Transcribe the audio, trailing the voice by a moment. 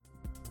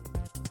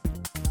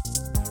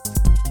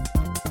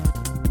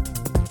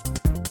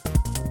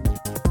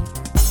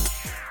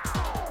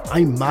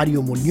I'm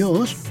Mario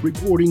Munoz,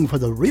 reporting for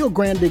the Rio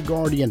Grande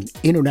Guardian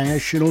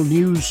International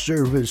News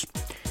Service.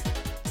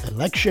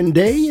 Election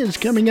Day is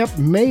coming up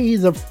May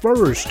the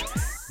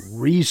 1st.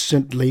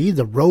 Recently,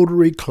 the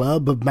Rotary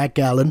Club of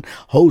McAllen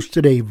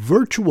hosted a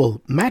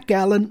virtual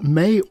McAllen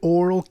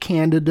mayoral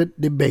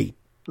candidate debate.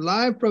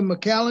 Live from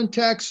McAllen,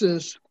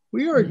 Texas,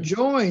 we are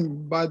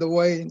joined, by the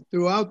way,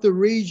 throughout the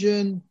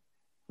region.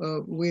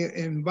 We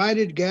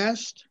invited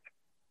guests,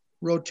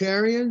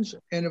 Rotarians,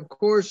 and of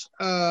course,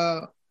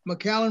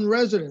 McAllen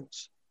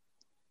residents,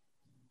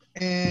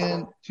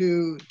 and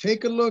to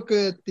take a look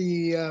at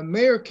the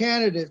mayor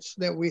candidates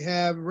that we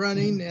have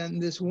running and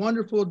this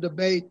wonderful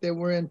debate that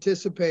we're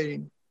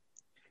anticipating.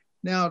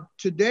 Now,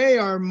 today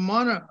our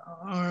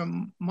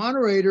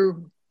moderator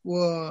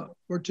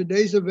for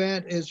today's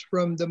event is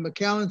from the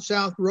McAllen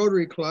South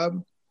Rotary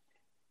Club,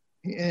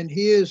 and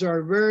he is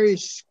our very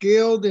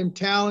skilled and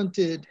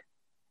talented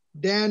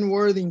Dan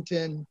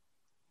Worthington.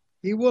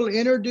 He will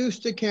introduce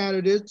the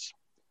candidates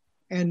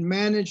and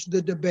manage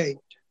the debate.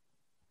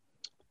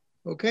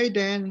 Okay,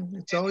 Dan,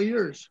 it's all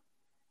yours.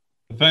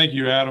 Thank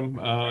you, Adam.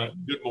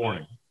 Good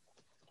morning.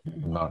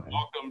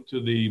 Welcome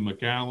to the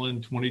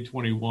McAllen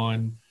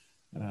 2021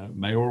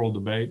 mayoral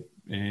debate.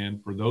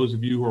 And for those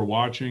of you who are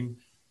watching,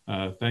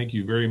 thank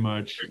you very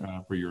much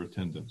for your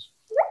attendance.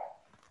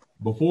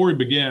 Before we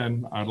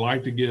begin, I'd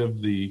like to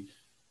give the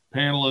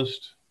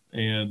panelists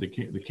and the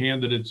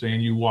candidates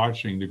and you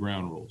watching the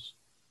ground rules.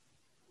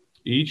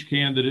 Each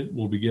candidate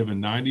will be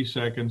given 90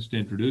 seconds to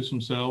introduce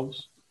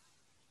themselves.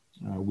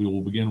 We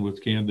will begin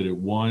with candidate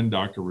 1,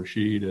 Dr.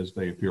 Rashid, as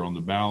they appear on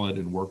the ballot,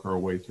 and work our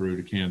way through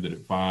to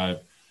candidate 5,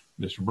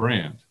 Mr.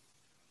 Brand.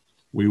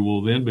 We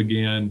will then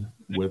begin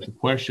with the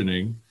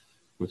questioning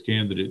with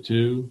candidate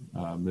 2,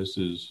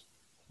 Mrs.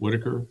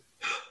 Whitaker,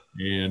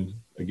 and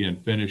again,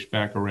 finish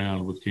back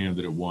around with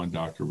candidate 1,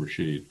 Dr.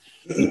 Rashid.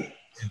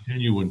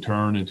 Continue in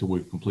turn until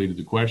we've completed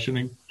the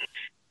questioning,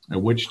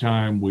 at which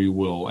time we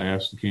will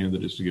ask the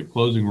candidates to give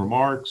closing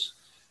remarks,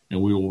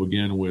 and we will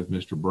begin with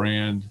Mr.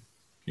 Brand,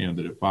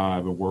 candidate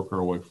 5, and work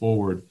our way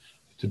forward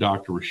to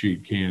Dr.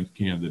 Rashid,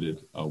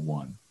 candidate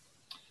 1.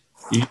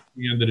 Each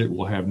candidate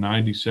will have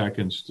 90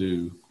 seconds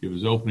to give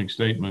his opening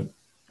statement,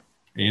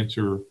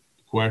 answer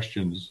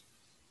questions,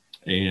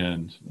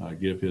 and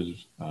give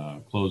his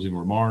closing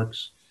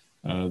remarks.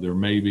 There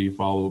may be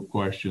follow-up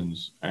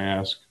questions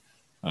asked,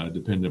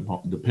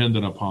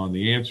 dependent upon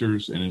the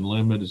answers, and in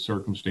limited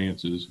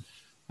circumstances,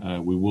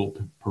 we will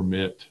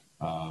permit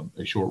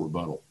a short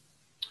rebuttal.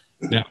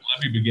 Now,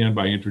 let me begin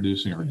by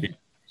introducing our candidates.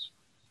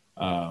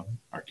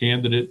 Our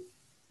candidate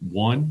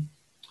 1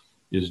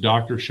 is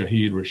Dr.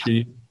 Shahid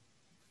Rashid.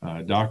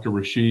 Dr.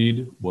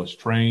 Rashid was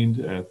trained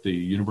at the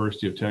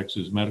University of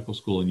Texas Medical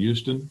School in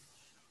Houston,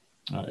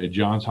 at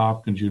Johns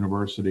Hopkins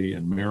University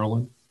in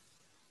Maryland.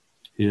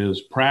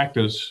 His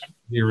practice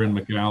here in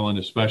McAllen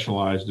is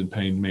specialized in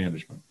pain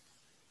management.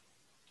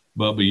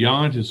 But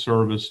beyond his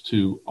service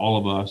to all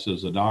of us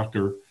as a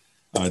doctor,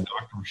 Dr.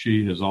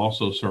 Rashid has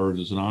also served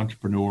as an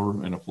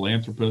entrepreneur and a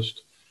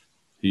philanthropist.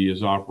 He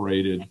has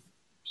operated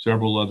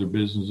several other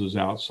businesses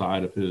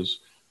outside of his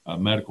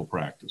medical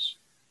practice.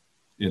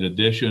 In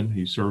addition,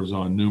 he serves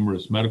on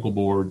numerous medical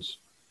boards,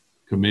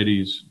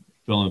 committees,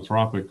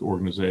 philanthropic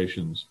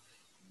organizations,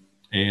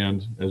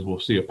 and as we'll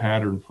see a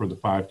pattern for the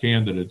 5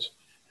 candidates,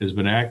 has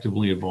been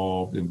actively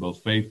involved in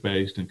both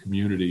faith-based and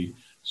community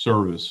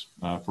service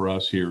for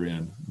us here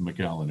in the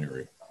McAllen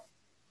area.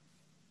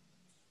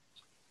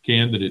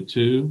 Candidate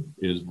 2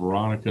 is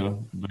Veronica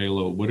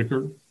Velo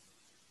Whitaker.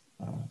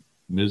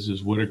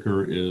 Mrs.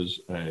 Whitaker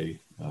is a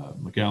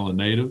McAllen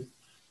native.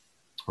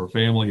 Her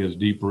family has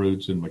deep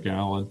roots in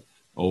McAllen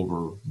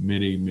over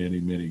many, many,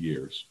 many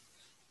years.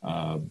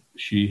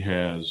 She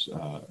has,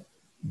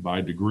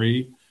 by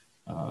degree,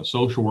 a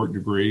social work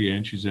degree,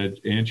 and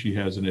she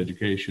has an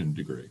education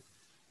degree.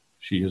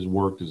 She has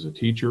worked as a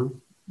teacher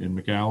in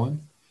McAllen.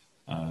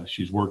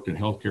 She's worked in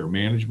healthcare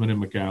management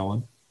in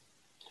McAllen.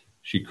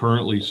 She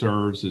currently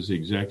serves as the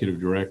executive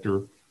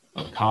director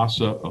of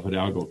CASA of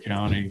Hidalgo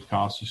County,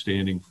 CASA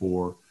standing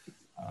for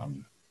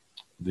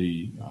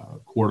the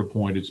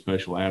court-appointed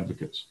special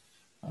advocates.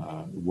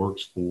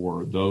 Works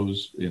for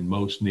those in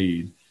most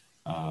need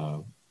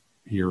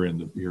here in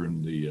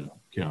the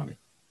county.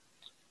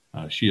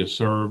 She has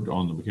served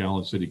on the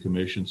McAllen City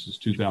Commission since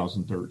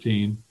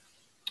 2013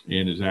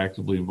 and is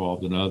actively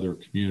involved in other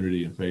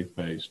community and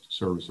faith-based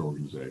service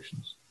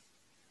organizations.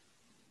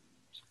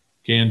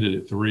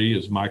 Candidate 3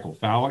 is Michael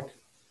Fallick.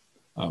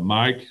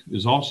 Mike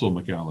is also a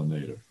McAllen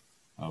native.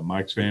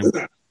 Mike's family is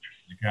in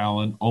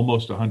McAllen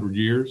almost 100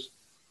 years,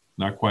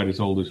 not quite as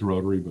old as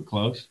Rotary, but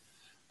close.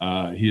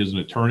 He is an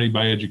attorney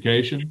by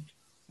education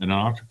and an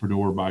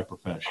entrepreneur by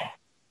profession.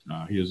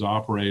 He has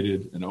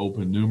operated and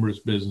opened numerous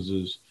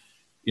businesses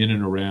in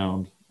and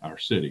around our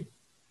city.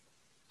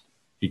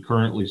 He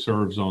currently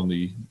serves on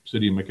the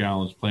City of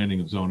McAllen's Planning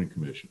and Zoning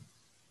Commission.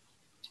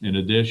 In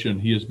addition,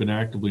 he has been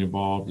actively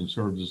involved and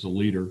served as a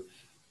leader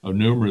of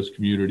numerous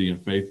community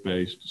and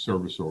faith-based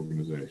service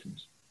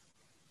organizations.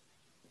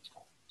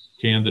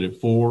 Candidate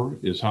 4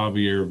 is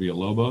Javier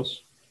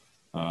Villalobos.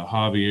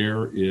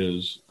 Javier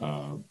is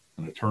an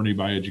attorney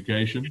by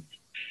education.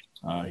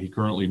 He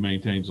currently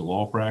maintains a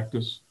law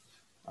practice.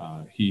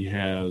 He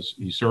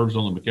serves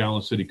on the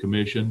McAllen City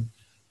Commission,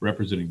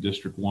 representing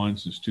District 1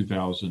 since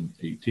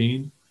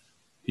 2018.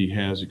 He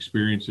has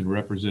experience in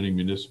representing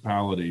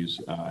municipalities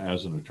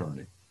as an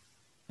attorney.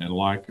 And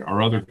like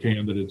our other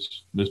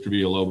candidates, Mr.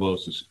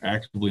 Villalobos is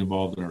actively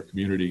involved in our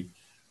community,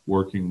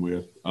 working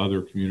with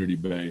other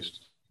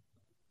community-based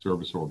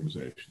service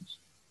organizations.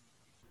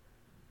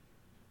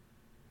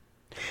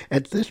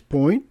 At this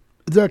point,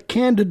 the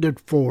candidate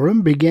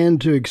forum began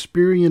to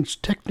experience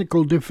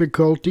technical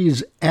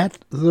difficulties at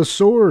the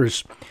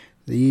source.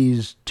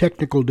 These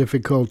technical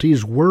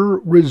difficulties were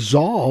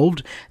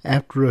resolved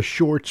after a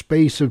short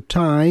space of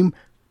time.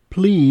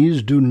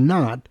 Please do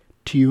not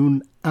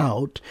tune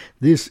out.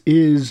 This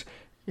is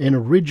an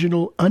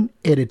original,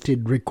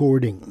 unedited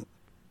recording.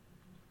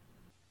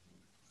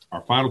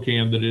 Our final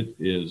candidate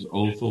is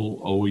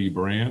Othel O.E.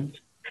 Brand.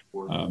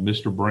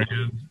 Mr.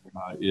 Brand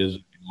is a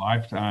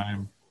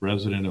lifetime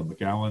resident of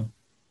McAllen.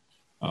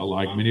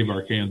 Like many of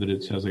our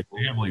candidates, has a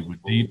family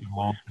with deep and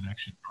long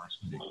connection to our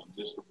city.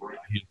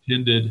 He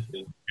attended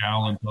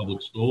McAllen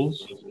Public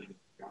Schools.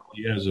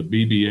 He has a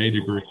BBA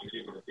degree.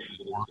 He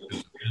worked as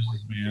a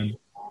businessman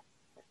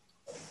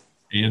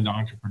and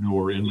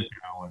entrepreneur in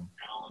McAllen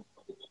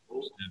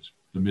since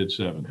the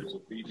mid-70s.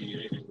 He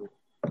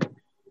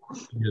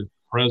is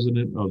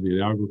president of the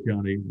Hidalgo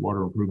County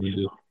Water Improvement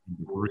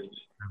District,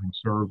 having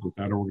served with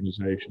that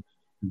organization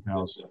in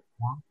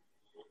 2004.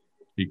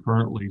 He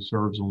currently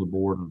serves on the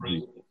board of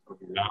the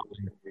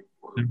Valley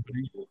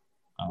Symphony.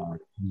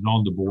 He's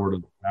on the board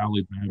of the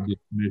Valley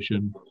Baptist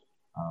Mission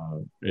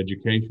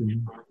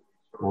Education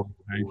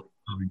Organization,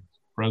 serving as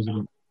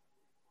president,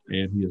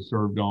 and he has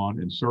served on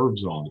and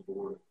serves on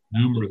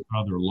numerous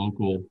other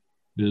local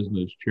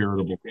business,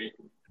 charitable,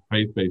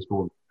 faith-based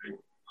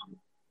organizations.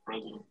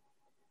 President,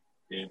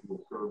 and he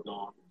has served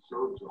on and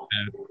serves on.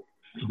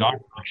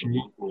 Dr. Rashid,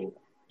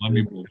 let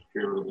me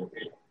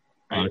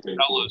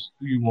tell us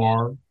who you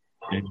are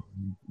and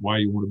why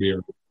you want to be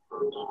our.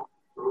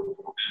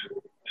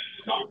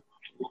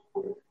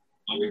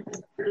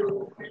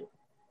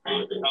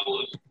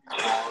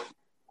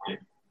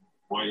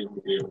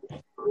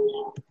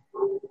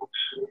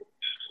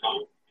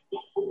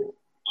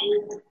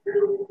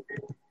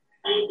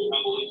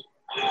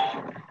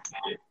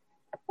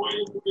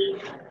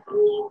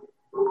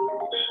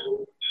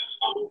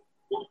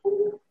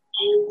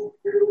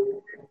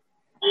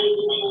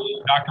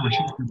 Dr.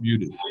 Rashid, you're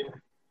muted.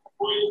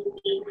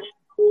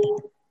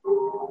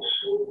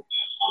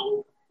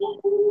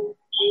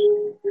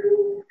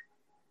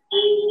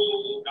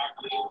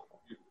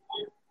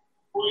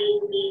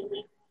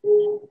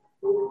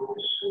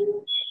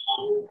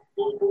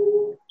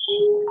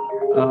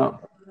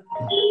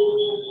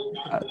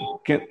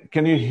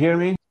 Can you hear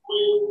me?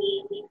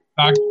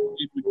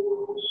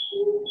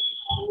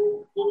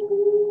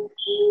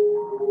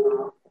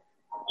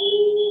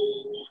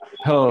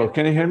 Hello,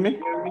 can you hear me?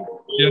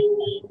 Yes.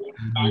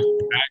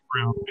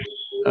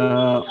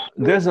 Background.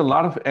 There's a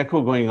lot of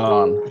echo going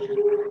on.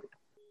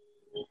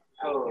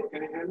 Hello,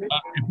 can you hear me?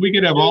 If we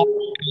could have all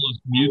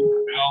panelists mute.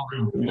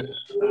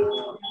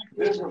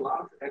 There's a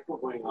lot of echo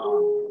going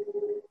on.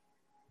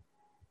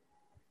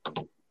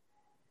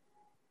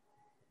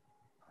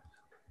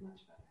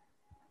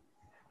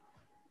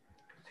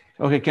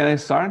 Okay, can I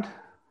start?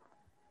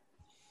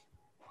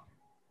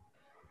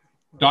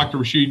 Dr.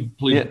 Rashid,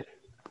 please. Yeah.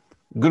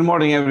 Good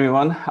morning,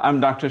 everyone.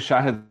 I'm Dr.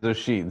 Shahid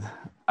Rashid.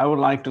 I would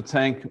like to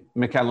thank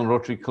McAllen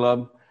Rotary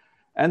Club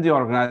and the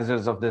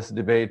organizers of this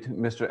debate,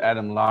 Mr.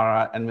 Adam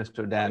Lara and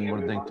Mr. Dan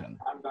Worthington,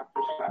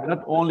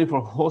 not only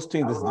for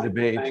hosting this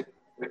debate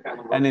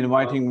and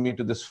inviting me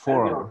to this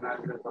forum,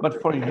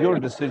 but for your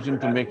decision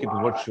to make it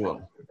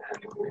virtual.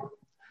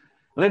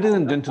 Ladies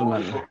and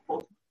gentlemen,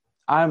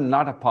 I'm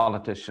not a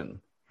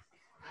politician.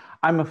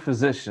 I'm a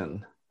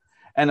physician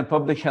and a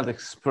public health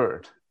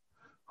expert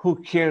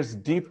who cares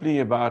deeply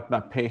about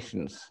my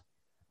patients,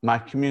 my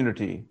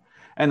community,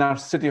 and our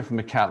city of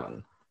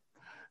McAllen.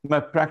 My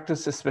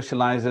practice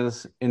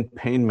specializes in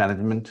pain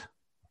management.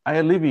 I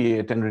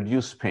alleviate and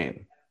reduce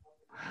pain.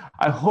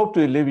 I hope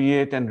to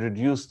alleviate and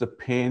reduce the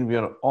pain we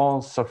are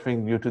all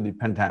suffering due to the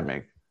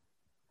pandemic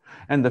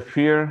and the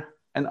fear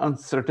and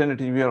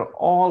uncertainty we are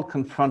all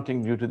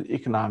confronting due to the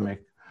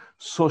economic,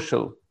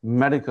 social,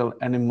 medical,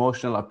 and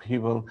emotional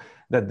upheaval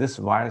that this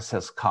virus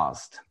has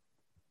caused.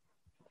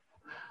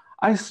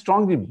 I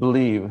strongly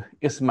believe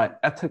it's my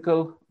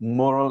ethical,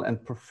 moral,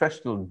 and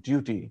professional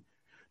duty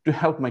to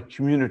help my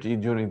community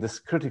during this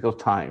critical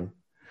time,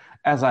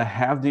 as I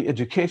have the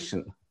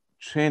education,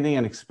 training,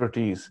 and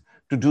expertise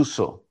to do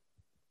so.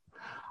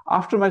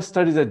 After my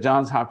studies at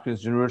Johns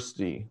Hopkins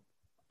University,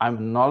 I'm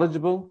a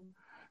knowledgeable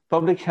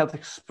public health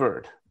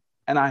expert,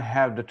 and I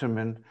have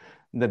determined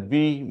that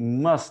we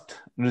must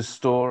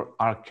restore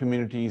our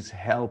community's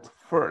health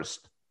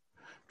first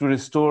to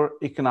restore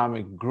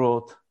economic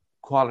growth,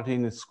 quality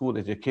in school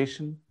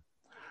education,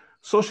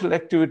 social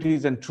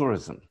activities, and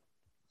tourism.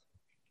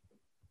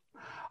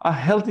 A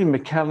healthy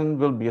McAllen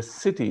will be a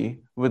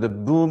city with a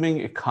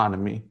booming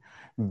economy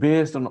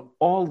based on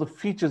all the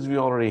features we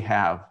already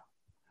have: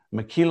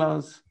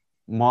 maquilas,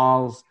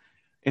 malls,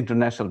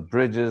 international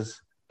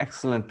bridges,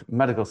 excellent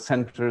medical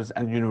centers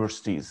and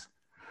universities,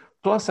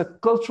 plus a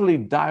culturally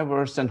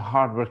diverse and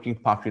hardworking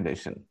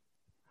population.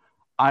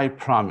 I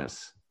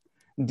promise,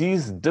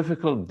 these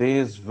difficult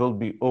days will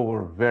be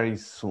over very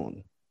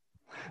soon.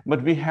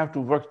 But we have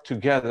to work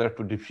together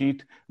to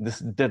defeat this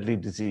deadly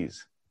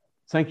disease.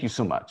 Thank you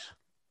so much.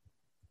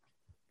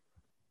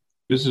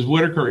 Mrs.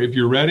 Whitaker, if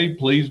you're ready,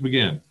 please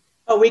begin.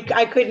 Oh,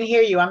 I couldn't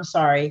hear you. I'm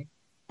sorry.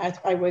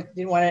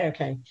 Didn't want to.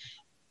 Okay.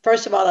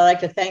 First of all, I'd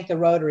like to thank the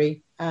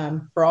Rotary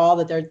for all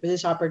that for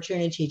this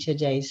opportunity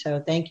today.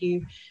 So thank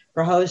you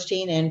for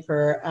hosting and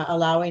for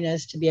allowing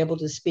us to be able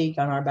to speak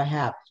on our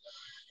behalf.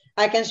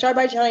 I can start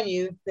by telling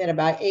you that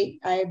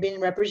I've been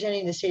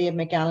representing the city of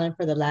McAllen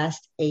for the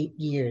last 8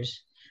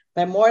 years.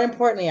 But more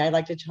importantly, I'd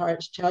like to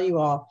tell you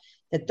all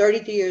that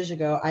 33 years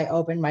ago, I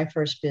opened my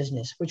first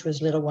business, which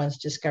was Little Ones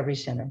Discovery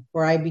Center,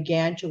 where I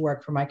began to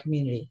work for my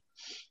community.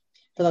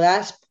 For the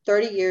last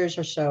 30 years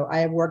or so, I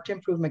have worked to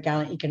improve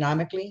McAllen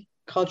economically,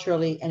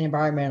 culturally, and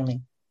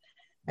environmentally.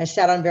 I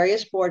sat on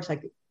various boards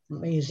like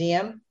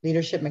Museum,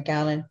 Leadership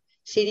McAllen,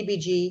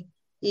 CDBG,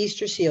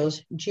 Easter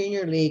Seals,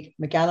 Junior League,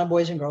 McAllen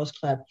Boys and Girls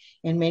Club,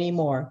 and many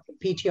more,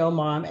 PTO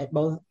mom at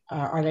both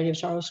Our Lady of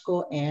Sorrows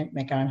School and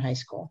McAllen High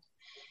School.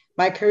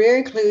 My career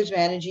includes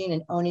managing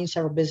and owning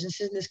several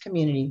businesses in this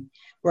community,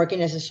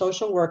 working as a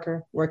social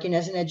worker, working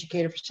as an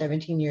educator for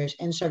 17 years,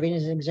 and serving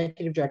as an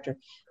executive director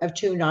of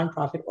 2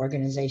 nonprofit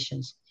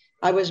organizations.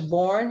 I was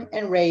born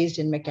and raised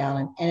in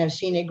McAllen and have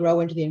seen it grow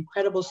into the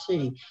incredible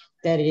city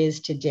that it is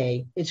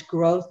today. Its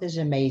growth is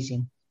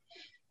amazing.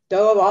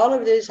 Though of all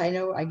of this, I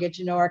know I get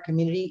to know our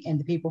community and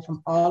the people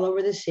from all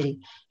over the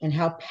city and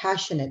how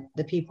passionate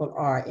the people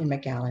are in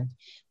McAllen.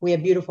 We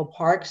have beautiful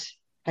parks,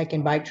 hike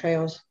and bike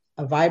trails,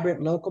 a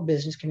vibrant local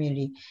business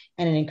community,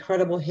 and an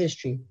incredible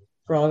history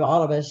for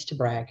all of us to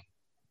brag.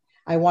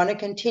 I want to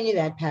continue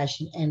that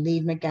passion and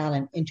lead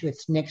McAllen into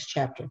its next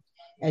chapter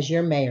as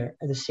your mayor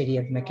of the city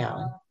of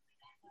McAllen.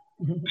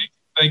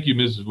 Thank you,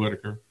 Mrs.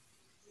 Whitaker.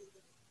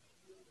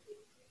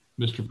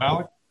 Mr.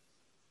 Ballack,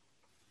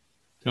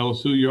 tell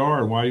us who you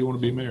are and why you want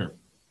to be mayor.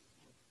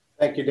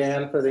 Thank you,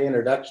 Dan, for the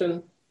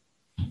introduction.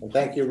 And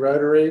thank you,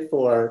 Rotary,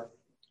 for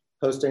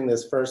hosting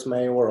this first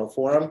mayoral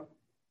forum.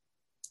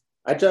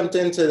 I jumped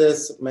into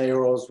this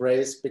mayoral's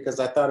race because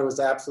I thought it was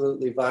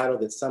absolutely vital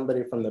that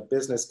somebody from the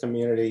business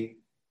community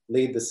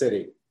lead the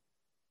city.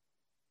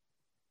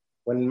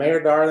 When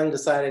Mayor Darling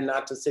decided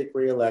not to seek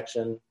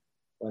re-election,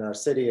 when our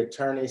city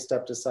attorney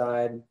stepped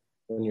aside,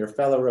 when your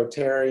fellow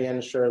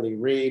Rotarian, Shirley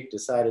Reed,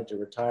 decided to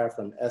retire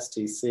from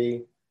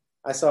STC,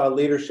 I saw a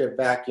leadership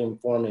vacuum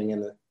forming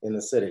in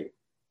the city.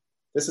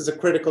 This is a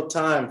critical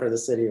time for the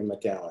city of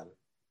McAllen.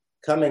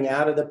 Coming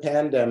out of the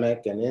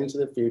pandemic and into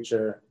the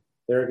future,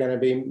 there are going to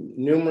be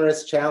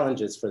numerous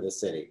challenges for the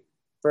city.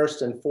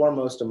 First and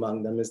foremost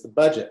among them is the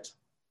budget.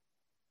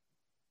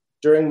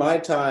 During my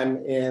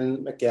time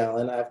in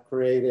McAllen, I've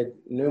created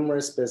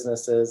numerous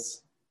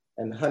businesses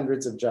and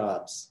hundreds of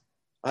jobs.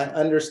 I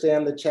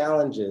understand the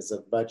challenges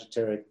of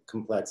budgetary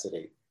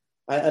complexity.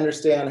 I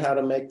understand how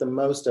to make the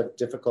most of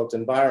difficult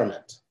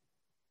environment.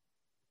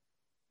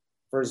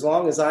 For as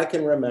long as I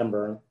can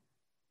remember,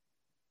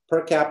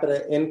 per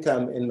capita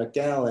income in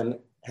McAllen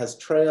has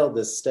trailed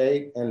the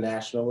state and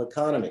national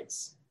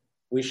economies.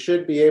 We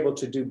should be able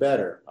to do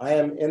better. I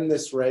am in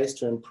this race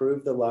to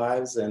improve the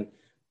lives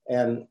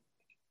and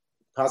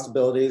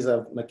possibilities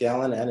of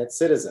McAllen and its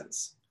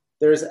citizens.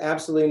 There is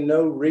absolutely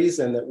no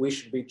reason that we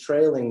should be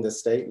trailing the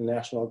state and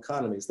national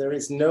economies. There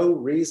is no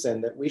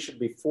reason that we should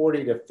be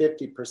 40 to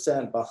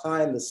 50%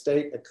 behind the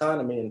state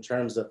economy in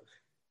terms of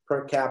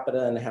per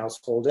capita and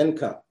household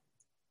income.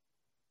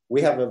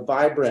 We have a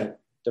vibrant,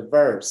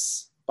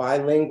 diverse,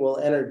 bilingual,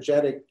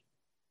 energetic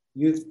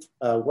youth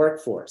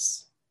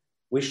workforce.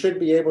 We should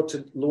be able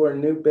to lure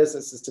new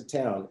businesses to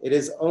town. It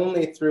is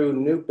only through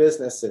new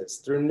businesses,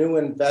 through new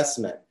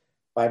investment,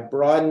 by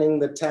broadening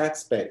the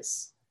tax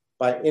base,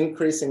 by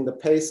increasing the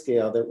pay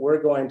scale, that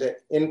we're going to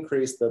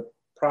increase the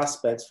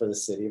prospects for the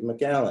city of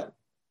McAllen.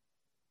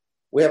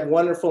 We have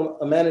wonderful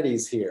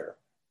amenities here: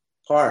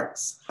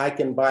 parks,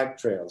 hike and bike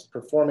trails,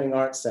 performing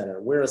arts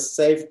center. We're a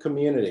safe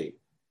community.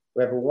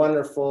 We have a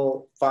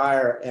wonderful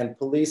fire and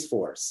police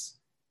force.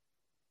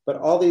 But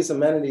all these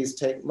amenities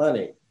take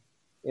money.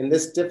 In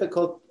this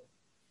difficult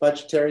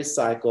budgetary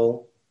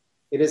cycle,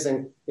 it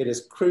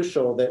is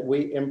crucial that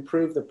we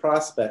improve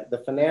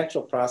the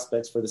financial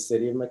prospects for the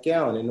city of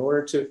McAllen in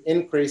order to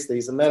increase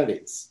these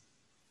amenities.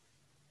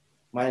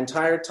 My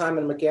entire time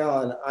in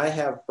McAllen, I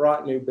have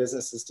brought new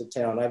businesses to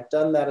town. I've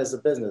done that as a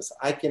business.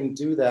 I can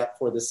do that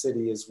for the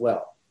city as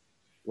well.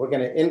 We're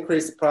going to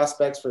increase the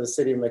prospects for the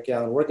city of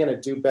McAllen. We're going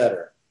to do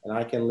better, and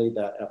I can lead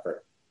that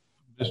effort.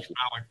 Mr.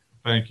 Ballack,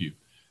 thank you.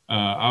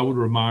 I would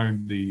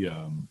remind the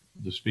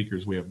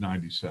speakers we have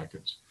 90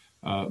 seconds.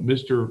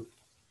 Mr.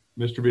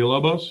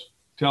 Villalobos,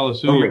 tell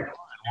us who you are and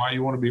why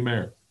you want to be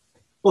mayor.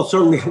 Well,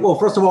 certainly. Well,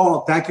 first of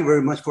all, thank you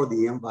very much for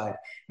the invite.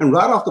 And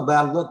right off the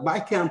bat, look, my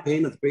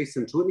campaign is based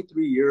on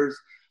 23 years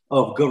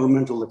of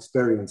governmental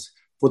experience.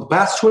 For the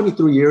past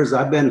 23 years,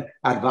 I've been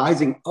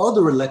advising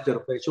other elected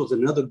officials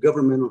and other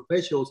governmental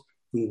officials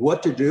on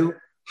what to do,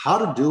 how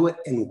to do it,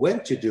 and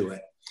when to do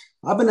it.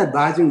 I've been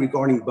advising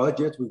regarding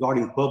budgets,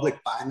 regarding public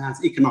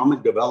finance,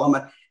 economic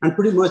development, and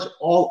pretty much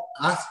all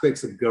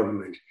aspects of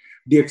government.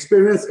 The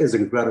experience is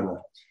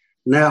incredible.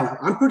 Now,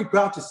 I'm pretty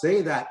proud to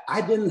say that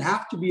I didn't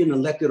have to be an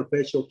elected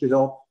official to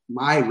help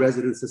my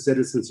residents and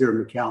citizens here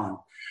in McAllen.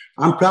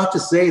 I'm proud to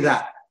say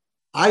that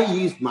I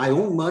used my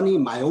own money,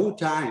 my own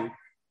time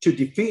to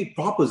defeat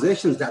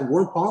propositions that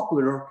weren't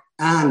popular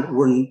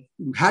and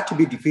had to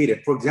be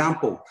defeated. For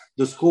example,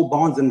 the school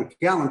bonds in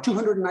McAllen,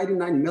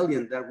 $299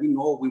 million that we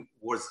know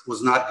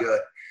was not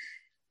good.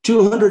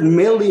 $200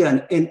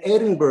 million in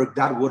Edinburg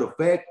that would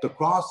affect the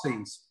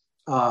crossings,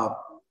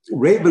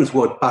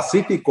 Ravenswood,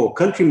 Pacifico,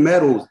 Country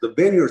Meadows, the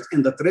Vineyards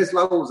in the Tres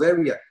Lagos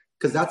area,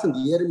 because that's in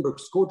the Edinburg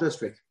School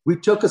District. We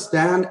took a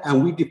stand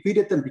and we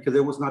defeated them because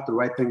it was not the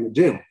right thing to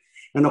do.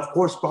 And of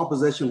course,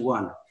 Proposition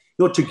 1.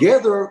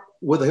 Together,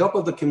 with the help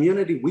of the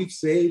community, we've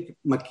saved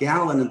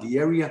McAllen and the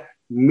area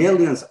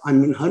millions,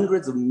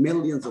 hundreds of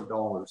millions of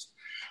dollars.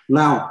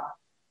 Now,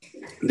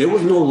 there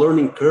was no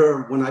learning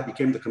curve when I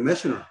became the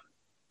commissioner.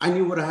 I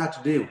knew what I had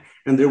to do,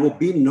 and there will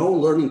be no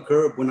learning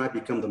curve when I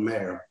become the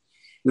mayor.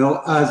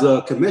 As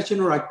a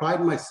commissioner, I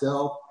pride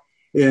myself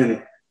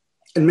in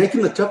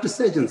making the tough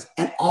decisions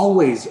and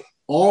always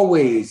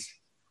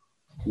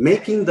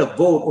making the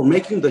vote or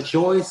making the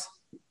choice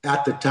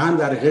at the time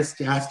that it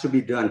has to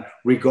be done,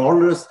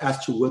 regardless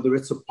as to whether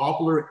it's a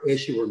popular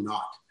issue or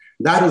not.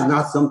 That is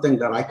not something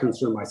that I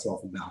concern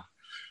myself about.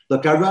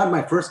 Look, I ran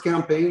my first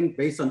campaign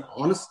based on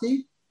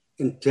honesty,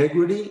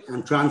 integrity,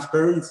 and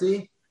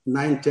transparency, and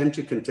I intend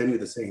to continue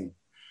the same.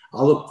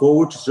 I look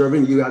forward to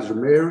serving you as your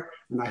mayor,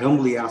 and I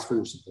humbly ask for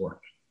your support.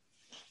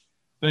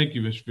 Thank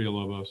you, Mr.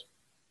 Villalobos.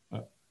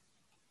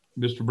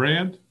 Mr.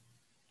 Brand?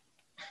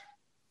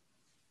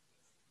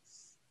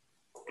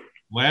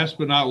 Last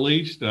but not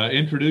least,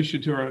 introduce you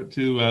to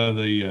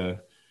the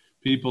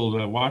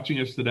people watching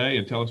us today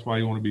and tell us why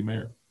you want to be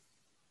mayor.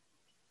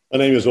 My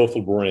name is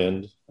Othel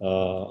Brand.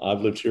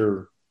 I've lived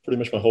here pretty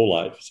much my whole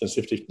life, since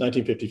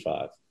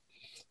 1955.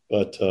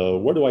 But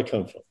where do I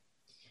come from?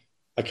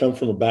 I come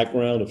from a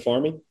background of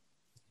farming,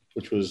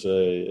 which was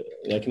an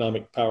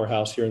economic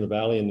powerhouse here in the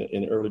Valley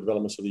in the early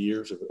developments of the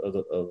years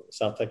of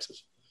South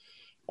Texas.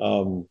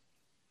 And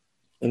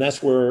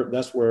that's where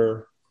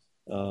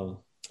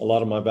a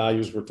lot of my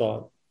values were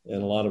taught,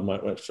 and a lot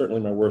of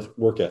certainly my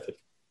work ethic.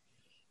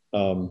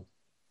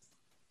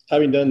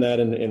 Having done that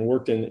and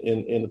worked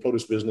in the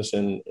produce business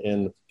and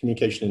the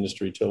communication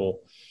industry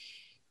till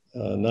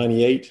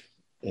 98,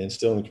 and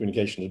still in the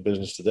communications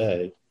business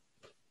today,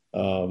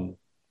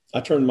 I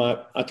turned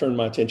my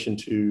attention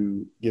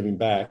to giving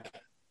back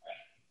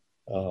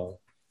to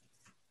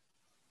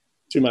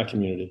my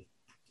community.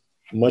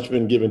 Much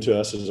been given to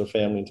us as a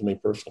family and to me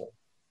personally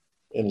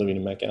in living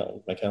in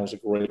McAllen. McAllen's a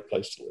great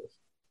place to live.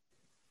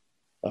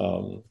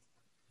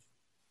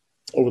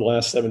 Over the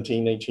last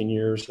 17, 18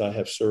 years, I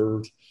have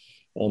served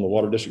on the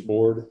Water District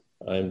Board.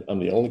 I'm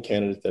the only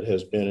candidate that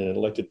has been in an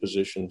elected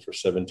position for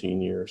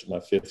 17 years, my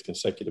 5th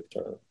consecutive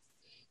term.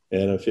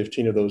 And in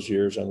 15 of those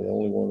years, I'm the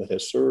only one that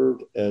has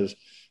served as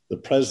the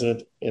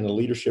president in a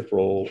leadership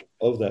role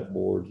of that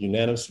board,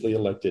 unanimously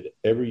elected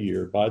every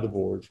year by the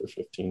board for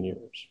 15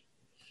 years.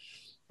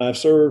 I've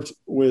served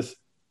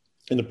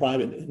in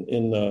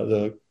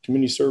the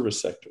community service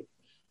sector,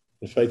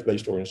 in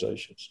faith-based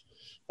organizations.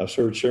 I've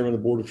served chairman of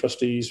the board of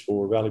trustees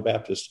for Valley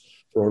Baptist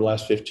for the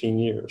last 15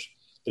 years.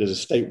 It is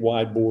a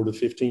statewide board of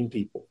 15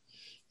 people,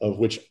 of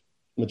which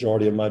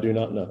majority of them I do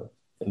not know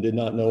and did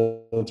not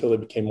know until they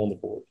became on the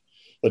board.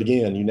 But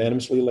again,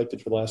 unanimously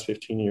elected for the last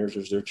 15 years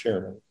as their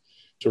chairman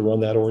to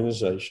run that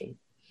organization.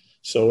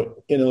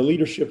 So in a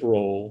leadership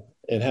role,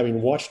 and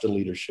having watched the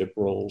leadership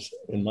roles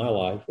in my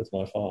life with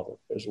my father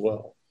as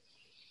well,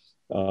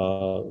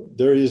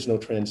 there is no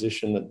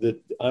transition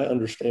that I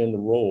understand the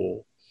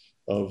role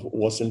of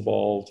what's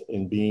involved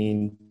in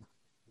being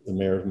the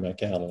mayor of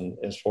McAllen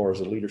as far as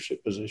a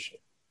leadership position.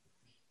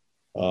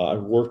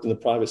 I've worked in the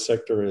private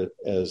sector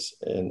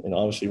and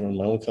obviously run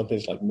my own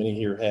companies like many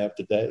here have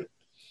today.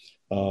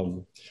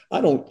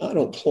 I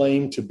don't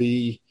claim to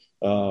be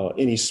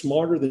any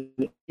smarter than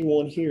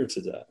anyone here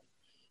today,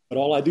 but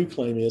all I do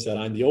claim is that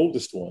I'm the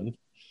oldest one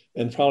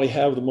and probably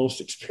have the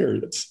most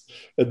experience.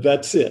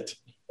 That's it.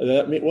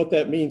 What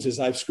that means is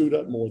I've screwed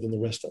up more than the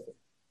rest of them.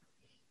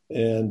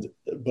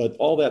 But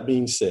all that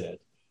being said,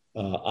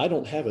 I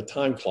don't have a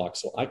time clock,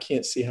 so I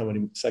can't see how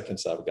many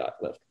seconds I've got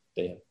left,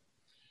 Dan.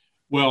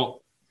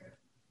 Well,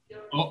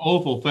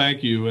 Othel,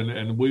 thank you.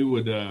 And we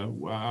would,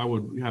 I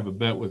would have a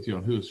bet with you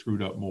on who has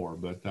screwed up more,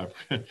 but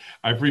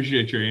I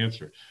appreciate your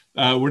answer.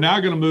 We're now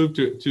going to move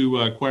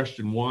to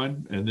question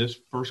 1. And this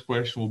first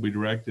question will be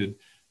directed,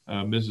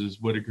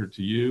 Mrs. Whitaker,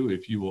 to you,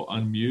 if you will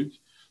unmute.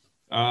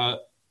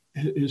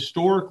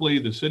 Historically,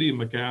 the city of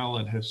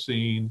McAllen has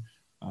seen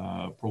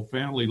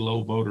profoundly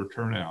low voter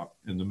turnout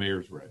in the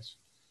mayor's race.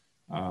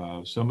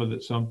 Some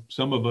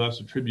of us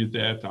attribute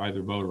that to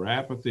either voter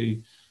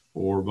apathy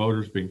or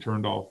voters being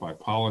turned off by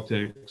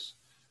politics.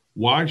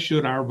 Why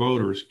should our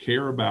voters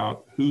care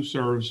about who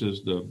serves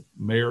as the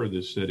mayor of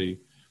this city,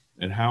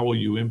 and how will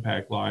you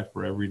impact life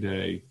for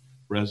everyday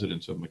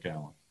residents of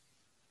McAllen?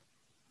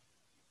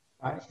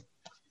 Right.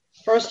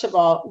 First of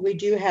all, we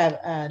do have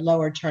a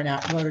lower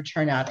voter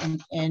turnout.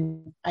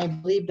 And I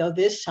believe, though,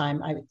 this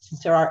time,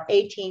 since there are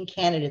 18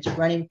 candidates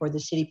running for the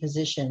city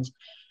positions,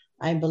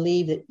 I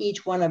believe that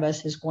each one of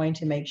us is going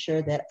to make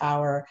sure that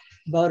our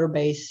voter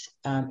base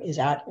is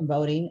out and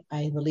voting.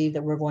 I believe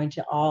that we're going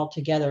to all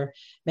together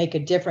make a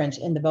difference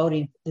in the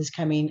voting this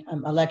coming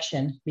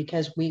election,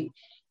 because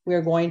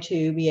we're going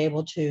to be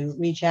able to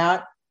reach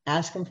out,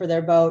 ask them for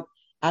their vote,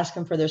 ask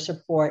them for their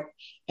support,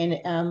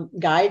 and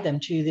guide them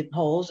to the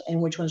polls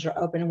and which ones are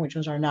open and which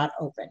ones are not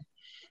open.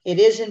 It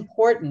is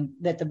important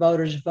that the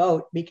voters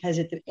vote, because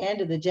at the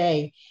end of the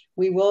day,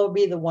 we will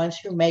be the ones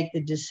who make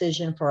the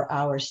decision for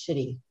our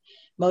city.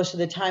 Most of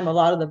the time, a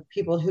lot of the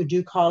people who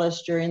do call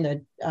us during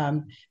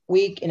the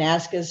week and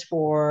ask us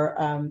for,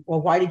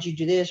 well, why did you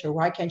do this? Or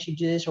why can't you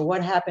do this? Or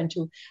what happened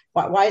to,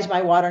 why is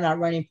my water not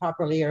running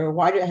properly? Or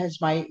why has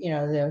my,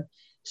 the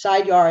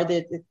side yard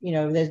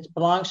that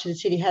belongs to the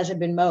city hasn't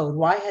been mowed?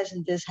 Why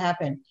hasn't this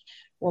happened?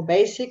 Well,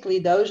 basically,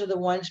 those are the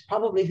ones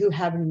probably who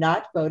have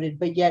not voted,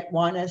 but yet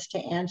want us to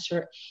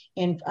answer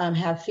and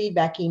have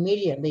feedback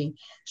immediately.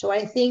 So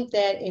I think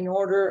that in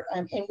order,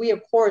 and we,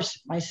 of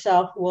course,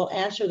 myself will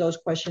answer those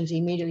questions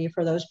immediately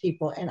for those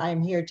people. And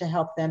I'm here to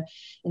help them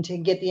and to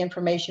get the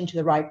information to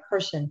the right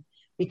person,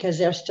 because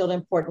they're still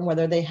important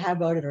whether they have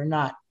voted or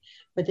not.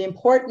 But the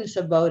importance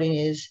of voting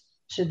is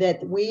so that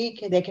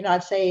they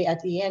cannot say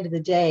at the end of the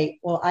day,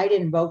 well, I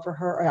didn't vote for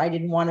her or I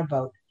didn't want to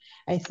vote.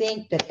 I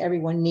think that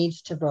everyone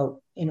needs to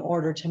vote in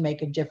order to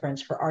make a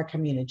difference for our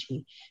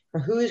community, for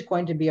who is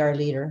going to be our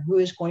leader, who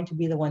is going to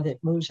be the one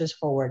that moves us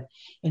forward,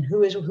 and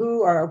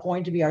who are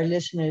going to be our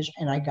listeners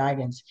and our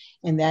guidance,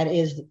 and that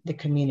is the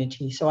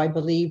community. So I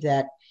believe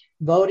that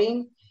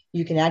voting,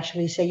 you can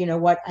actually say, you know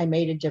what, I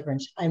made a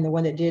difference. I'm the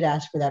one that did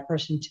ask for that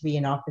person to be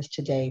in office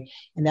today,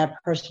 and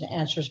that person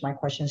answers my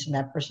questions, and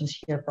that person's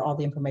here for all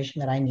the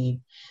information that I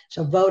need.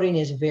 So voting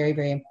is very,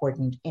 very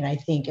important. And I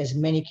think as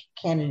many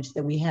candidates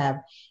that we have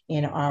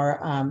in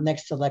our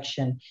next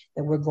election,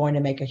 that we're going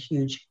to make a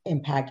huge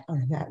impact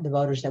on the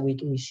voters that we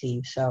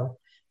receive. So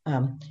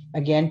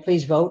again,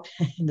 please vote.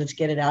 Let's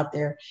get it out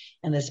there,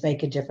 and let's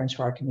make a difference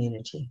for our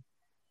community.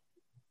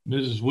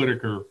 Mrs.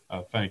 Whitaker,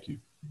 thank you.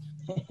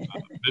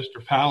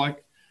 Mr. Pawlik,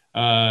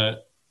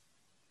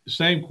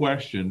 same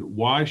question.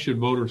 Why should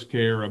voters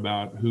care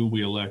about who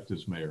we elect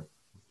as mayor?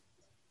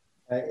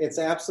 It's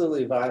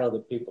absolutely vital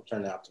that people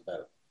turn out to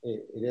vote.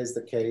 It is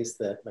the case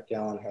that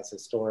McAllen has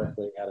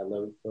historically had a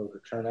low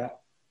voter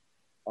turnout,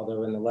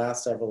 although in the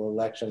last several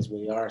elections,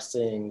 we are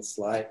seeing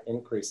slight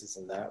increases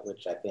in that,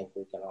 which I think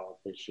we can all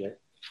appreciate.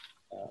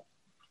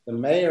 The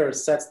mayor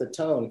sets the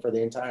tone for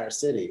the entire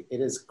city.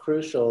 It is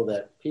crucial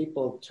that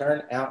people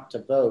turn out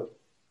to vote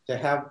to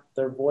have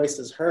their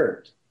voices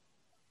heard.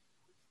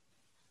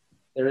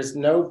 There is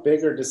no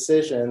bigger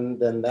decision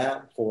than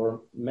that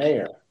for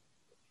mayor.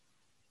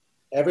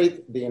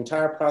 The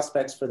entire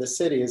prospects for the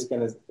city is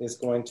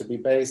going to be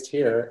based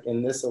here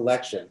in this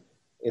election.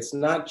 It's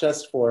not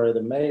just for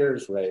the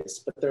mayor's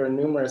race, but there are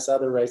numerous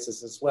other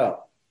races as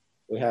well.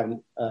 We have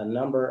a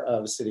number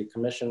of city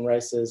commission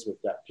races.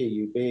 We've got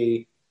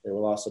PUB. There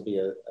will also be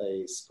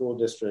a school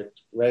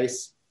district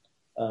race.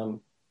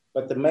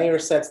 But the mayor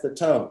sets the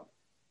tone.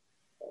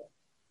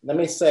 Let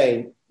me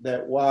say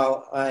that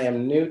while I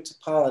am new to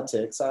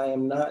politics, I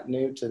am not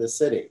new to the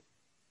city.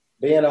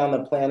 Being on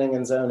the Planning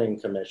and Zoning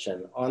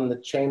Commission, on the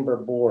Chamber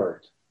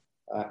Board,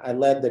 I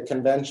led the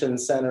Convention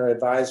Center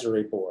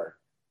Advisory Board.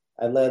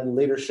 I led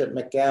Leadership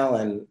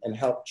McAllen and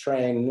helped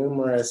train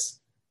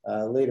numerous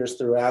leaders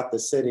throughout the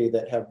city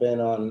that have been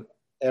on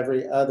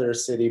every other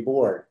city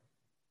board.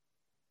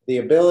 The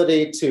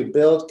ability to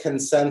build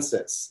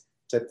consensus,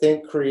 to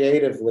think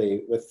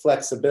creatively with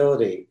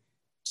flexibility,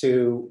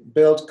 to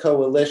build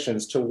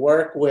coalitions, to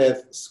work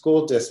with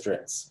school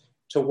districts,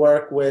 to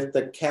work with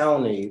the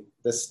county,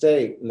 the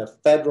state, and the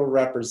federal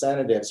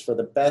representatives for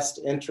the best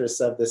interests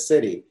of the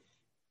city.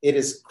 It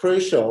is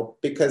crucial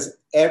because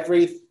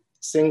every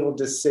single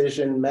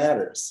decision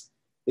matters.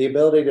 The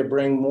ability to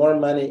bring more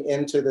money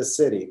into the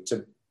city,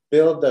 to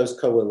build those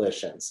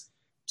coalitions,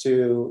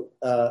 to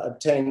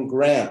obtain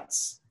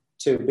grants,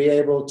 to be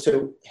able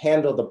to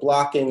handle the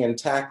blocking and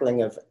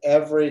tackling of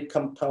every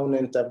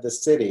component of the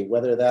city,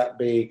 whether that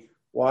be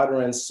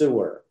water and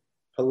sewer,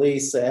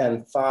 police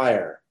and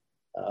fire,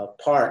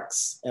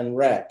 parks and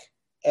rec.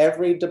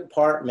 Every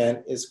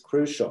department is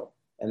crucial,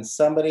 and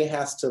somebody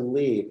has to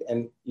lead,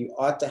 and you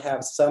ought to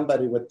have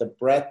somebody with the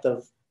breadth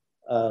of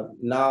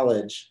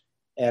knowledge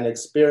and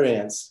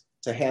experience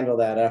to handle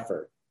that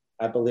effort.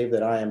 I believe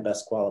that I am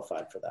best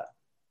qualified for that.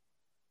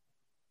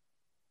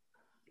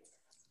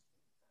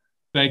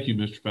 Thank you,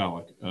 Mr.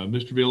 Fallick.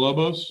 Mr.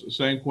 Villalobos,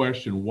 same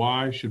question.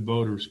 Why should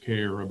voters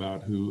care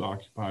about who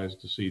occupies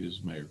the seat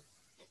as mayor?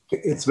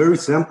 It's very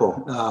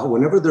simple.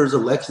 Whenever there's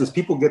elections,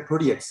 people get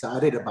pretty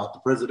excited about the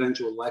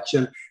presidential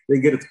election. They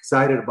get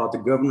excited about the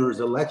governor's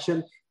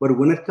election. But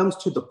when it comes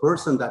to the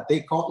person that they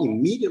call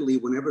immediately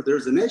whenever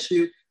there's an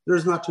issue,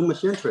 there's not too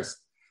much interest.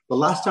 The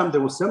last time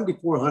there was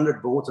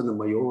 7,400 votes in the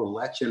mayoral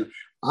election.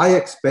 I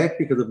expect,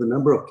 because of the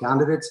number of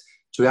candidates,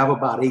 to have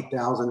about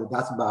 8,000, and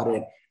that's about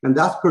it. And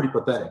that's pretty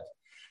pathetic.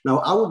 Now,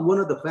 I was one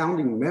of the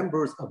founding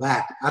members of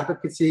ACT,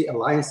 Advocacy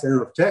Alliance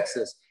Center of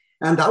Texas.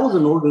 And that was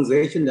an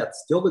organization that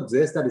still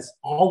exists, that is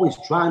always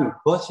trying and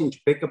pushing to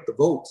pick up the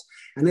votes.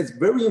 And it's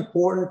very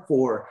important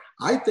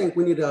I think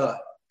we need to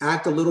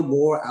act a little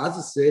more as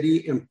a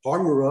city and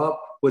partner up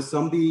with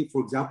somebody,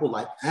 for example,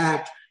 like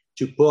ACT,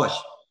 to push.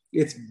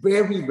 It's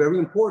very, very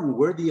important.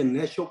 We're the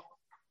initial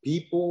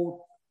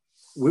people,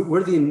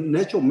 we're the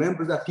initial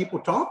members that people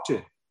talk to.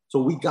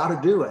 So we got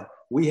to do it.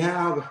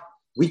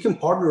 We can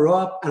partner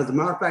up. And as a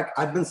matter of fact,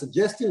 I've been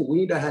suggesting we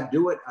need to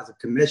do it as a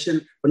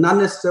commission, but not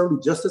necessarily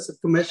just as a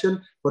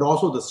commission, but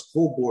also the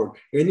school board.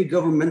 Any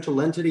governmental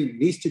entity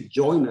needs to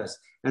join us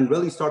and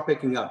really start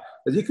picking up.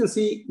 As you can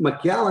see,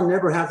 McAllen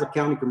never has a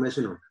county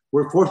commissioner.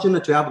 We're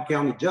fortunate to have a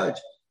county judge.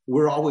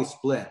 We're always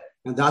split.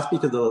 And that's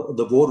because of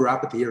the voter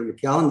apathy here in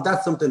McAllen.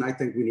 That's something I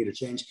think we need to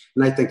change,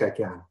 and I think I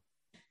can.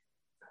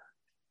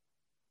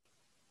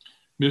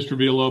 Mr.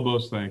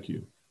 Villalobos, thank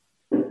you.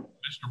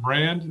 Mr.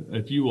 Brand,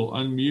 if you will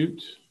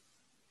unmute,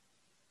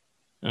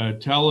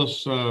 tell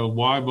us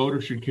why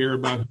voters should care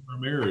about who our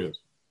mayor is.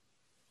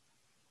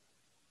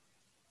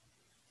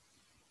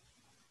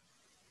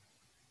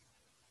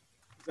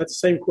 That's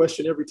the same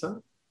question every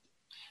time.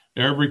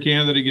 Every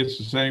candidate gets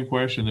the same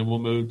question, then we'll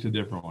move to a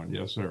different one.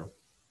 Yes, sir.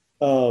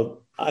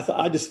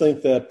 I just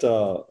think that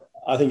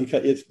I think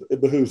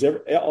it behooves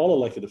all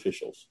elected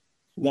officials,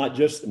 not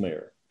just the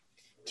mayor,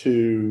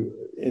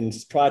 to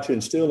try to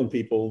instill in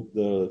people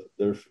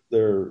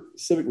their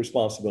civic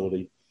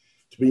responsibility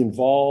to be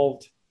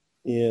involved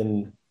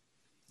in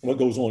what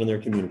goes on in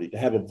their community, to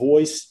have a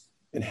voice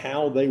in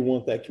how they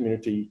want that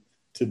community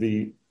to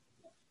be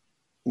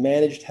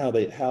managed, how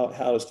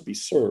it's to be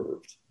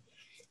served.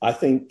 I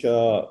think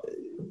the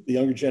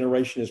younger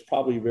generation is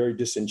probably very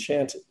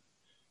disenchanted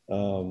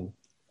on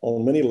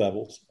many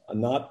levels. I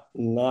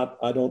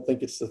don't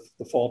think it's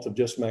the fault of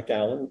just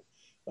McAllen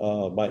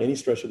by any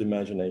stretch of the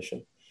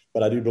imagination,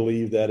 but I do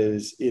believe that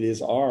it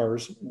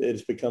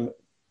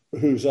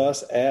behooves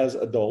us as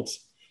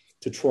adults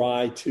to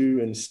try to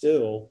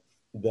instill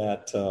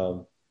that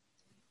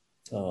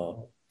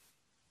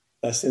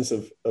sense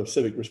of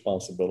civic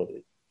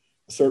responsibility.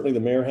 Certainly the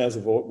mayor has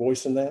a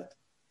voice in that.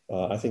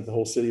 I think the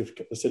whole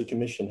city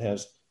commission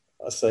has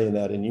a say in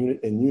that in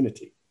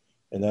unity.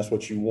 And that's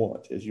what you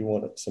want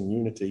some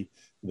unity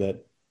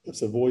that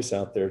puts a voice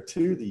out there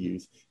to the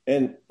youth.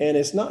 And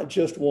it's not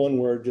just one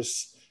where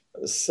just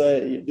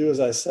do as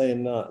I say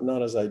and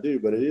not as I do,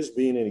 but it is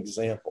being an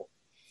example,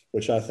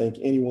 which I think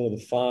any one of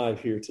the five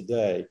here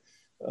today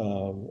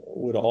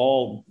would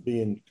all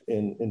be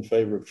in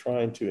favor of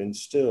trying to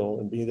instill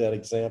and be that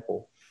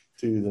example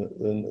to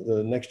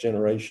the next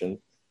generation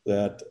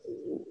that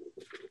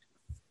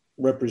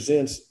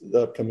represents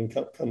the upcoming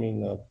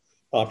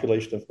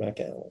population of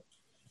McAllen.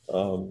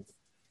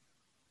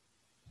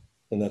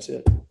 And that's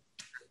it.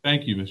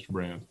 Thank you, Mr.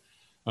 Brand.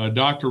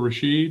 Dr.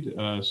 Rashid,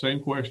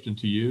 same question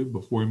to you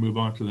before we move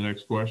on to the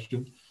next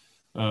question.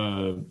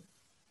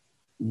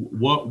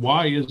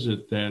 Why is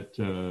it that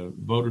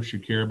voters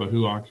should care about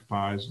who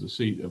occupies the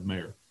seat of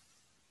mayor?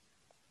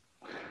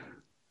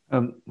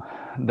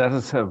 That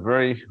is a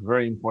very,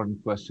 very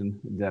important question.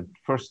 That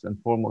first and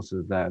foremost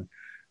is that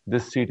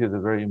this seat is a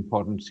very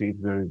important seat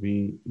where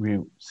we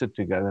sit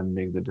together and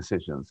make the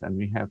decisions. And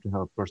we have to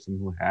have a person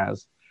who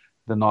has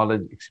the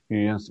knowledge,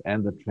 experience,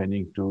 and the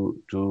training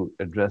to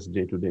address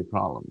day-to-day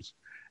problems.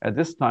 At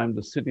this time,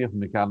 the city of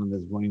McAllen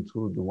is going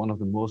through one of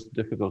the most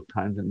difficult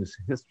times in its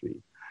history.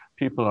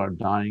 People are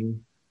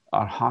dying.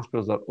 Our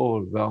hospitals are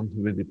overwhelmed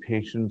with the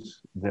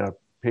patients. There are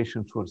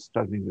patients who are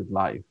struggling with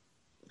life.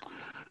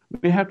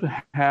 We have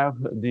to have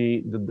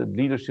the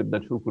leadership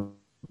who could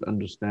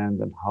understand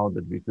that how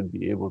that we could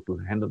be able to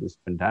handle this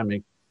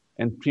pandemic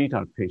and treat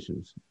our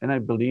patients. And I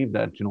believe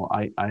that,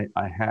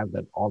 I have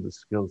all the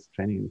skills,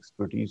 training, and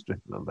expertise to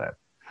handle that.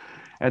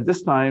 At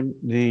this time,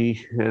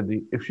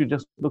 if you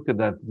just look at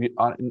that,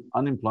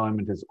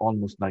 unemployment is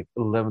almost like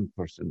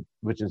 11%,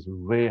 which is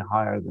way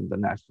higher than the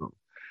national.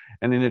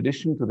 And in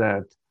addition to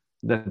that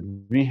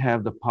we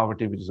have the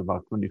poverty, which is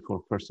about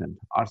 24%.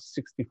 Our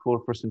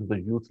 64% of the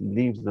youth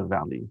leaves the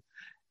valley.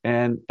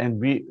 And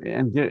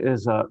there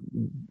is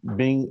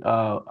being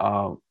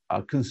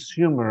a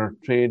consumer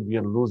trade, we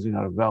are losing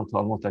our wealth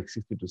almost like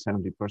 60 to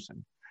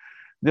 70%.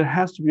 There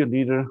has to be a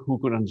leader who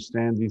could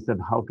understand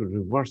how to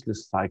reverse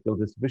this cycle,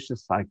 this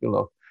vicious cycle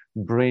of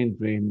brain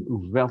drain,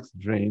 wealth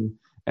drain,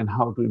 and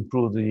how to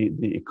improve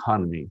the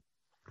economy.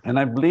 And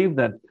I believe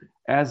that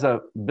as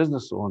a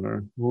business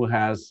owner who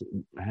has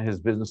his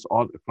business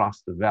all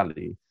across the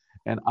valley,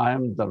 and I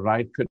am the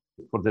right fit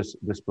for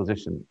this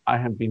position. I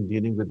have been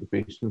dealing with the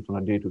patients on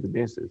a day-to-day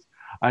basis.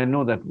 I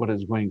know that what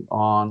is going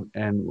on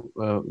and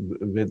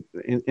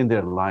in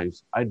their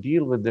lives. I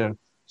deal with their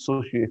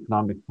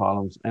socioeconomic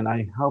problems, and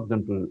I help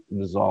them to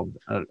resolve,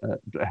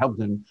 help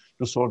them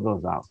to sort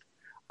those out.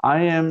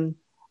 I'm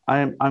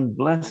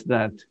blessed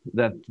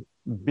that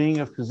being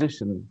a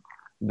physician,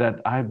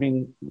 that I've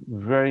been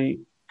very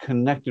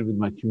connected with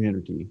my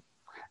community.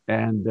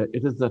 And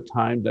it is the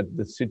time that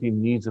the city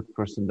needs a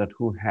person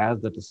who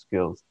has that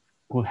skills,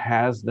 who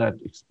has that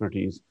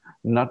expertise,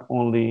 not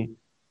only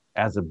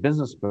as a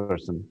business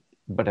person,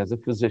 but as a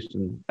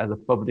physician, as a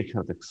public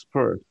health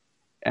expert,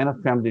 and a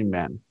family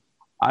man.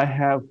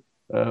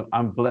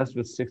 I'm blessed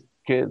with 6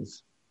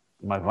 kids.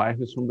 My wife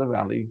is from the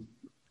Valley,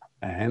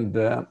 and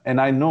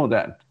I know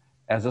that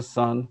as a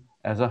son,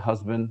 as a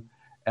husband,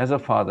 as a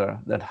father,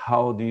 that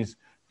how these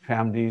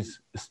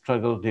families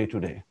struggle day to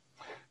day.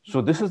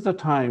 So this is the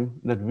time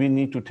that we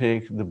need to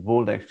take the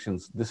bold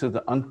actions. This is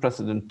the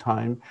unprecedented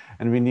time,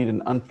 and we need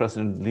an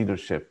unprecedented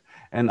leadership.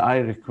 And I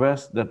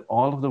request that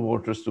all of the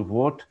voters to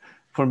vote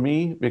for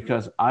me,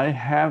 because I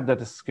have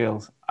that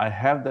skills, I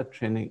have that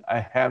training,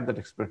 I have that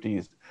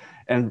expertise.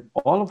 And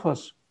all of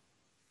us,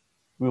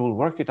 we will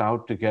work it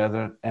out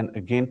together and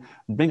again,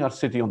 bring our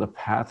city on the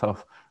path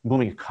of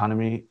booming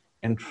economy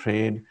and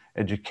trade,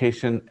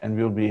 education, and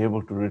we'll be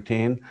able to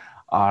retain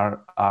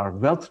our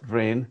wealth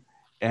drain,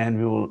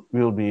 and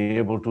we'll be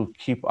able to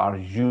keep our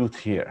youth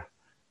here.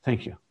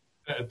 Thank you.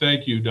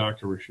 Thank you,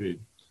 Dr.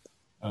 Rashid.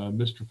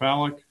 Mr.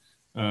 Fallick,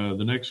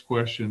 the next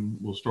question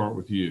will start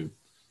with you.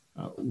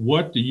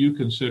 What do you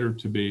consider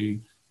to be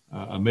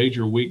a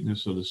major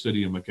weakness of the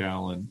city of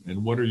McAllen,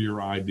 and what are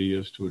your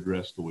ideas to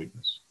address the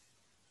weakness?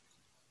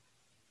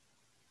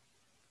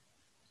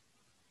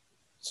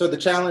 So the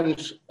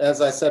challenge, as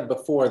I said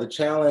before, the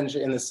challenge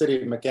in the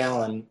city of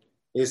McAllen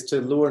is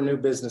to lure new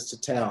business to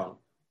town.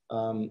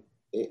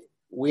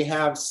 We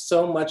have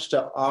so much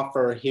to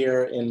offer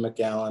here in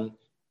McAllen,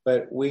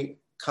 but we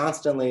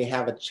constantly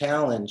have a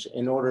challenge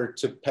in order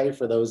to pay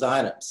for those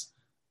items.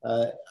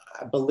 I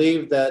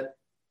believe that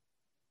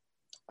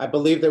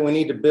we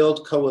need to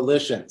build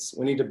coalitions.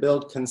 We need to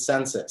build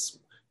consensus.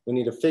 We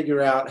need to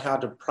figure out how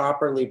to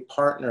properly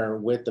partner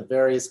with the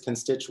various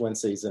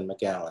constituencies in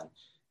McAllen,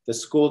 the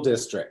school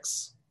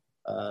districts,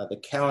 the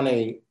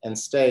county and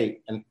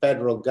state and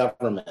federal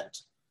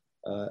government.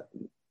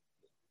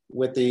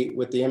 With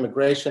the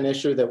immigration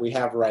issue that we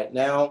have right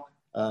now,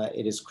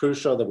 it is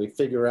crucial that we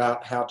figure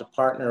out how to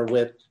partner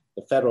with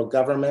the federal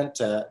government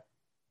to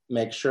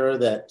make sure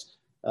that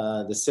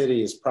the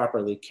city is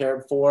properly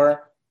cared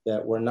for,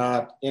 that we're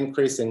not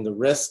increasing the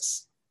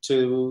risks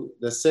to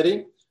the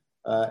city.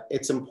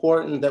 It's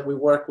important that we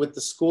work with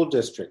the school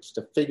districts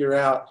to figure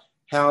out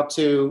how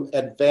to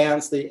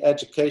advance the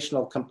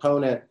educational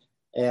component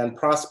and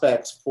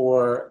prospects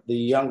for the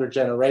younger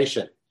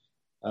generation.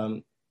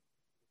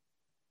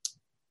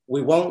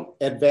 We won't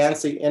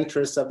advance the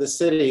interests of the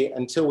city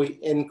until we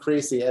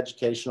increase the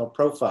educational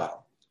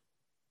profile.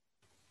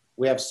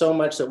 We have so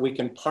much that we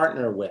can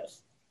partner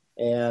with.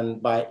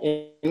 And by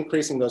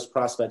increasing those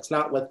prospects,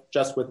 not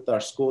just with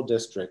our school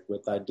district,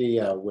 with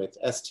IDEA, with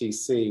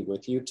STC,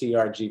 with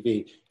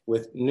UTRGV,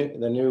 with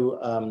the new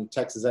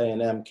Texas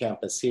A&M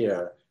campus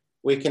here,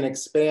 we can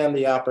expand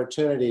the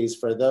opportunities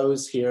for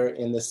those here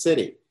in the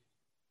city.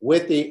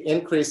 With the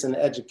increase in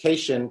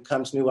education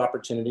comes new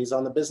opportunities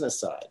on the business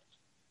side.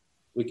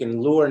 We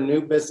can lure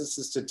new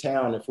businesses to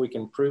town if we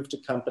can prove to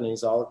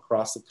companies all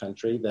across the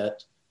country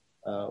that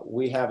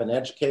we have an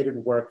educated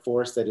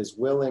workforce that is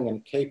willing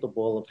and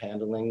capable of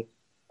handling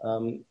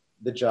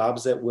the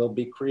jobs that will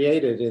be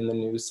created in the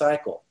new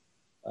cycle.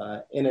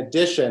 In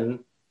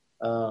addition,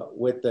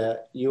 with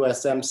the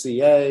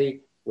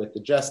USMCA, with the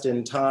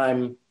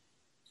just-in-time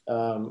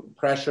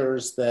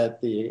pressures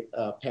that the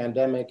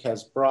pandemic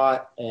has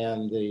brought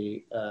and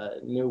the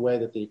new way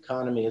that the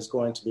economy is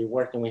going to be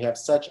working, we have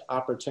such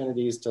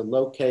opportunities to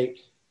locate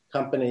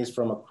companies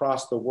from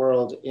across the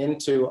world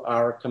into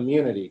our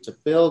community to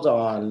build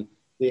on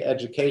the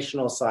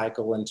educational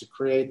cycle and to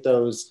create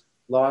those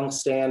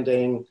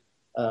long-standing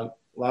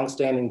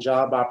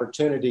job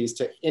opportunities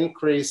to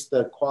increase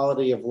the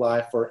quality of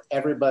life for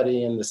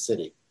everybody in the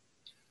city.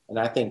 And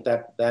I think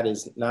that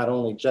is not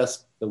only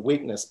just the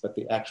weakness, but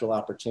the actual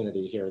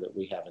opportunity here that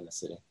we have in the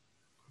city.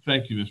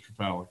 Thank you, Mr.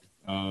 Fallick.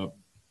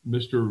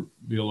 Mr.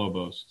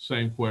 Villalobos,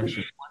 same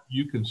question. What do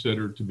you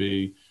consider to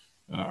be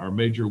our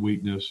major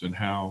weakness, and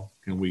how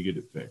can we get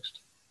it fixed?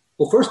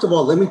 Well, first of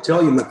all, let me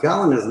tell you,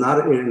 McAllen is not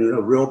in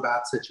a real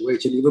bad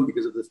situation, even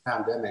because of this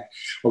pandemic.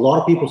 A lot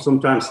of people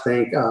sometimes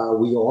think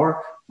we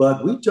are,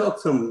 but we took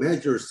some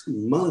measures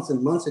months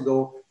and months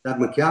ago that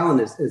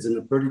McAllen is in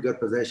a pretty good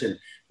position.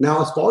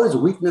 Now, as far as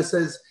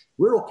weaknesses,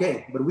 we're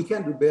okay, but we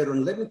can do better.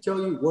 And let me tell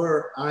you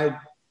where I've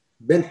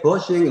been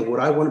pushing and what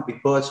I want to be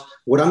pushed,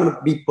 what I'm going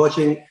to be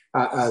pushing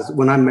as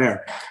when I'm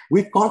mayor.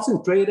 We've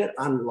concentrated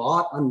a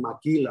lot on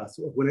maquilas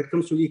when it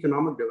comes to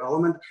economic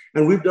development,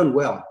 and we've done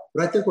well,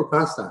 but I think we're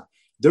past that.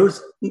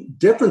 There's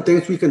different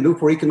things we can do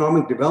for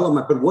economic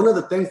development, but one of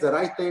the things that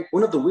I think,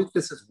 one of the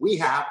weaknesses we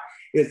have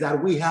is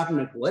that we have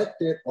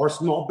neglected our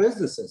small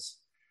businesses.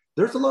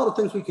 There's a lot of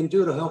things we can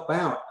do to help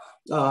out,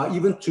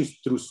 even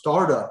through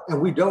startup,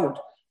 and we don't.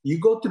 You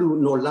go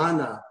through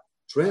Nolana,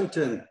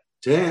 Trenton,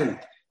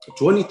 10th,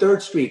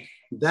 23rd Street.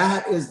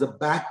 That is the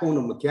backbone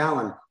of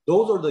McAllen.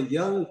 Those are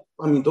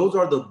those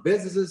are the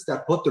businesses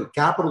that put their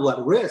capital at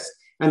risk.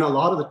 And a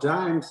lot of the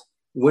times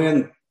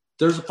when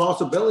there's a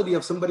possibility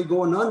of somebody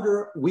going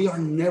under, we are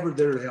never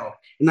there to help.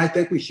 And I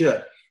think we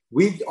should.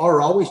 We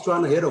are always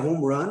trying to hit a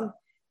home run,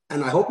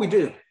 and I hope we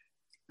do.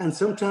 And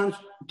sometimes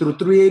through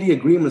 380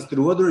 agreements,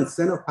 through other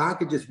incentive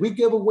packages, we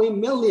give away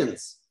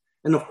millions.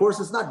 And of course,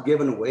 it's not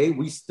given away.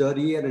 We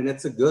study it, and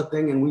it's a good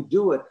thing, and we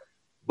do it.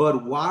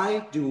 But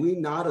why do we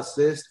not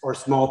assist our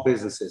small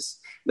businesses?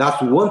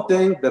 That's one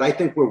thing that I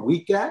think we're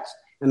weak at.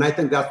 And I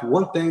think that's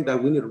one thing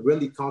that we need to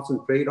really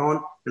concentrate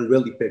on and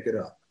really pick it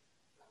up.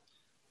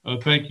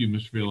 Thank you,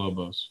 Mr.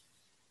 Villalobos.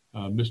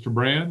 Mr.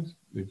 Brand,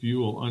 if you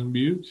will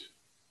unmute.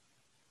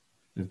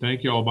 And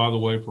thank you all, by the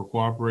way, for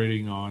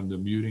cooperating on the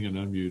muting and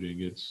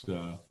unmuting. It's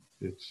a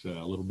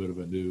little bit of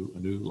a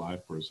new life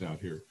for us out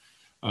here.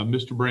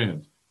 Mr.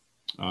 Brand,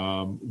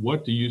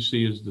 what do you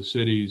see as the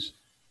city's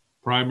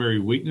primary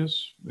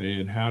weakness,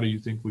 and how do you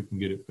think we can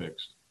get it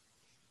fixed?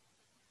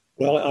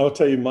 Well, I will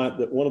tell you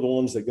that one of the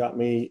ones that got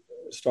me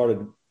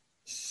started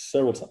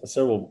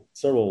several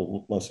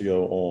months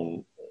ago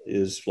on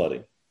is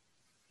flooding,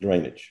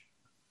 drainage.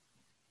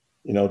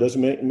 You know, it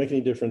doesn't make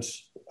any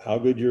difference how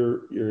good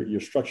your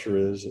structure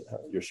is,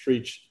 your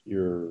streets,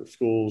 your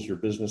schools, your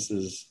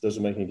businesses,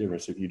 doesn't make any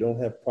difference. If you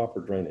don't have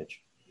proper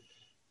drainage,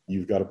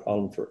 you've got a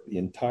problem for the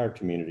entire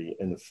community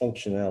and the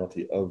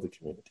functionality of the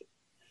community.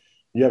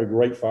 You have a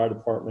great fire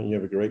department, you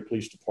have a great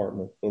police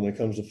department, but when it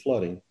comes to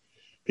flooding,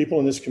 people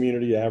in this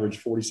community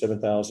average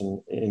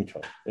 $47,000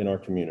 income in our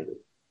community.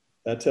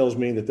 That tells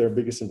me that their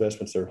biggest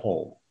investments are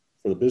home.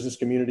 For the business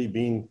community,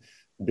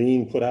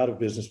 being put out of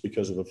business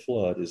because of a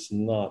flood is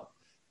not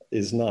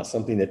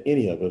something that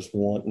any of us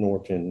want,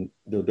 nor can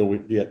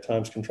we at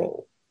times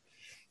control.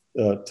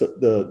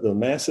 The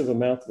massive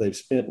amount that they've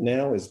spent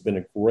now has been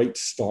a great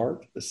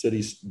start. The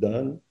city's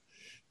done,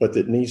 but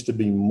it needs to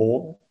be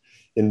more.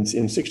 In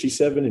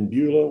 67 in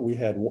Beulah, we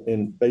had,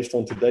 based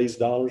on today's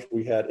dollars,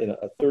 we had in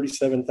a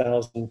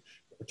 37,000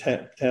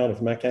 town of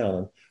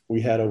McAllen,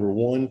 we had over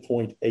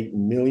 $1.8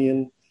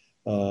 million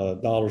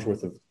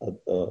worth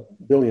of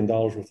billion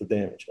dollars worth of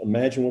damage.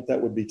 Imagine what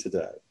that would be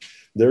today.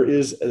 There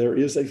is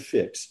a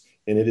fix,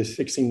 and it is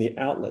fixing the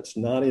outlets,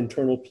 not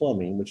internal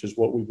plumbing, which is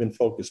what we've been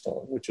focused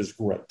on, which is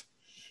great.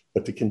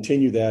 But to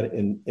continue that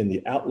in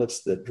the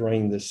outlets that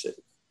drain this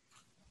city.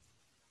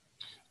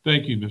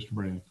 Thank you, Mr.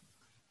 Brand.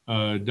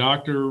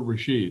 Dr.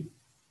 Rashid,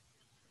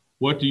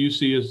 what do you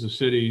see as the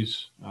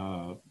city's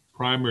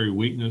primary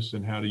weakness,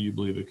 and how do you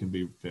believe it can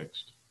be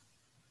fixed?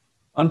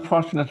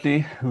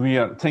 Unfortunately,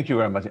 thank you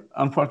very much.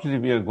 Unfortunately,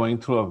 we are going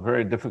through a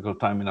very difficult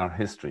time in our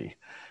history.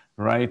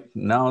 Right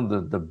now,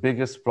 the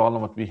biggest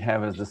problem that we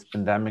have is this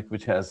pandemic,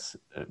 which has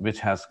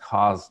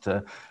caused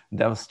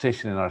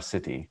devastation in our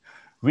city.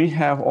 We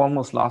have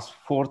almost lost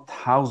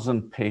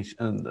 4,000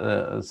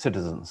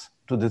 citizens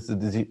to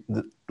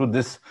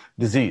this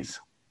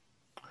disease.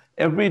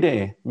 Every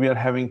day, we are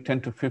having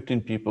 10 to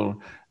 15 people,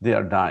 they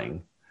are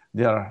dying.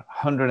 There are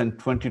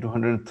 120 to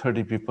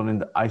 130 people in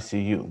the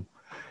ICU.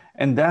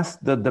 And that's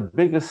the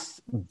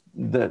biggest,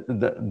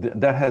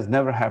 that has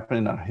never happened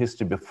in our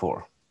history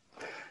before.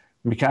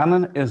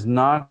 McAllen is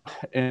not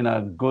in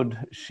a good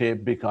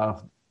shape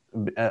because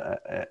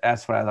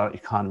as far as our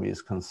economy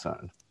is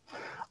concerned.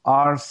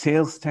 Our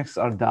sales tax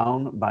are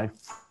down by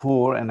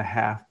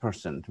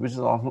 4.5%, which is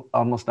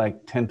almost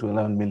like $10 to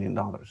 $11 million.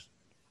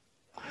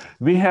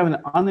 We have an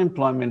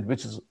unemployment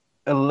which is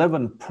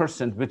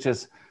 11%, which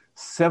is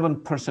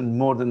 7%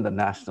 more than the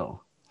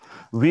national.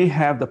 We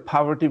have the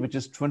poverty, which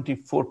is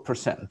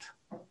 24%.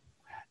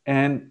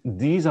 And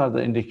these are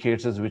the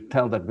indicators which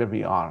tell that where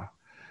we are.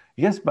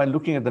 Yes, by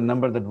looking at the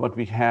number that what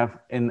we have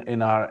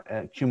in our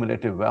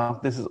cumulative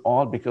wealth, this is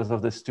all because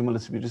of the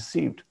stimulus we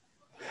received.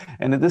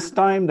 And at this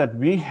time that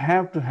we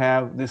have to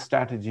have these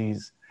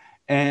strategies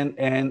and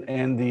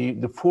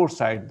the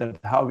foresight that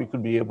how we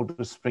could be able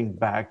to spring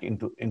back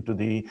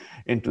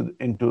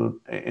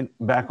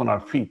back on our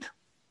feet.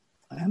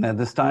 And at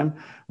this time,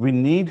 we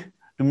need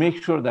to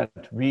make sure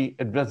that we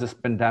address this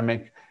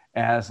pandemic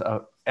as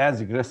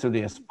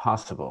aggressively as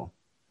possible.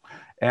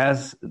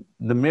 As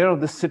the mayor of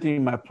the city,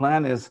 my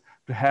plan is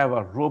to have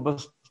a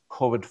robust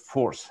COVID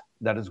force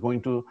that is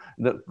going to,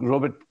 the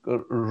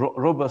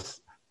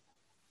robust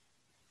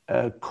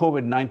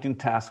COVID-19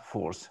 task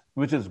force,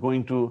 which is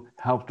going to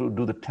help to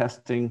do the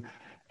testing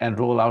and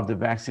roll out the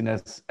vaccine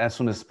as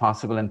soon as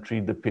possible and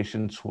treat the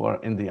patients who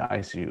are in the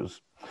ICUs.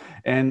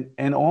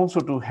 And also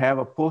to have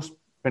a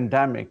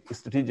post-pandemic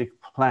strategic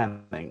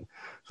planning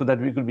so that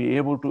we could be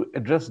able to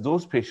address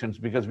those patients,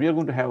 because we are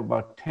going to have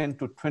about 10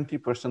 to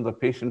 20% of the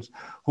patients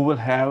who will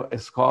have,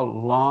 it's called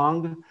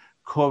long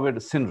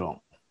COVID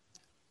syndrome.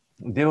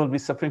 they will be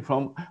suffering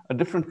from a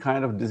different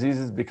kind of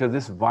diseases because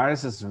this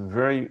virus is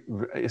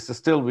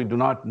still, we do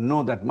not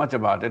know that much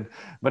about it,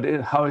 but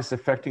how it's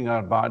affecting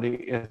our body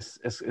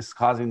is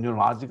causing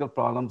neurological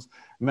problems,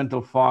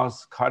 mental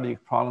fogs,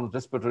 cardiac problems,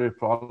 respiratory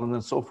problems,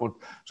 and so forth.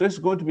 So it's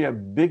going to be a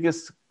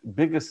biggest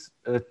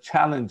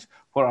challenge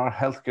for our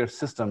healthcare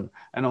system.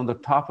 And on the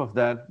top of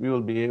that, we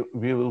will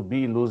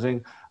be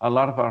losing a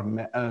lot of our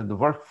the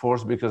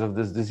workforce because of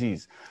this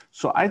disease.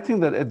 So I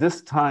think that at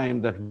this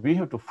time that we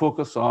have to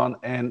focus on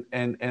and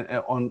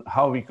on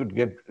how we could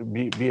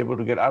be able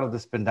to get out of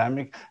this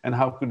pandemic and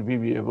how could we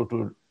be able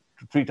to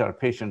treat our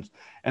patients.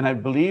 And I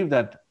believe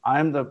that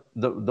I'm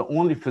the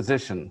only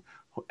physician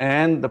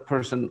and the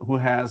person who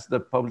has the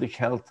public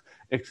health,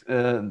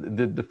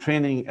 the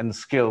training and the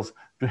skills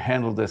to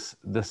handle this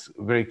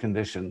very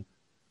condition.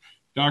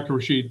 Dr.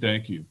 Rashid,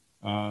 thank you.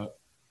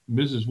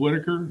 Mrs.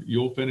 Whitaker,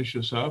 you'll finish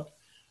us up.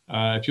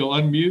 If you'll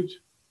unmute.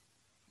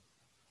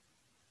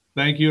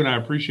 Thank you, and I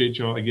appreciate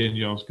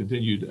y'all's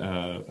continued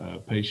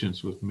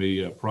patience with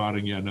me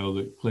prodding you. I know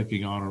that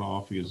clicking on and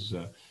off is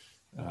a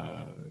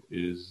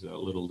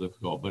little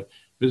difficult, but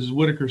Mrs.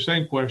 Whitaker,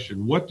 same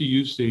question. What do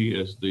you see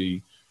as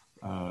the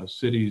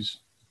city's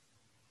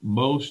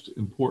most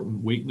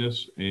important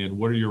weakness, and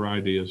what are your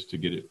ideas to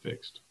get it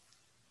fixed?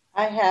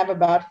 I have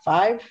about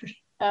 5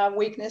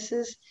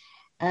 weaknesses: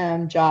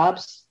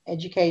 jobs,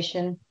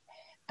 education,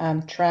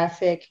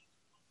 traffic,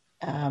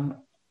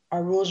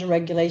 our rules and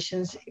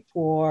regulations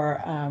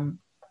for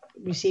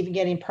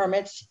getting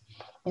permits.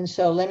 And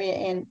so let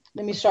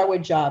me start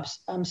with jobs.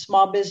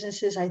 Small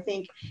businesses, I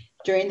think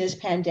during this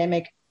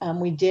pandemic,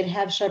 we did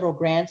have several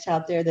grants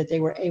out there that they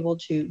were able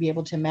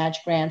to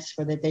match grants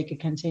so that they could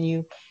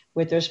continue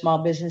with their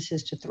small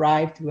businesses to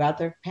thrive throughout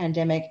the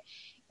pandemic.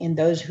 And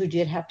those who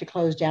did have to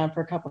close down for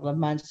a couple of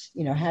months,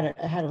 had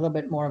a little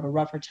bit more of a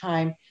rougher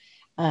time.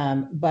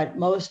 But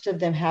most of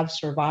them have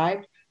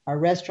survived. Our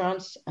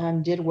restaurants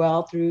did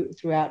well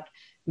throughout,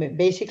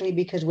 basically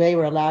because they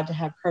were allowed to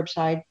have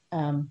curbside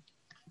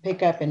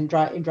pickup and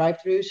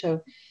drive-through.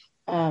 So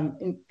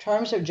in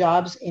terms of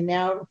jobs, and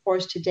now, of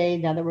course, today,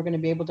 now that we're going to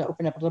be able to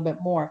open up a little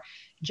bit more,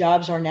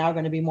 jobs are now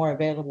going to be more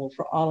available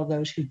for all of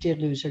those who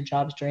did lose their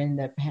jobs during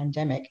the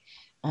pandemic.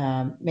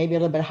 Maybe a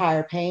little bit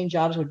higher paying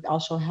jobs would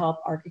also help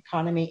our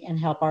economy and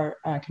help our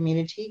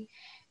community.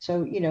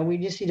 So, we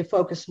just need to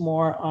focus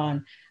more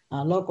on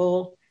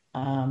local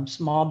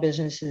small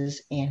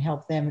businesses and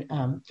help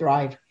them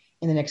thrive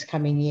in the next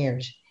coming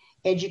years.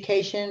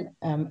 Education,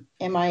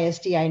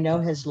 MISD, I know,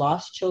 has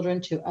lost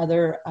children to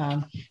other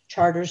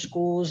charter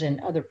schools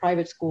and other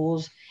private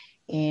schools,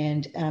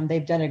 and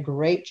they've done a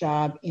great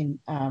job in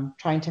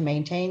trying to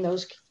maintain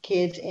those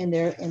kids in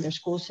their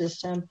school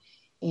system.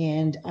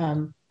 And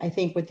I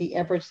think with the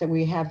efforts that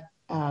we have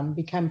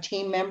become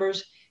team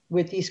members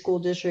with the school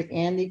district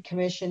and the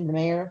commission, the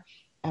mayor,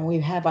 and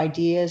we have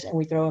ideas and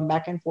we throw them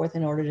back and forth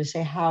in order to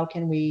say, how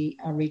can we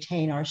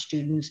retain our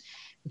students?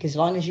 Because as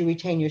long as you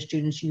retain your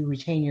students, you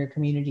retain your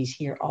communities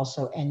here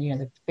also. And,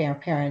 the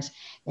parents,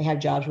 they have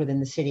jobs within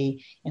the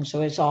city. And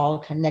so it's all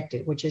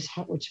connected, which is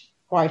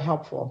quite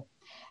helpful.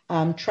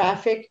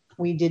 Traffic,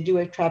 we did do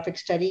a traffic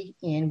study.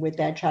 And with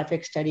that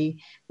traffic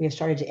study, we have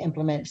started to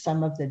implement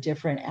some of the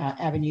different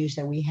avenues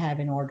that we have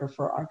in order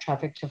for our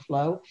traffic to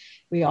flow.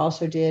 We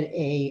also did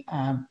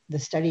the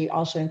study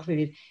also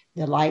included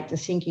the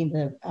syncing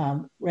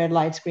the red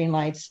lights, green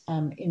lights,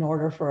 in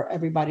order for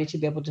everybody to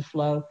be able to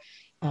flow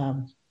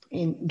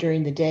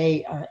during the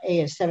day,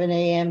 7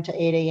 a.m. to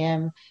 8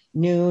 a.m.,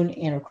 noon,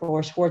 and of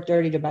course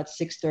 4:30 to about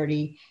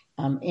 6:30.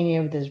 Any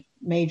of the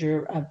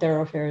major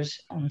thoroughfares,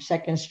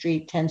 2nd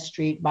Street, 10th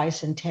Street,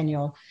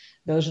 Bicentennial,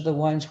 those are the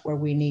ones where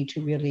we need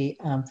to really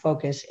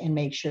focus and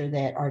make sure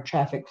that our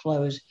traffic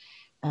flows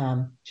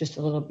just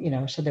a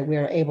little, so that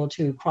we're able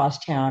to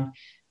cross town.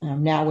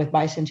 Now with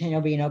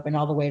Bicentennial being open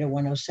all the way to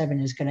 107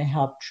 is going to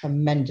help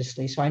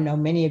tremendously. So I know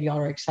many of y'all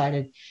are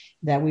excited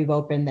that we've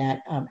opened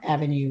that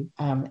avenue.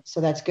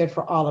 So that's good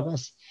for all of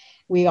us.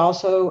 We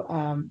also,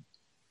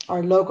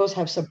 our locals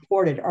have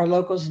supported. Our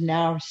locals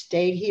now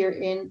stayed here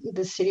in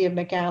the city of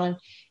McAllen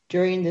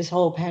during this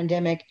whole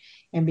pandemic.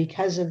 And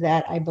because of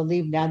that, I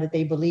believe now that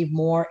they believe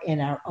more in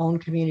our own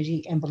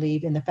community and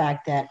believe in the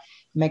fact that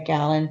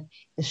McAllen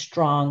is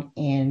strong,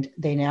 and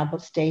they now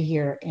stay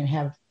here and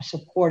have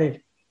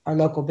supported our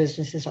local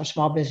businesses, our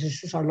small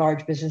businesses, our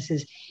large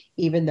businesses,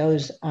 even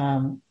those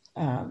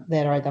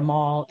that are at the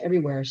mall,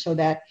 everywhere. So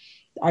that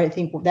I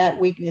think that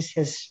weakness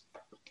has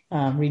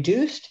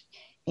reduced.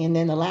 And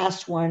then the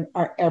last one,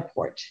 our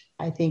airport.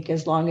 I think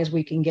as long as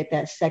we can get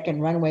that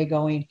second runway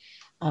going,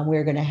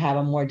 we're going to have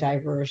a more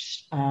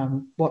diverse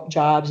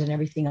jobs and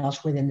everything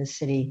else within the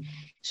city.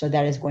 So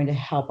that is going to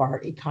help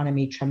our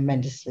economy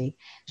tremendously.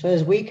 So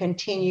as we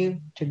continue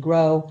to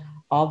grow,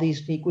 all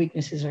these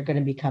weaknesses are going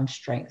to become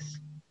strengths.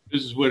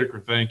 Mrs.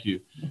 Whitaker, thank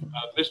you.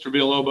 Mr.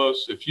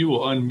 Villalobos, if you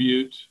will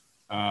unmute,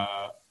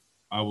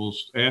 I will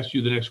ask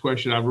you the next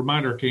question. I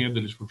remind our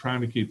candidates we're trying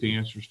to keep the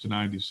answers to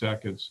 90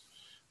 seconds.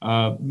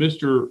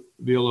 Mr.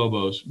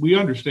 Villalobos, we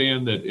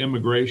understand that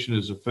immigration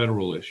is a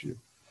federal issue.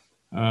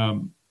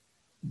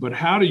 But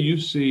how do you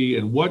see,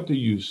 and what do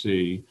you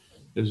see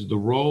as the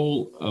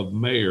role of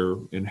mayor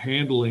in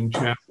handling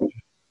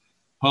challenges,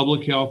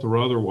 public health or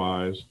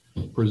otherwise,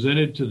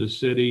 presented to the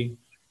city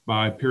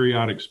by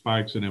periodic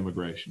spikes in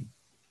immigration?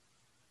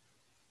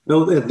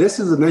 No, this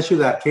is an issue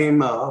that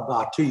came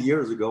about 2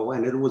 years ago,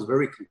 and it was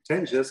very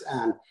contentious.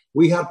 And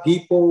we have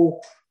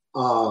people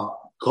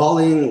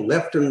calling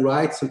left and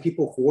right, some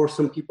people for,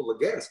 some people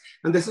against.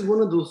 And this is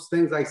one of those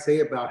things I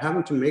say about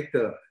having to make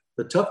the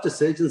tough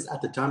decisions at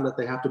the time that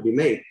they have to be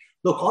made.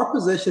 Look, our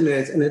position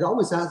is, and it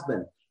always has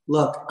been,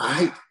 look,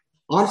 I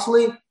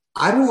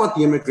don't want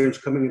the immigrants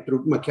coming in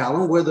through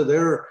McAllen, whether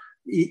they're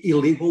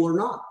illegal or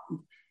not,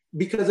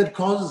 because it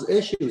causes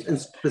issues,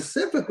 and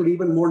specifically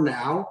even more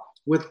now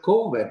with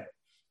COVID.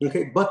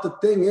 Okay, but the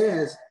thing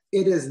is,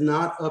 it is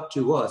not up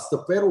to us.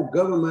 The federal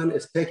government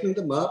is picking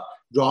them up,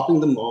 dropping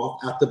them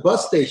off at the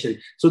bus station.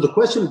 So the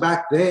question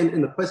back then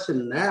and the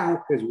question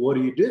now is, what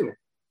do you do?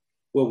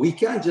 Well, we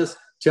can't just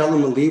tell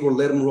them to leave or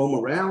let them roam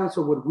around.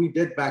 So what we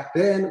did back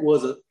then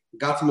was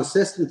got some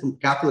assistance from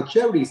Catholic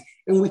Charities,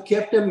 and we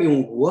kept them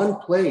in one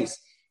place.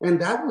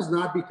 And that was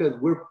not because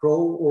we're pro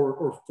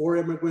or for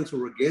immigrants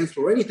or against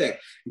or anything.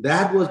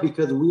 That was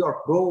because we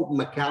are pro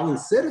McAllen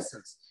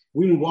citizens.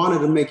 We wanted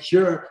to make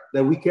sure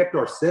that we kept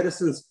our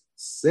citizens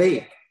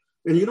safe.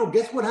 And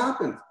guess what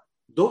happened?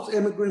 Those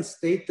immigrants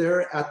stayed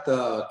there at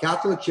the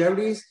Catholic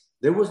Charities.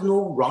 There was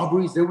no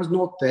robberies. There was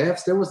no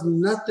thefts. There was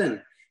nothing.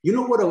 You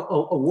know what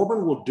a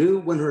woman will do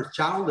when her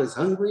child is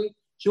hungry?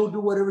 She'll do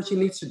whatever she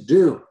needs to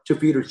do to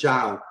feed her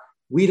child.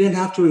 We didn't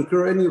have to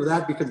incur any of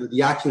that because of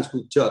the actions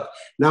we took.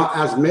 Now,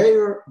 as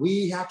mayor,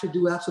 we have to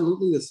do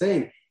absolutely the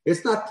same.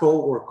 It's not pro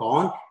or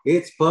con.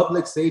 It's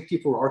public safety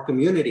for our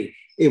community.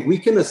 If we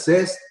can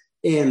assist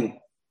in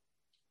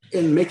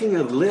making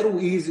it a little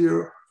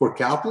easier for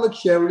Catholic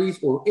Charities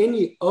or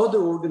any other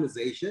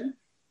organization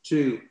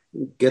to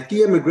get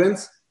the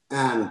immigrants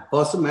and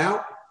bus them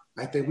out,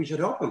 I think we should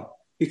help them,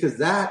 because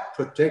that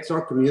protects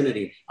our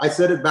community. I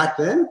said it back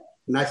then,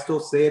 and I still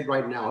say it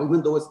right now.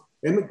 Even though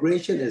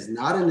immigration is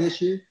not an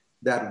issue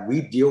that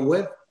we deal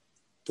with,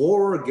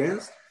 for or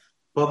against,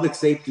 public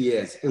safety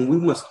is. And we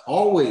must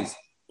always,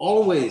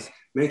 always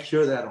make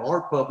sure that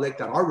our public,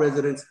 that our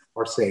residents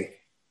are safe.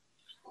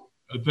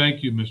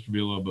 Thank you, Mr.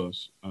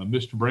 Villalobos.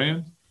 Mr.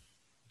 Brand,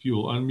 if you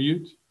will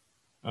unmute.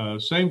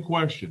 Same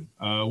question.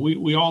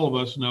 We all of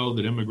us know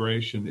that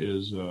immigration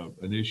is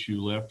an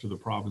issue left to the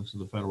province of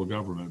the federal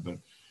government, but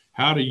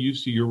how do you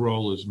see your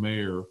role as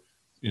mayor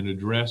in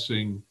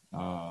addressing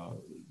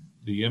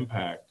the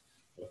impact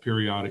of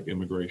periodic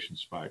immigration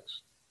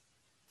spikes?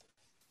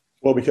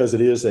 Well, because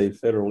it is a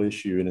federal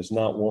issue and it's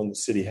not one the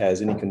city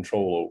has any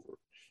control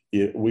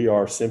over. We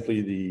are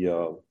simply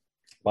the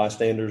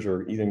bystanders,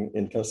 or even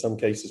in some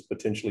cases,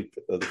 potentially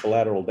the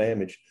collateral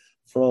damage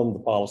from the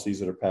policies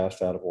that are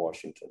passed out of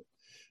Washington.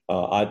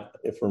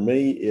 For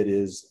me, it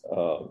is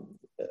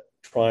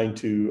trying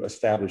to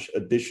establish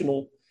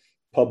additional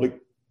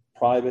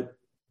public-private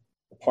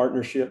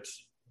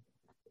partnerships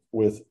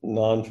with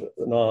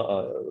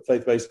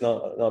faith-based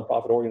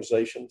nonprofit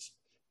organizations,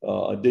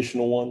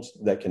 additional ones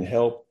that can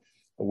help.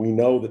 We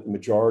know that the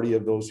majority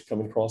of those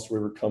coming across the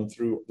river come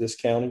through this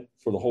county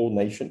for the whole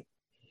nation.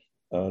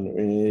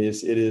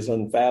 It is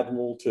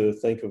unfathomable to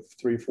think of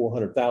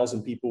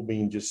 300,000-400,000 people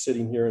being just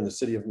sitting here in the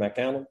city of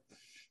McAllen.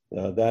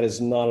 That is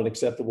not an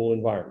acceptable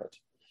environment.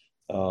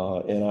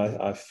 And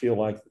I feel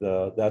like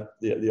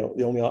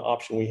the only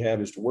option we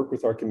have is to work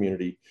with our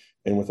community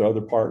and with our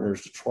other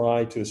partners to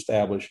try to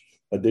establish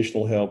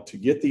additional help to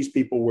get these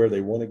people where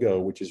they want to go,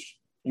 which is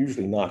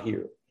usually not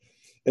here.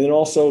 And then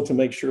also to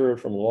make sure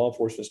from a law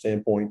enforcement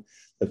standpoint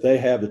that they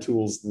have the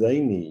tools they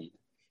need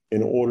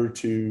in order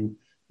to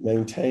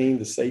maintain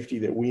the safety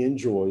that we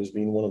enjoy as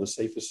being one of the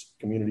safest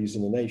communities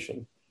in the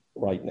nation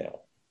right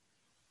now.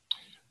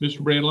 Mr.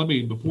 Brand,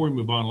 before we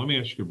move on, let me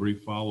ask you a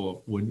brief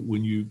follow-up.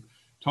 When you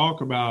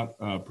talk about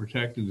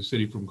protecting the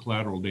city from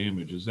collateral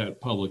damage, is that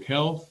public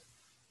health,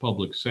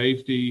 public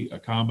safety, a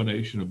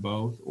combination of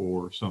both,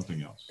 or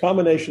something else?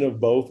 Combination of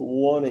both.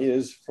 One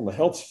is from a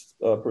health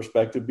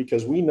perspective,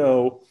 because we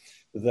know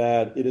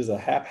that it is a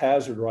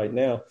haphazard right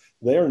now.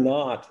 They're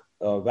not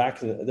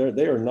vaccinated.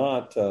 They're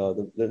not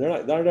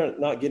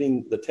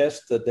getting the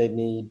tests that they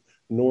need,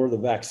 nor the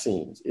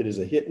vaccines. It is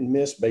a hit and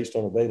miss based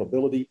on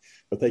availability,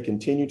 but they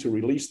continue to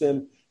release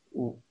them,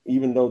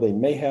 even though they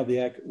may have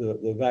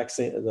the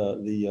vaccine,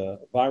 the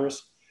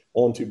virus,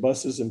 onto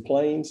buses and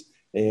planes.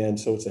 And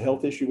so it's a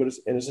health issue, but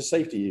it's a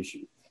safety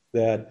issue.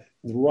 That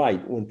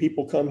when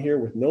people come here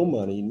with no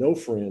money, no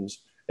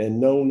friends, and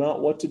know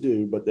not what to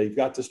do, but they've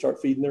got to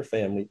start feeding their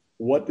family,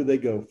 what do they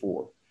go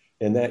for?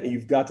 And that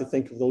you've got to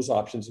think of those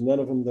options. None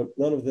of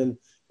them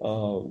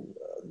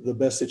the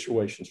best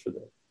situations for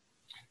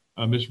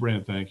them. Ms.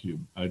 Brand, thank you.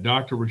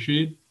 Dr.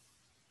 Rashid,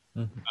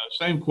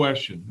 same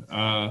question.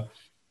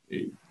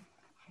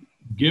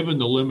 Given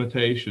the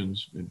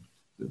limitations and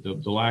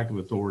the lack of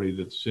authority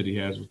that the city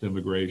has with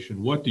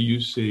immigration, what do you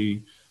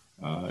see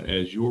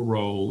as your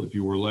role, if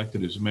you were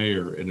elected as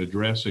mayor, in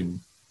addressing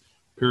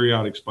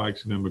periodic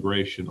spikes of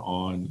immigration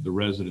on the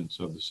residents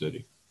of the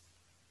city?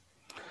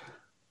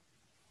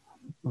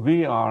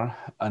 We are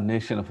a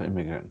nation of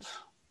immigrants,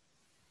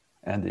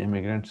 and the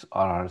immigrants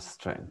are our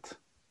strength.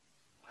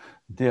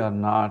 They are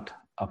not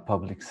a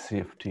public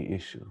safety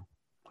issue.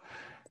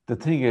 The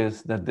thing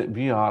is that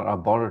we are a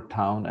border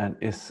town, and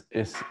it's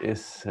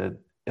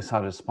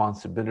our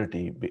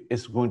responsibility.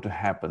 It's going to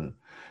happen.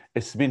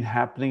 It's been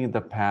happening in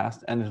the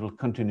past, and it will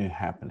continue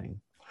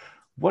happening.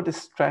 What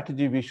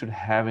strategy we should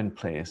have in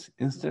place?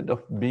 Instead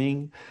of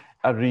being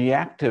a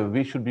reactive,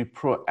 we should be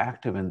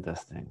proactive in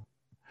this thing.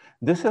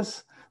 This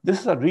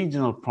is a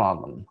regional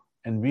problem,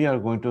 and we are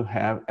going to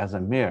have, as a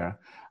mayor,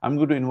 I'm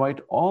going to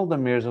invite all the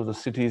mayors of the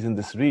cities in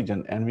this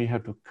region, and we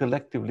have to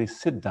collectively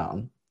sit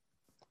down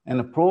and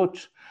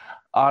approach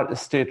our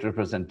state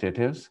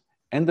representatives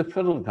and the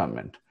federal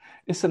government.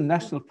 It's a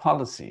national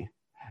policy.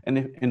 And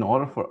in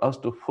order for us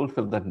to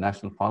fulfill that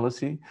national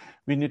policy,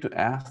 we need to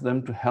ask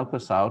them to help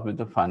us out with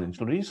the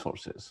financial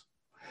resources.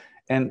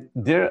 And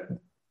they're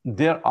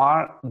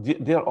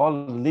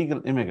all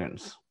legal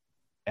immigrants.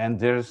 And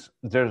there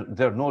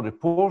are no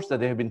reports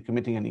that they have been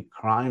committing any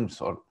crimes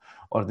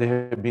or they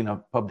have been a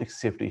public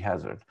safety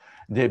hazard.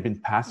 They have been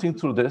passing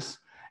through this,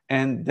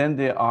 and then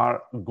they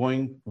are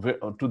going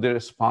to their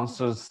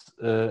sponsors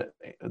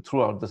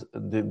throughout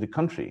the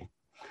country.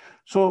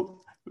 So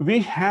we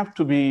have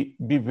to be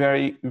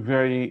very,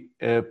 very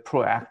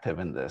proactive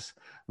in this.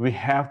 We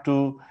have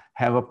to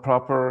have a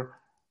proper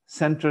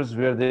centers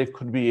where they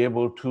could be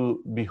able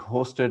to be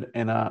hosted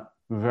in a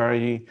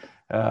very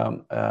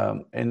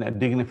in a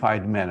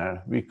dignified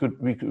manner.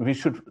 We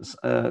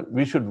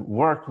should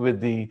work with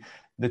the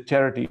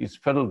charities,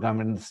 federal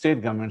government, and the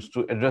state governments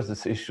to address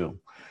this issue.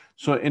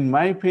 So in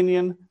my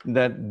opinion,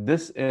 that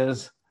this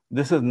is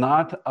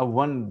not a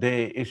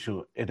one-day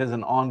issue. It is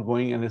an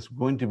ongoing, and it's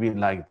going to be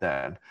like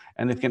that.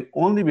 And it can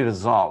only be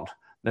resolved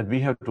that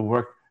we have to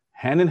work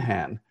hand in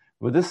hand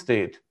with the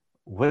state,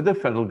 with the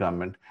federal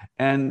government,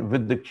 and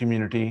with the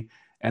community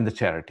and the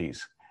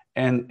charities.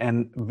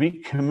 And we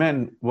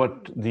commend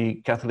what the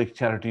Catholic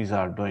charities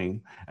are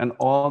doing, and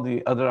all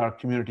the other our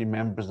community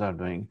members are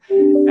doing.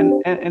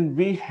 And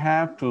we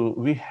have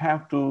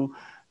to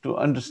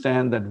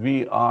understand that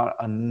we are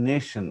a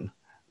nation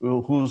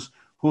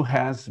who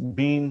has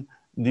been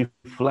the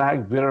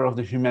flag bearer of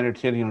the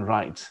humanitarian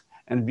rights,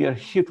 and we are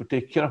here to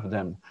take care of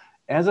them.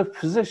 As a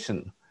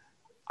physician,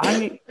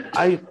 I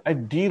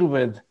deal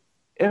with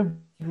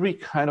every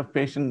kind of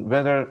patient,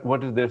 whether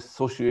what is their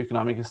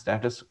socioeconomic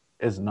status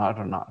is not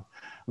or not.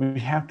 We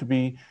have to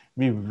be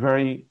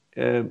very,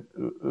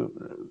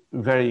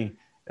 very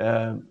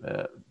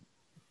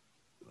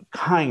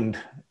kind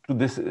to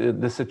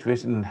this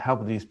situation and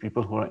help these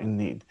people who are in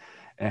need.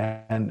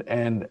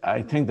 And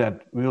I think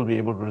that we will be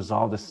able to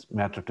resolve this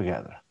matter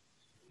together.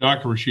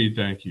 Dr. Rashid,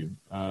 thank you.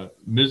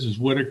 Mrs.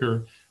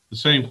 Whitaker, the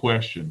same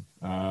question.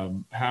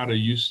 How do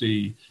you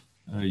see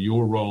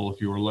your role,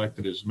 if you're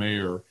elected as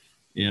mayor,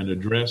 in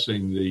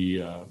addressing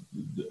the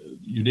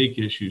unique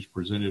issues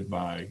presented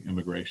by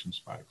immigration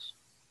spikes?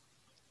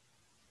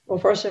 Well,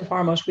 first and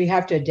foremost, we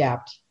have to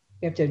adapt.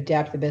 We have to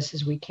adapt the best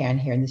as we can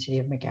here in the city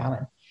of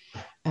McAllen.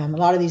 A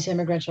lot of these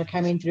immigrants are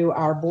coming through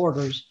our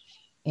borders,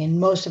 and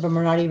most of them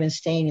are not even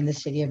staying in the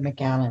city of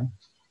McAllen.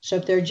 So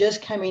if they're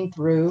just coming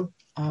through,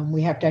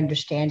 we have to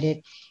understand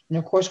it. And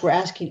of course, we're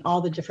asking all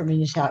the different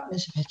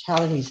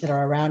municipalities that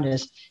are around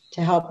us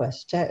to help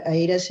us, to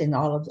aid us in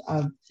all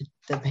of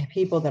the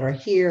people that are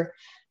here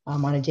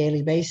on a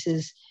daily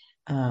basis.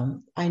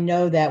 I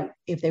know that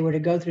if they were to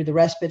go through the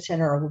respite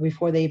center or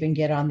before they even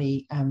get on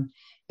the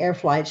air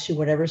flights to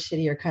whatever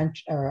city or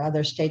country or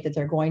other state that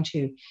they're going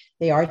to,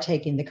 they are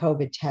taking the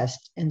COVID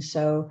test. And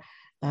so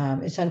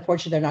it's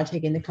unfortunate they're not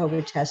taking the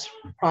COVID test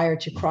prior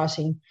to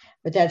crossing,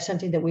 but that's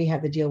something that we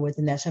have to deal with,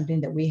 and that's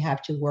something that we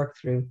have to work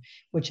through,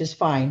 which is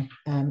fine,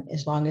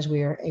 as long as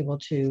we are able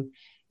to,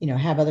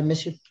 have other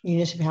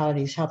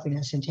municipalities helping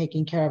us and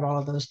taking care of all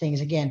of those things.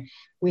 Again,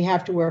 we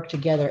have to work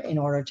together in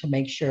order to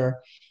make sure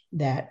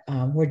that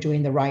we're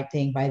doing the right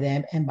thing by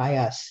them and by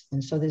us.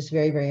 And so this is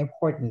very, very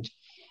important.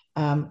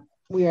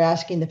 We are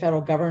asking the federal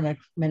government,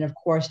 of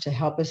course, to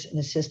help us and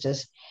assist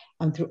us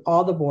through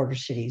all the border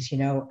cities.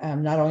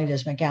 Not only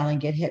does McAllen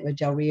get hit with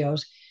Del Rio,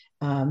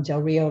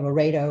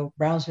 Laredo,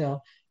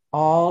 Brownsville,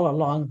 all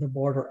along the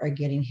border are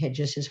getting hit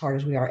just as hard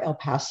as we are, El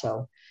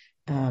Paso.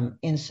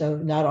 And so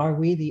not are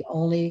we the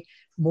only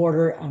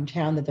border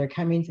town that they're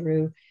coming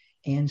through.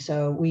 And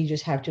so we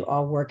just have to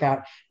all work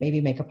out, maybe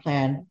make a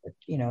plan,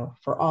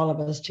 for all of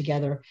us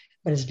together.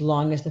 But as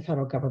long as the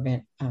federal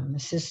government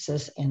assists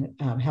us and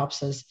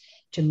helps us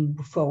to move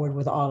forward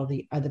with all of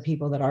the other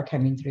people that are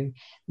coming through,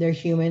 they're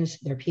humans,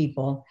 they're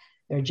people.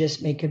 They're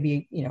just, they could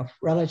be,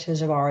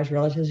 relatives of ours,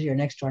 relatives of your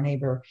next door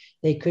neighbor.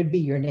 They could be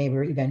your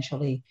neighbor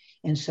eventually.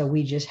 And so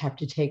we just have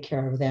to take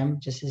care of them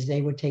just as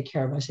they would take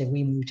care of us if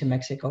we moved to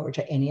Mexico or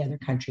to any other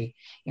country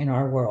in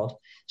our world.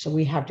 So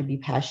we have to be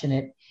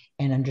passionate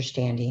and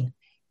understanding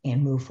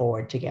and move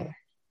forward together.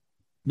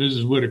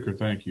 Mrs. Whitaker,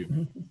 thank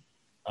you.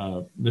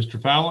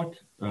 Mr. Fallick,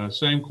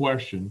 same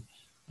question.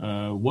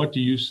 What do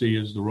you see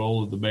as the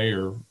role of the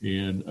mayor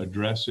in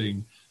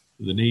addressing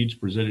the needs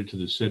presented to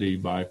the city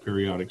by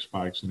periodic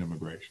spikes in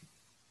immigration?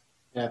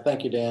 Yeah,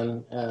 thank you,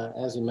 Dan.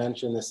 As you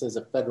mentioned, this is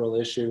a federal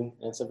issue,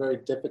 and it's a very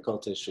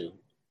difficult issue,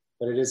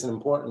 but it is an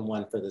important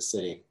one for the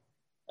city.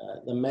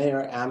 The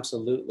mayor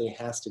absolutely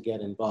has to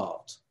get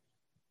involved.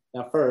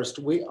 Now, first,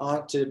 we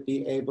ought to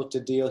be able to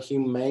deal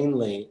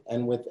humanely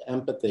and with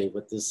empathy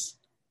with this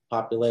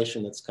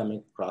population that's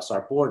coming across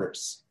our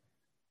borders.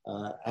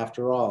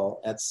 After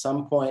all, at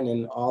some point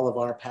in all of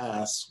our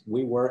past,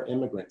 we were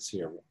immigrants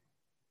here.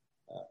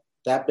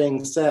 That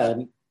being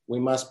said, we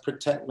must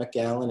protect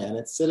McAllen and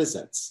its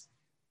citizens.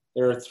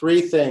 There are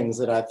three things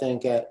that I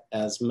think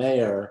as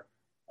mayor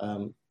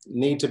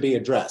need to be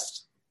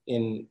addressed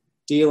in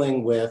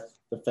dealing with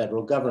the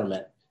federal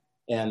government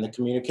and the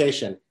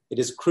communication. It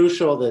is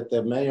crucial that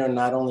the mayor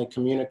not only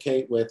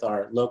communicate with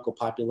our local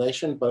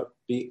population, but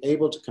be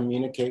able to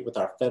communicate with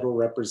our federal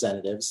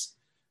representatives,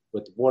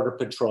 with Border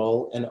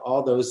Patrol, and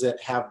all those that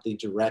have the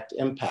direct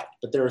impact.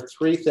 But there are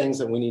three things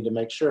that we need to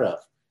make sure of.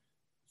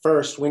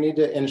 First, we need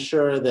to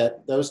ensure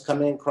that those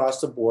coming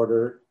across the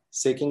border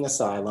seeking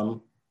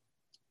asylum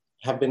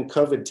have been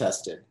COVID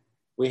tested.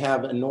 We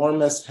have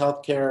enormous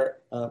healthcare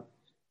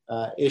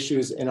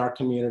issues in our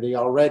community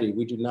already.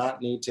 We do not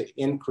need to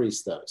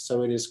increase those.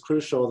 So it is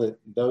crucial that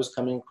those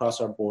coming across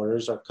our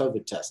borders are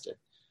COVID tested.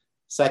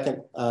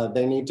 Second,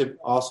 they need to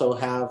also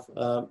have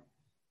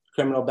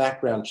criminal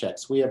background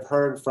checks. We have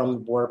heard from the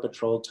Border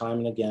Patrol time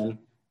and again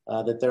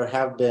that there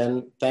have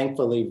been,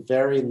 thankfully,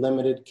 very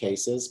limited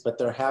cases, but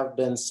there have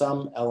been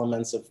some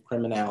elements of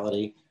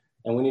criminality,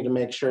 and we need to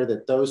make sure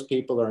that those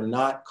people are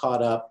not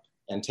caught up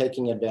and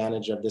taking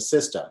advantage of the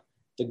system.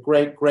 The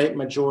great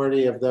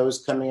majority of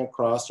those coming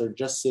across are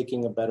just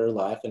seeking a better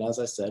life, and as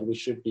I said, we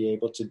should be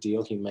able to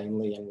deal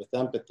humanely and with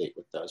empathy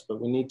with those,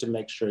 but we need to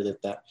make sure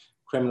that that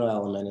criminal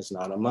element is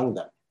not among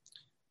them.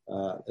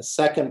 The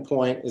second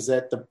point is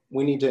that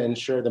we need to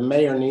ensure, the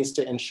mayor needs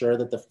to ensure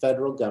that the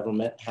federal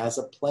government has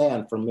a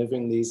plan for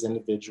moving these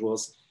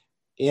individuals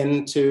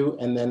into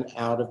and then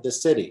out of the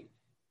city.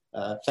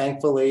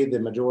 Thankfully, the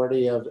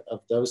majority of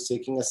those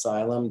seeking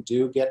asylum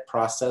do get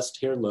processed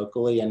here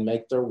locally and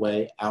make their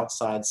way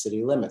outside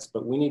city limits,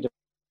 but we need to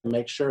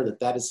make sure that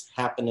that is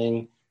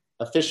happening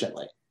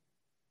efficiently.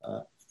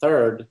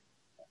 Third,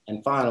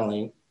 and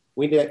finally,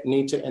 we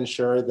need to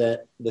ensure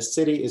that the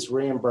city is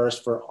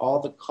reimbursed for all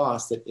the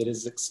costs that it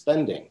is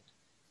expending.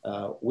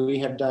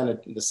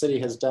 The city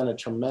has done a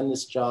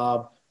tremendous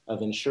job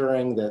of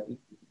ensuring that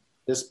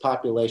this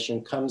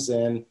population comes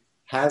in,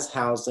 has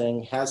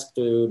housing, has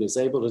food, is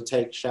able to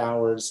take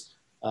showers,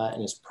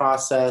 and is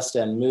processed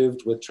and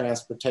moved with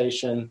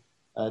transportation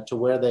to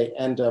where they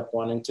end up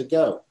wanting to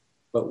go.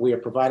 But we are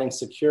providing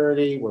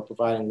security, we're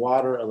providing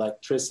water,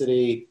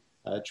 electricity,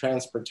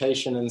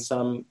 transportation in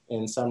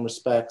some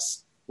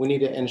respects. We need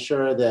to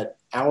ensure that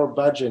our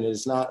budget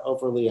is not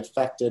overly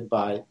affected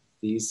by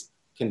these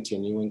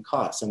continuing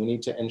costs. And we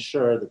need to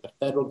ensure that the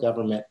federal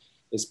government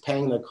is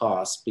paying the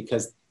costs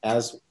because,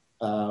 as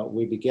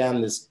we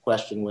began this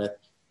question with,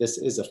 this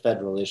is a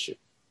federal issue.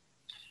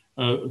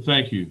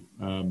 Thank you,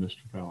 Mr.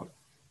 Pallett.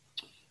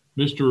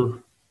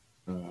 Mr.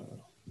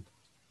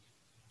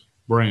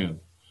 Brand,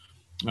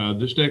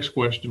 this next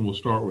question will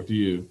start with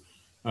you.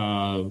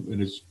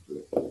 And it's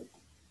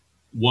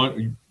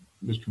one,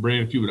 Mr.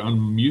 Brand, if you would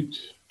unmute.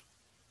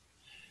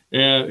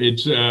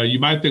 It's you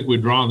might think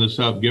we'd drawn this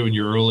up given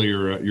your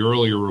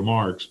earlier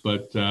remarks,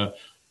 but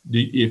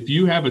if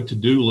you have a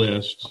to-do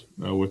list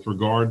with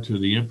regard to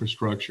the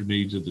infrastructure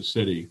needs of the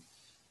city,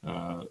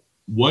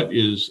 what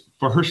is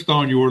first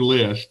on your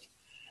list,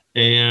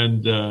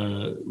 and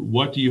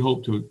what do you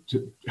hope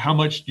to how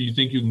much do you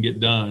think you can get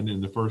done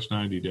in the first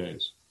 90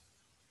 days?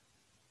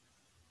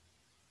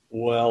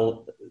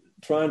 Well,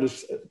 trying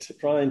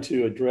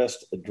to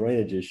address a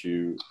drainage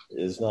issue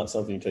is not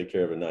something you take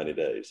care of in 90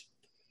 days.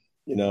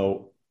 You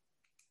know,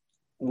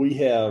 we've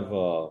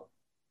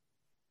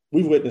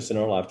witnessed in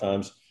our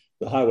lifetimes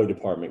the highway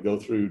department go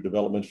through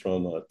developments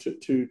from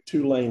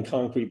two-lane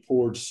concrete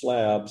poured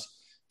slabs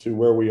to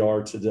where we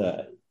are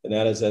today. And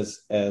that is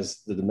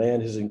as the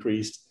demand has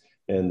increased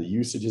and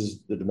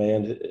the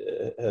demand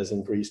has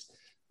increased,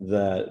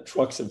 that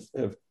trucks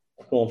have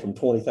gone from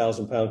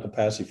 20,000 pound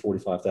capacity,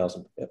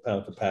 45,000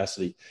 pound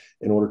capacity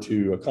in order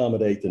to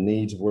accommodate the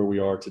needs of where we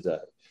are today.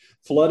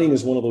 Flooding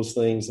is one of those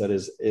things that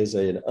is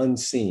an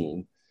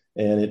unseen,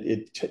 and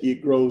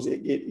it grows.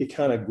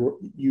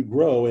 You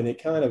grow, and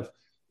it kind of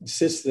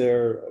sits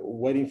there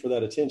waiting for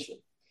that attention.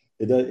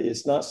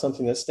 It's not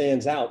something that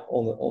stands out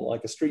on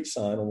like a street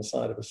sign on the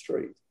side of a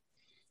street.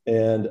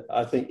 And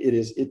I think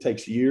it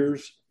takes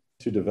years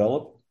to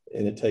develop,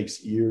 and it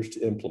takes years to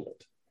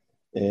implement.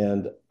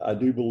 And I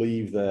do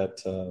believe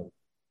that the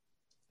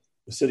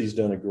city's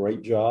done a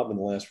great job in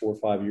the last 4 or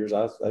 5 years.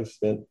 I've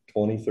spent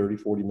 $20,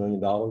 $30, $40 million.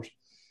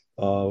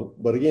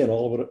 But again,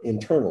 all of it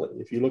internally.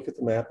 If you look at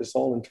the map, it's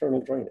all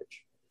internal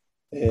drainage.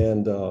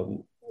 And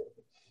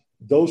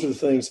those are the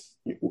things.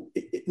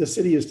 The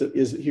city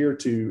is here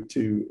to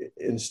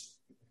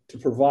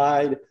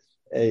provide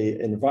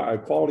a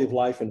quality of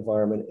life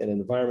environment, and an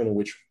environment in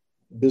which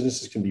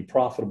businesses can be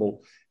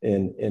profitable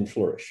and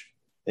flourish.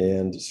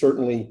 And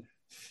certainly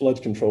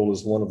Flood control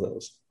is one of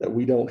those, that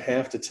we don't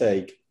have to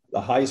take the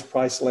highest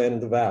priced land in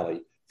the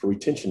valley for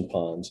retention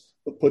ponds,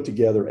 but put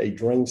together a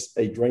drain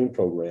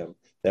program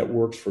that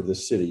works for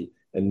this city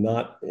and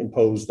not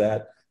impose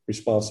that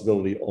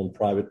responsibility on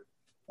private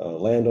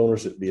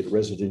landowners, be it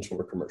residential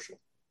or commercial.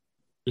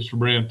 Mr.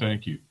 Brand,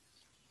 thank you.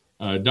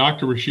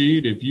 Dr.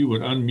 Rashid, if you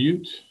would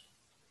unmute.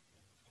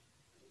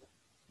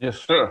 Yes,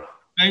 sir.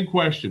 Same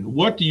question.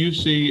 What do you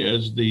see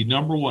as the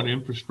number one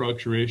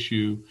infrastructure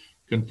issue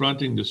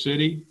confronting the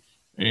city?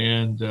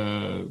 And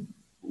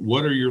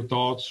what are your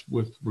thoughts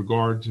with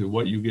regard to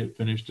what you get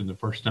finished in the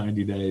first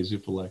 90 days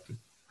if elected?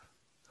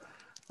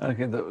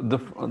 Okay,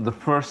 the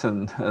first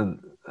and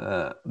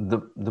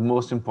the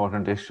most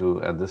important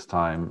issue at this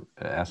time,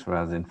 as far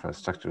as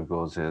infrastructure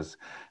goes, is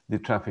the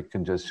traffic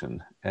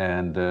congestion.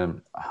 And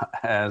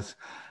as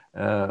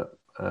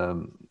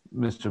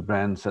Mr.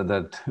 Brand said,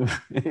 that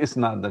it's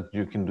not that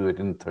you can do it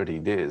in 30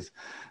 days.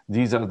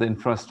 These are the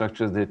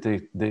infrastructures.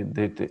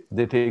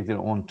 They take their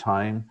own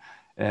time.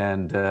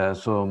 And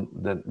so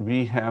that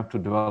we have to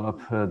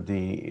develop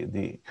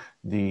the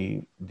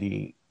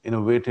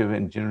innovative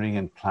engineering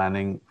and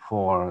planning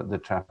for the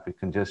traffic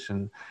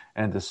congestion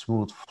and the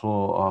smooth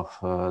flow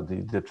of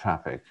the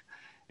traffic.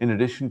 In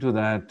addition to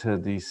that,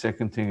 the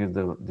second thing is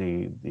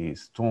the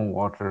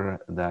stormwater,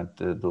 that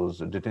those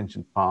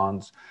detention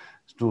ponds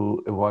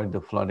to avoid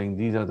the flooding.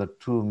 These are the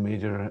two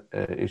major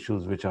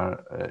issues which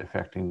are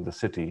affecting the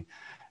city.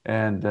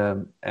 And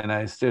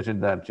I stated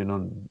that,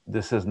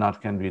 this is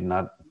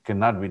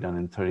cannot be done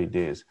in 30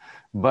 days,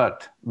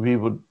 but we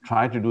would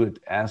try to do it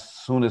as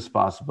soon as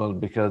possible,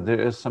 because there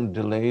is some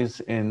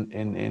delays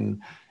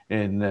in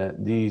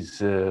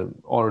these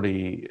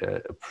already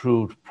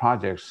approved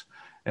projects.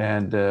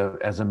 And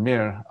as a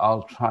mayor,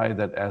 I'll try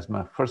that as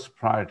my first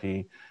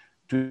priority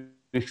to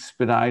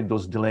expedite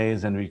those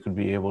delays, and we could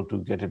be able to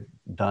get it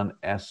done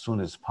as soon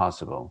as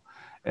possible.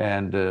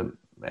 And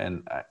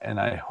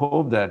I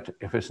hope that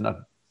if it's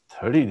not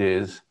 30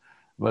 days,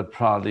 but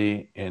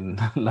probably in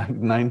like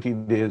 90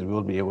 days,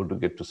 we'll be able to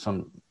get to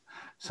some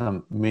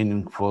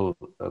meaningful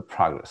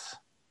progress.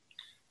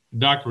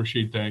 Dr.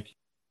 Rashid, thank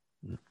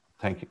you.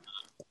 Thank you.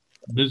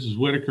 Mrs.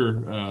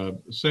 Whitaker,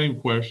 same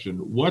question.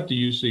 What do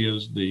you see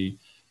as the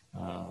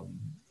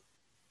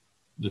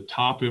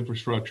top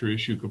infrastructure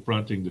issue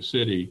confronting the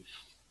city?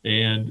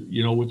 And,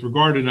 with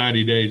regard to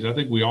 90 days, I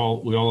think we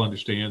all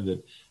understand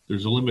that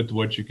there's a limit to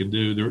what you can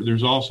do.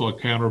 There's also a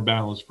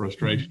counterbalance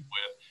frustration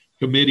with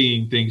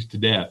committing things to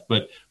death.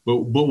 But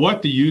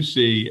what do you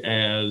see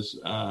as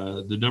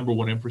the number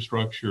one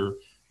infrastructure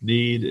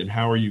need, and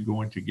how are you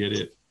going to get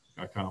it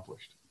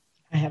accomplished?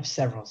 I have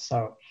several.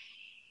 So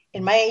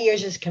in my 8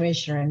 years as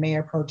commissioner and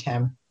mayor pro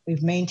tem,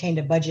 we've maintained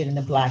a budget in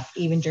the black,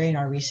 even during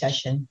our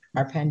recession,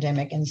 our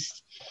pandemic, and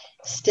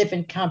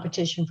stiffened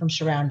competition from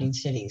surrounding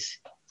cities.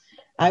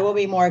 I will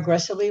be more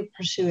aggressively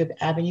pursue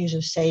avenues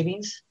of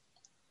savings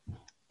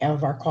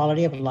of our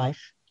quality of life.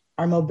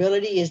 Our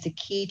mobility is the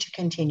key to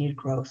continued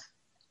growth.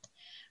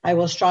 I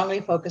will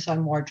strongly focus on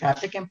more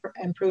traffic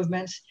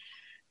improvements.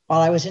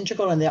 While I was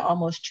integral in the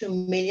almost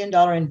 $2 million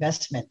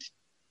investment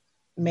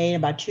made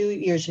about 2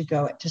 years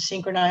ago to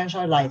synchronize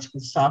our lights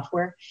with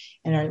software,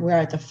 and we're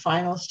at the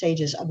final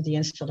stages of the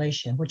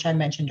installation, which I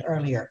mentioned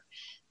earlier,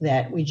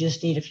 that we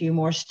just need a few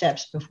more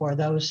steps before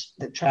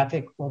the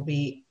traffic will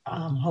be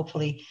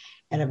hopefully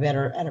at a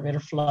better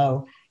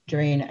flow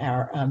during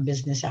our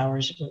business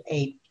hours of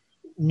 8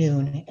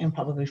 noon and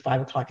probably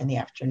 5 o'clock in the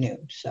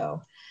afternoon.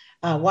 So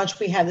once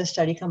we have the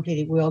study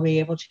completed, we'll be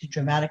able to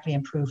dramatically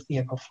improve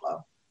vehicle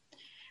flow.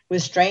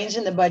 With strains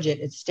in the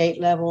budget at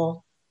state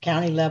level,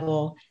 county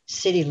level,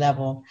 city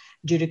level,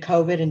 due to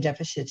COVID and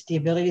deficits, the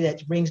ability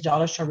that brings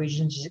dollars to our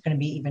regions is going to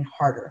be even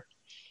harder.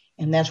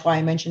 And that's why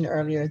I mentioned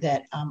earlier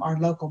that our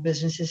local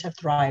businesses have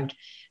thrived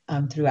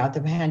throughout the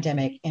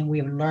pandemic, and we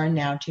have learned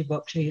now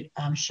to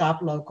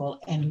shop local,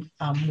 and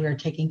we're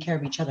taking care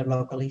of each other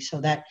locally. So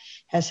that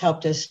has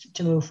helped us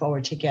to move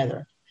forward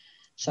together.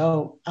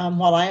 So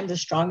while I am the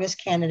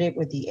strongest candidate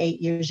with the 8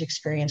 years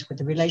experience with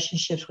the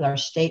relationships with our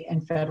state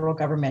and federal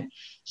government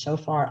so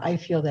far, I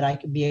feel that I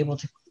could be able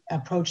to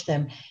approach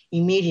them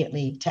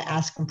immediately to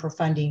ask them for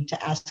funding,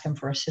 to ask them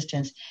for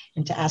assistance,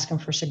 and to ask them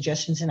for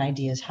suggestions and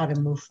ideas how to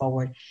move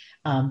forward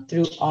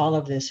through all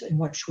of this, in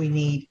which we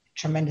need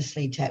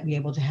tremendously to be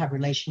able to have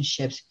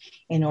relationships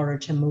in order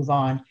to move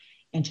on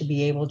and to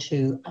be able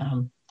to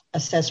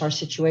assess our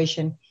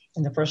situation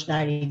in the first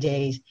 90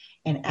 days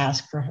and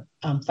ask for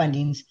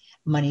fundings,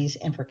 monies,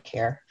 and for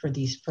care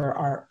for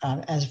our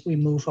as we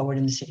move forward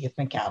in the city of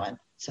McAllen.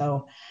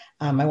 So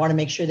I want to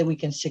make sure that we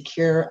can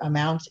secure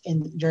amounts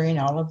during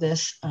all of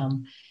this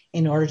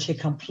in order to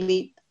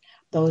complete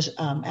those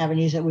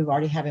avenues that we've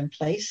already have in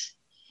place.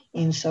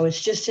 And so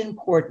it's just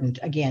important,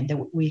 again,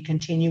 that we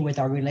continue with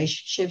our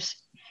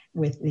relationships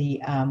with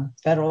the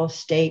federal,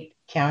 state,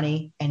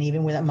 county, and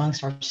even with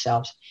amongst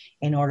ourselves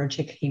in order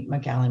to keep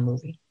McAllen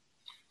moving.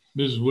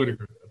 Mrs.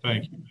 Whitaker,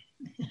 thank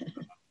you.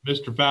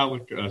 Mr.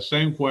 Fallick,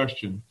 same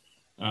question.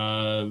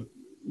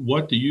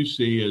 What do you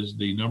see as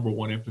the number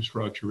one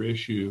infrastructure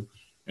issue,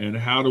 and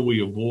how do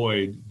we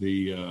avoid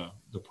the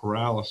the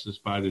paralysis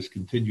by this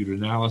continued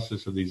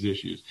analysis of these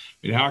issues.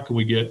 I mean, how can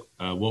we get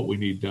what we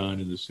need done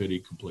in the city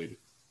completed?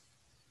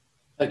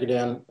 Thank you,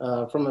 Dan.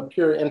 From a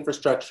pure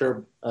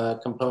infrastructure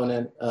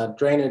component,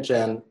 drainage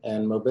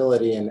and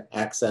mobility and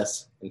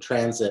access and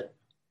transit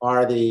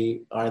are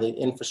the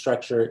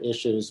infrastructure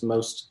issues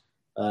most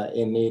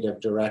in need of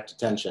direct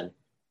attention.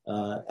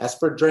 As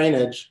for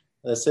drainage,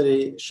 the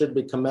city should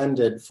be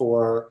commended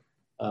for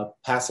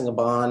passing a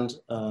bond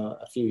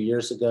a few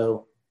years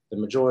ago. The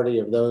majority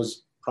of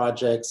those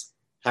projects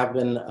have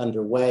been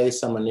underway,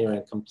 some are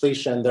nearing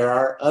completion. There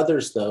are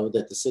others, though,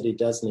 that the city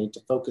does need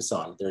to focus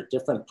on. There are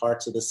different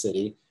parts of the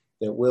city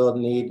that will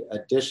need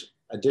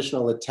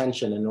additional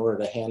attention in order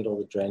to handle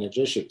the drainage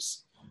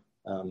issues.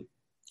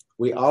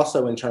 We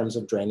also, in terms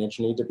of drainage,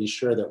 need to be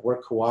sure that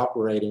we're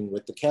cooperating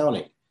with the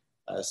county.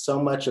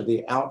 So much of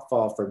the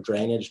outfall for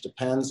drainage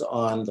depends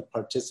on the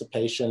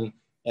participation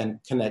and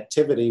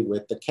connectivity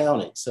with the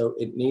county. So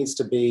it needs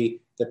to be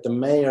that the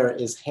mayor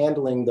is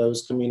handling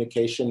those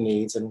communication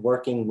needs and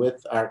working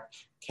with our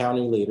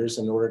county leaders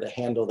in order to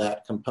handle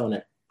that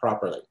component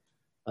properly.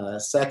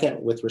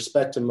 Second, with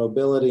respect to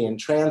mobility and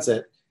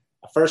transit,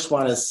 I first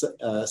want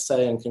to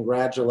say and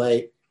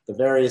congratulate the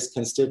various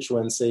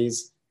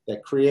constituencies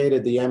that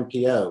created the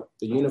MPO,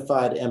 the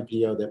unified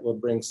MPO that will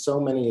bring so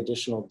many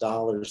additional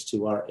dollars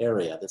to our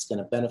area that's going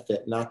to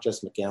benefit not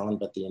just McAllen,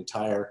 but the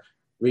entire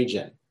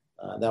region.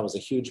 That was a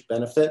huge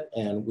benefit,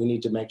 and we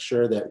need to make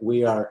sure that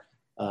we are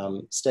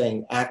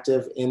staying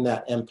active in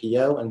that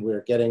MPO and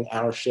we're getting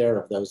our share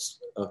of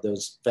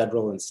those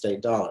federal and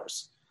state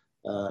dollars.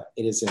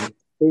 It is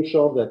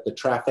crucial that the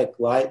traffic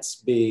lights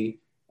be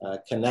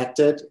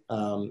connected.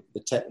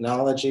 The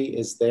technology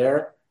is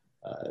there.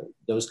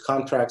 Those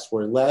contracts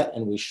were let,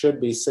 and we should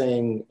be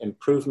seeing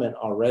improvement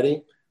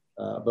already,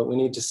 but we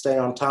need to stay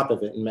on top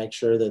of it and make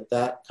sure that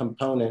that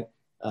component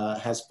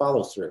has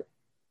follow through.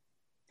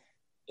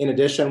 In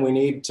addition, we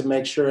need to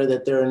make sure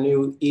that there are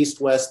new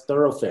east-west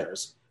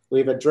thoroughfares.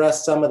 We've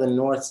addressed some of the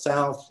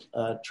north-south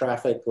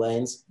traffic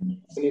lanes.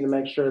 We need to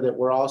make sure that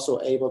we're also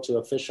able to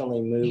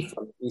efficiently move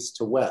from east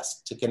to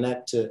west to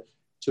connect to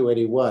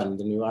 281,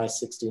 the new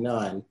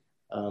I-69,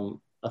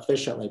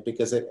 efficiently,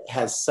 because it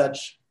has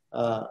such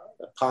a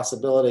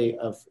possibility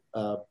of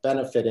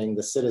benefiting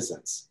the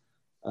citizens.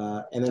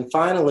 And then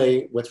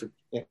finally,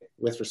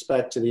 with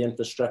respect to the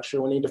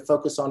infrastructure, we need to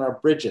focus on our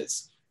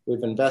bridges.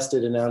 We've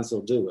invested in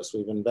Ansel Duas.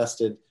 We've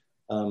invested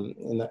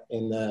in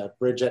the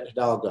bridge at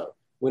Hidalgo.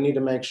 We need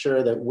to make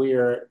sure that we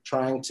are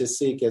trying to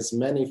seek as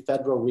many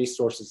federal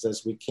resources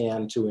as we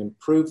can to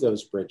improve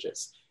those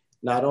bridges,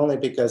 not only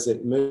because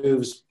it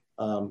moves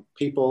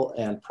people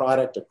and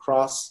product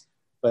across,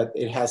 but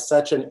it has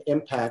such an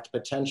impact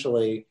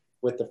potentially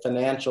with the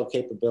financial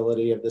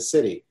capability of the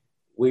city.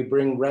 We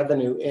bring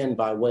revenue in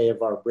by way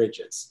of our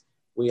bridges.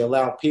 We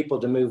allow people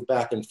to move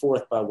back and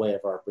forth by way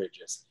of our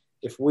bridges.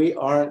 If we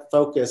aren't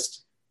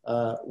focused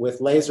with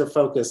laser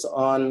focus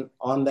on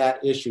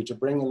that issue to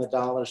bring in the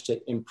dollars to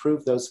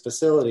improve those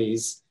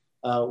facilities,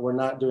 we're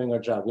not doing our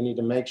job. We need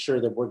to make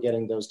sure that we're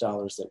getting those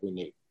dollars that we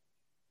need.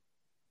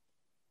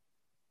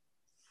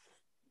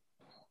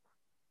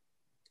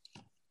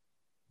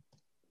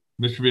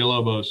 Mr.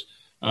 Villalobos,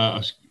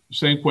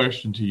 same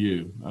question to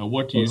you.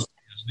 What do you see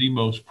as the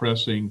most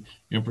pressing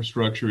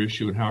infrastructure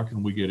issue, and how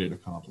can we get it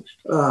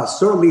accomplished?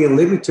 Certainly, and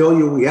let me tell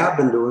you, we have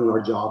been doing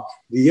our job.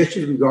 The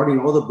issues regarding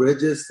all the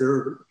bridges,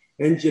 they're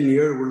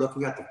engineered. We're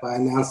looking at the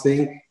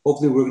financing.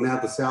 Hopefully, we're going to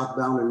have the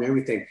southbound and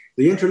everything.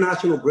 The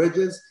international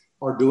bridges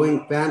are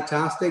doing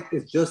fantastic.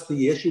 It's just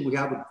the issue we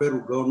have with the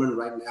federal government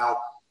right now,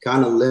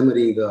 kind of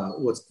limiting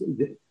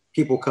the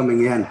people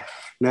coming in.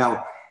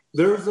 Now,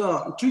 there's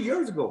 2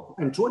 years ago,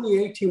 in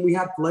 2018, we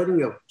had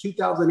flooding of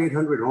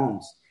 2,800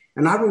 homes.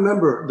 And I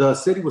remember the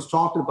city was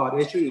talking about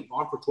issuing a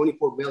bond for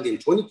 $24 million,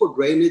 20 for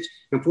drainage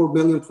and $4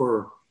 million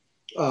for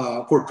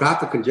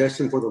traffic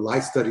congestion for the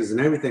light studies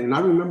and everything. And I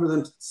remember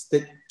them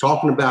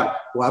talking about,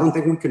 well, I don't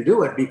think we can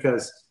do it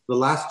because the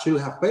last two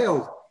have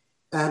failed.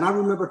 And I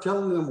remember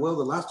telling them, well,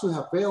 the last two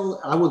have failed.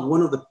 I was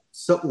one of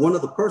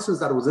the persons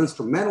that was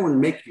instrumental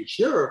in making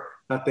sure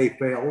that they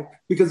failed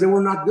because they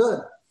were not good.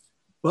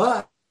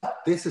 But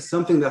this is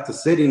something that the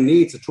city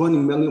needs, a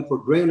 $20 million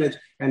for drainage,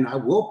 and I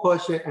will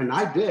push it, and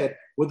I did,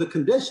 with the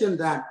condition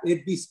that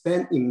it be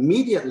spent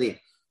immediately,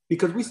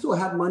 because we still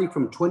have money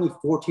from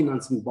 2014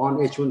 on some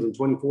bond issuance in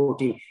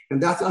 2014,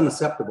 and that's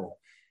unacceptable.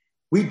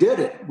 We did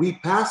it, we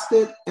passed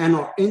it, and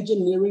our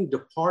engineering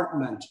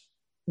department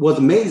was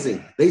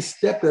amazing. They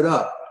stepped it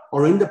up.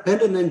 Our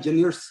independent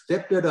engineers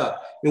stepped it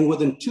up, and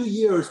within 2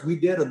 years, we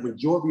did a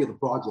majority of the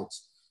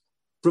projects.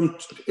 In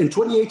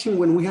 2018,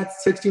 when we had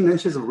 16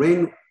 inches of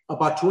rain,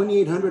 about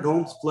 2,800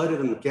 homes flooded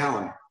in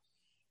McAllen.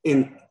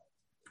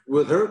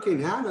 With Hurricane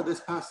Hanna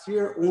this past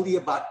year, only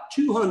about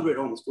 200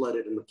 homes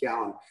flooded in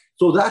McAllen.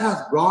 So that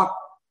has brought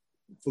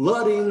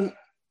flooding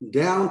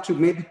down to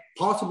maybe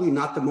possibly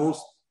not the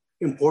most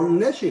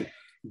important issue.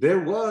 There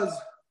was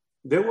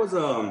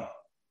a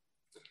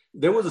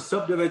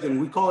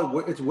subdivision, we call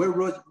it, it's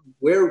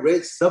Ware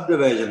Ridge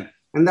subdivision,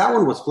 And that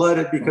one was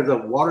flooded because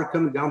of water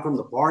coming down from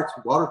the parks,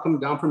 water coming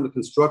down from the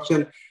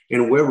construction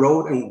in Ware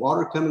Road, and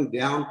water coming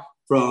down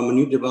from a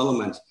new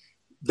development.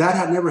 That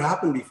had never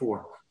happened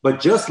before. But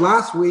just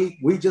last week,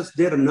 we just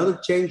did another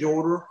change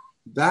order.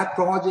 That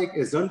project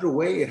is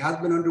underway. It has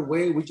been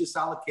underway. We just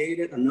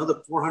allocated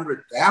another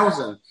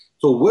 $400,000.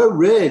 So Ware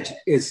Ridge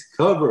is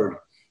covered.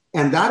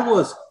 And that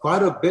was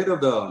quite a bit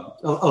of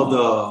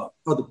the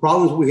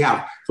problems we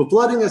have. So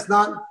flooding is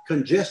not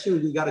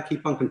congestion. We got to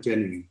keep on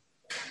continuing.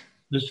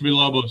 Mr.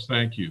 Villalobos,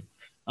 thank you.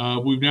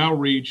 We've now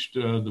reached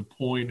the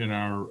point in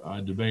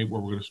our debate where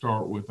we're going to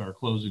start with our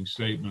closing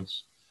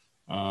statements.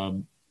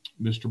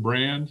 Mr.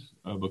 Brand,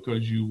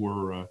 because you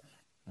were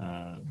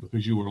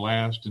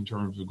last in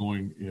terms of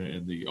going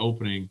in the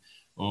opening,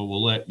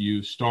 we'll let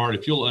you start.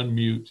 If you'll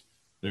unmute,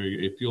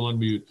 if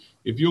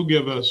you'll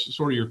give us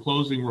sort of your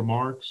closing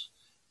remarks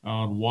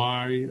on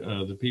why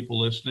the people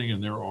listening,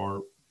 and there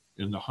are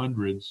in the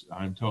hundreds,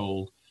 I'm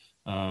told,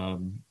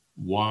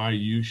 why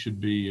you should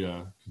be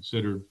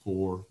considered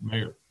for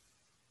mayor.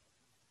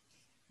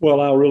 Well,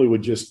 I really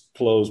would just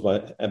close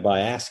by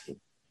asking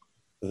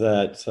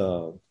that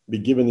be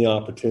given the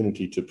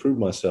opportunity to prove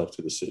myself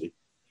to the city,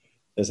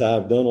 as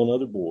I've done on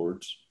other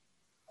boards,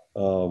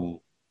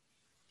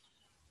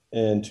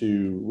 and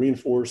to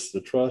reinforce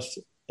the trust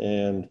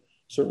and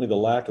certainly the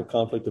lack of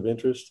conflict of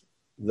interest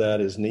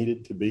that is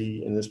needed to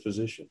be in this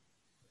position,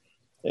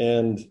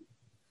 and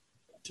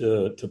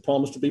to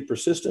promise to be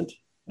persistent,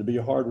 to be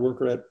a hard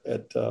worker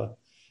at the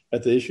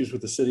issues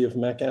with the city of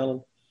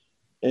McAllen,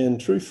 and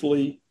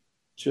truthfully,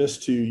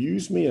 just to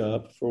use me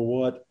up for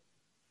what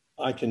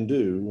I can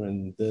do,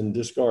 and then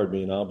discard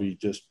me, and I'll be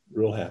just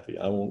real happy.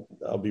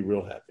 I'll be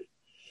real happy.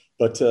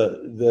 But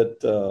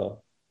it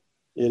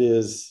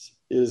is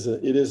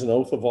an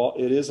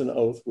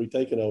oath. We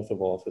take an oath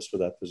of office for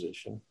that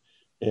position,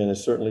 and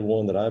it's certainly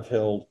one that I've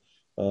held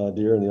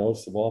dear in the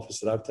oaths of office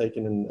that I've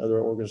taken in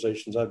other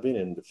organizations I've been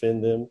in.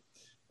 Defend them.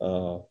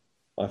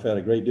 I've had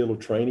a great deal of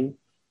training.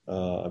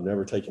 I've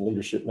never taken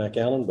leadership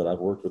McAllen, but I've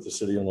worked with the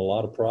city on a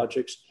lot of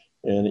projects,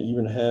 and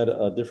even had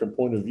a different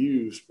point of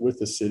views with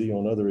the city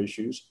on other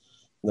issues.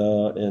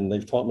 And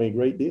they've taught me a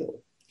great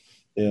deal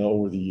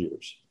over the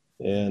years.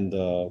 And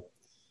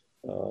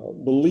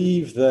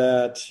believe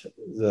that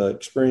the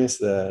experience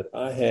that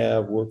I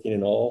have working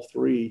in all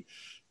three,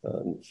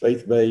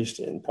 faith-based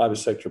and private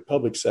sector,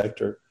 public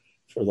sector,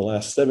 for the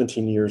last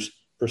 17 years,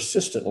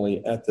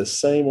 persistently at the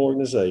same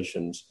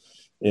organizations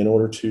in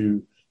order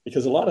to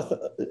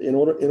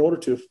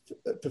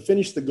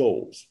finish the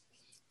goals,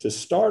 to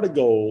start a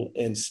goal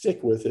and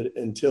stick with it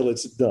until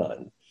it's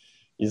done.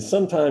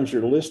 Sometimes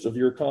your list of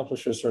your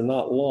accomplishments are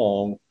not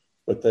long,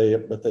 but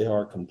they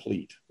are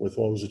complete with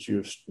those that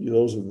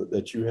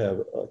you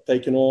have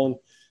taken on,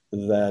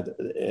 that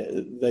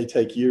they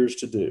take years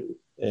to do.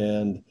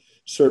 And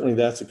certainly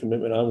that's a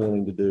commitment I'm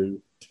willing to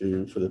do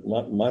for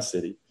my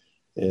city,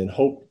 and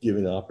hope,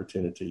 given the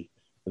opportunity,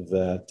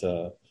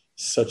 that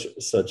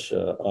such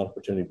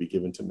opportunity be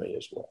given to me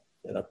as well.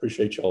 And I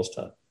appreciate y'all's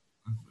time.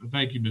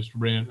 Thank you, Mr.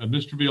 Brand.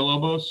 Mr.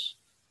 Villalobos?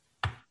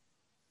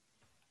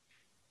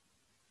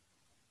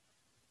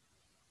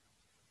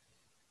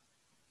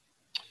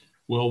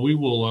 Well, we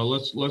will,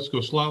 let's go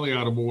slightly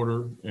out of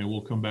order, and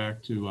we'll come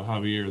back to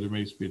Javier. There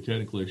may be a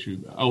technical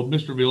issue. Oh,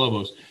 Mr.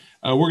 Villalobos,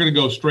 we're going to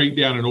go straight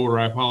down in order.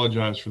 I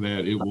apologize for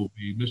that. It will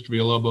be Mr.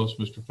 Villalobos,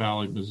 Mr.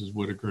 Fowler, Mrs.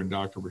 Whitaker, and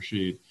Dr.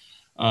 Rashid.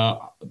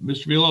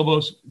 Mr.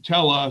 Villalobos,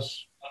 tell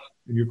us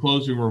in your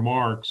closing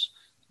remarks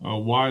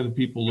why the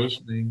people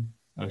listening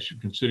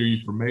should consider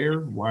you for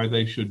mayor, why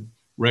they should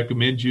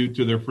recommend you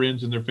to their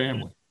friends and their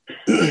family.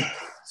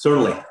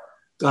 Certainly.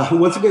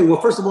 Once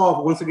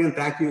again,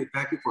 thank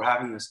you for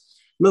having us.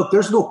 Look,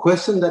 there's no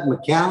question that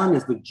McAllen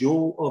is the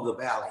jewel of the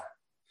valley.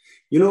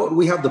 You know,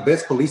 we have the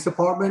best police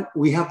department.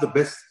 We have the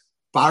best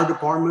fire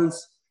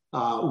departments,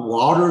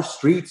 water,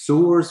 streets,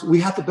 sewers.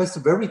 We have the best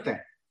of everything.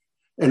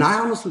 And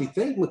I honestly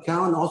think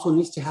McAllen also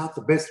needs to have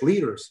the best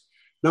leaders.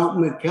 Now,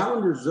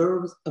 McAllen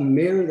deserves a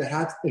mayor that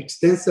has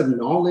extensive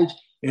knowledge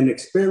and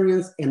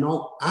experience in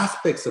all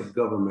aspects of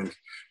government,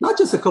 not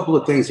just a couple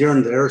of things here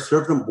and there,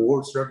 served on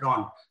boards, served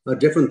on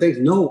different things.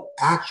 No,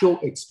 actual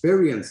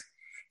experience.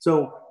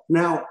 So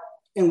now,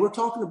 and we're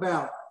talking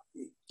about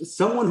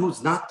someone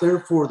who's not there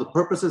for the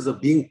purposes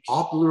of being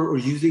popular or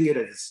using it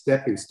as a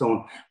stepping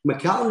stone.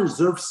 McAllen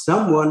deserves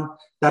someone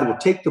that will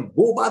take the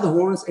bull by the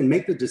horns and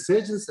make the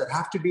decisions that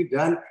have to be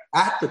done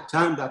at the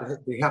time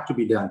that they have to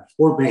be done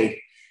or made.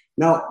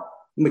 Now,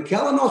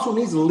 McAllen also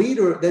needs a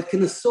leader that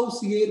can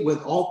associate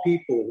with all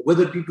people,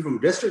 whether it be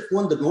from District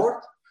 1, the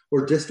North,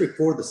 or District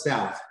 4, the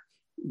South.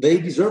 They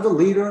deserve a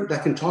leader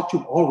that can talk to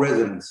all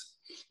residents.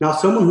 Now,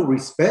 someone who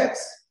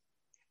respects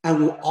and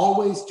will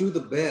always do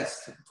the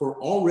best for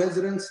all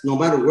residents, no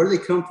matter where they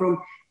come from,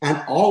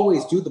 and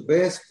always do the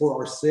best for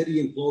our city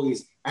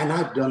employees. And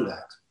I've done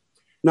that.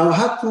 Now, I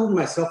have proven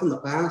myself in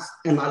the past,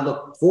 and I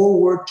look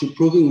forward to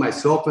proving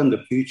myself in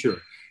the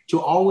future to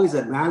always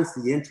advance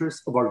the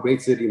interests of our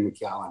great city of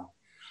McAllen.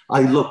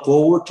 I look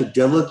forward to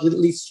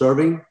diligently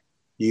serving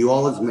you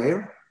all as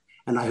mayor,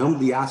 and I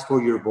humbly ask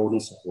for your vote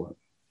and support.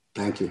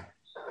 Thank you.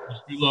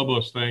 Mr.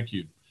 Lobos, thank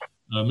you.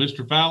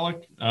 Mr.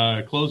 Fallick,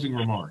 closing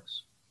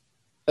remarks.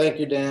 Thank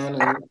you, Dan. And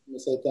let me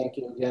say thank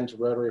you again to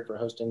Rotary for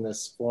hosting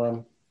this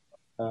forum.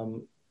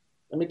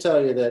 Let me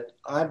tell you that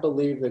I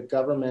believe that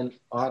government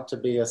ought to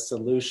be a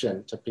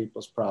solution to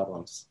people's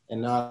problems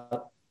and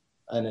not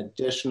an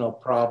additional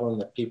problem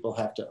that people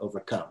have to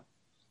overcome.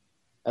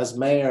 As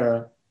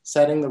mayor,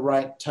 setting the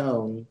right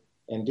tone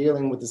and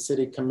dealing with the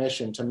city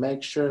commission to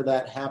make sure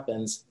that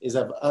happens is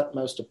of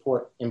utmost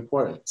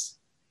importance.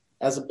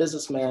 As a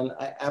businessman,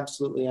 I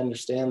absolutely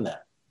understand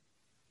that.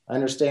 I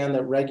understand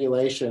that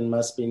regulation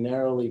must be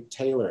narrowly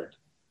tailored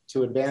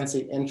to advance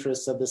the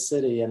interests of the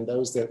city and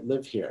those that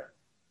live here.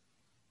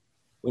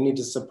 We need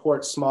to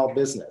support small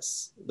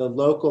business, the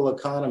local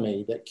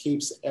economy that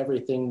keeps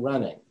everything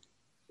running.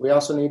 We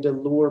also need to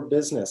lure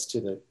business to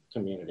the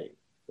community.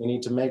 We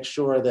need to make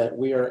sure that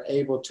we are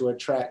able to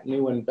attract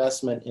new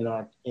investment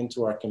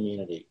into our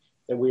community,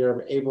 that we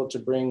are able to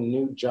bring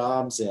new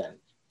jobs in,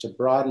 to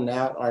broaden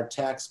out our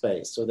tax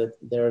base so that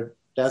there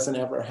doesn't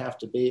ever have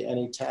to be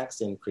any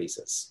tax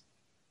increases.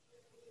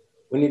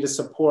 We need to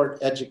support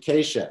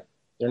education.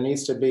 There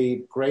needs to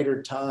be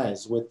greater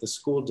ties with the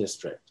school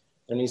district.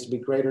 There needs to be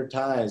greater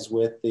ties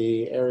with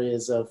the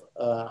areas of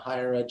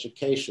higher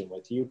education,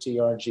 with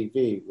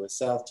UTRGV, with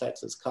South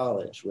Texas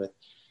College, with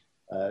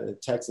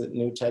the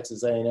new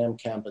Texas A&M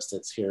campus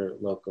that's here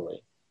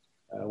locally.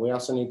 We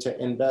also need to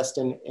invest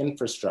in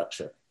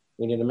infrastructure.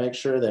 We need to make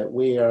sure that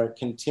we are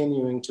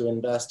continuing to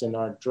invest in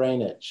our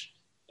drainage,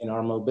 in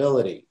our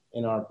mobility,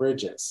 in our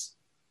bridges.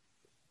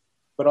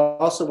 But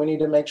also we need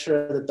to make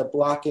sure that the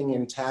blocking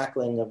and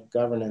tackling of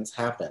governance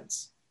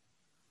happens,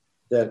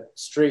 that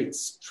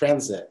streets,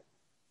 transit,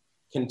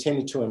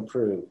 continue to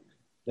improve,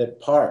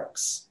 that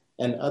parks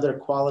and other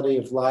quality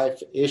of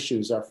life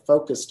issues are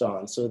focused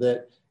on so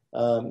that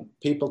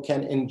people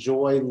can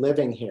enjoy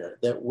living here,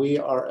 that we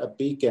are a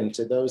beacon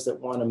to those that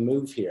want to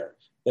move here,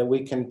 that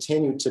we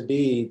continue to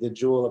be the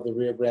jewel of the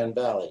Rio Grande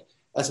Valley.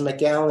 As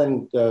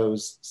McAllen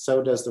goes,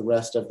 so does the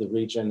rest of the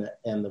region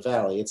and the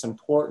valley. It's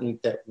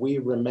important that we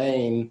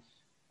remain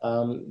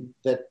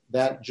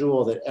that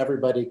jewel that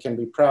everybody can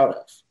be proud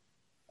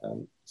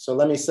of. So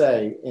let me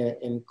say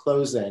in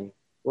closing,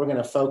 we're going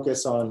to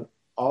focus on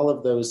all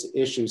of those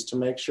issues to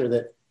make sure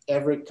that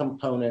every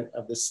component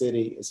of the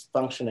city is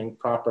functioning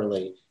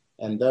properly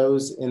and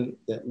those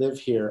that live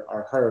here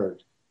are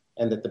heard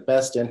and that the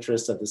best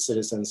interests of the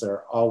citizens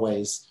are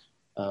always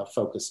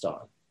focused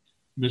on.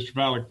 Mr.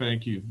 Fallick,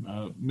 thank you.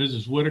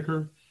 Mrs.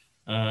 Whitaker,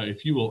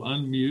 if you will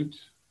unmute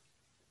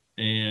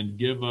and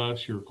give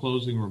us your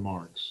closing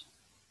remarks.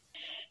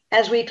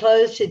 As we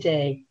close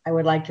today, I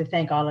would like to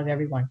thank all of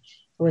everyone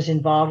who was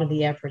involved in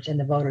the efforts and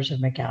the voters of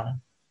McAllen.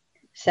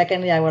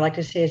 Secondly, I would like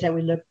to say is that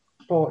we look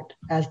forward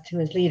as to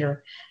his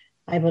leader.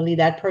 I believe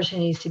that person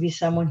needs to be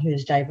someone who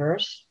is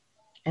diverse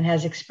and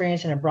has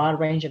experience in a broad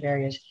range of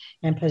areas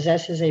and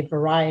possesses a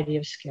variety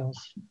of skills.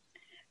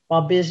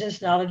 While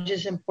business knowledge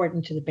is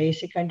important to the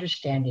basic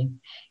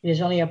understanding, it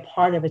is only a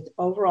part of its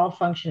overall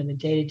function in the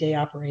day-to-day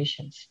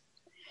operations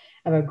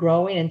of a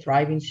growing and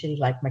thriving city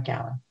like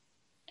McAllen.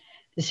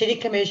 The city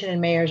commission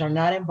and mayors are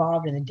not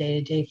involved in the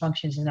day-to-day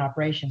functions and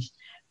operations,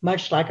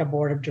 much like a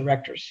board of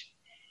directors.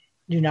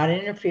 Do not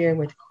interfere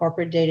with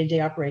corporate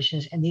day-to-day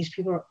operations, and these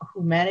people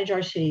who manage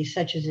our city,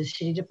 such as the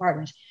city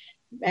departments,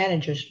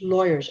 managers,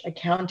 lawyers,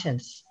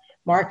 accountants,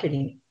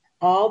 marketing,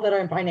 all that are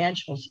in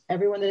financials,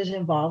 everyone that is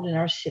involved in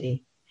our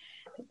city.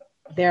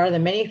 There are the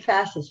many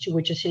facets to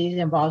which a city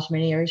involves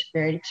many areas of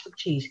varied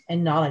expertise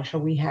and knowledge, for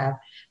we have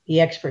the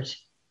experts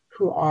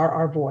who are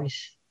our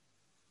voice.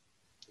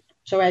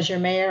 So as your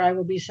mayor, I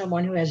will be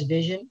someone who has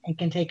vision and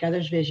can take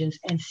others' visions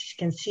and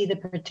can see the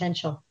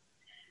potential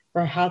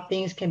for how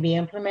things can be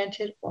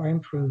implemented or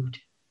improved,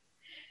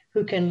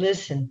 who can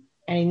listen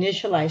and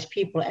initialize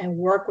people and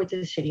work with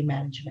the city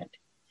management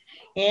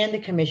and the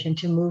commission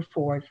to move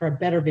forward for a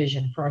better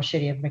vision for our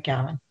city of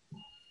McAllen.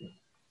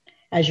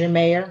 As your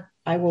mayor,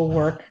 I will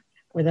work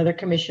with other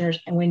commissioners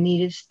and when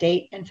needed,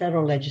 state and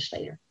federal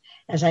legislator.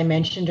 As I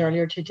mentioned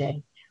earlier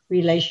today,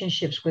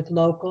 relationships with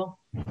local,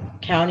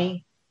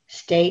 county,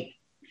 state,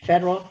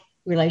 federal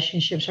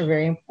relationships are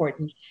very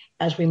important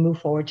as we move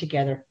forward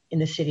together in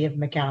the city of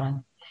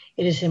McAllen.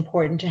 It is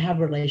important to have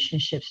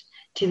relationships,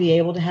 to be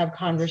able to have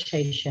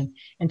conversation,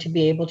 and to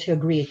be able to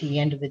agree at the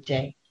end of the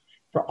day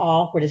for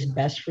all what is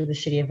best for the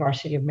city of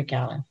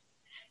McAllen.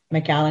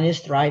 McAllen is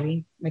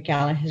thriving.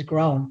 McAllen has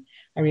grown.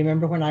 I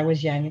remember when I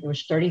was young, it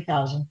was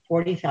 30,000,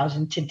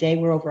 40,000. Today,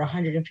 we're over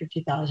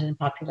 150,000 in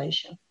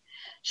population.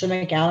 So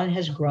McAllen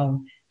has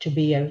grown to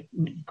be a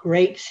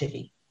great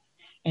city.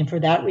 And for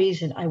that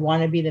reason, I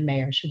want to be the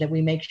mayor so that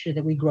we make sure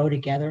that we grow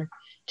together,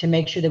 to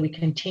make sure that we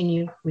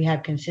continue, we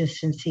have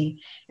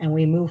consistency, and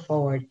we move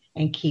forward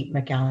and keep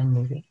McAllen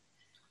moving.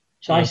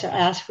 So I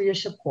ask for your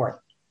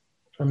support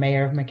for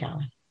Mayor of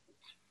McAllen.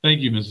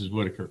 Thank you, Mrs.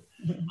 Whitaker.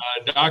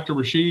 Dr.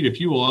 Rashid, if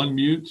you will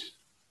unmute,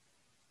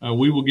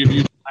 we will give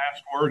you the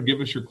last word.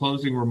 Give us your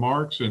closing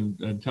remarks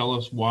and tell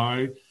us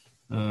why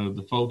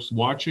the folks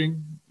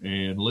watching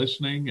and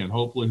listening, and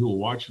hopefully who will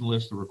watch and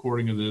listen to the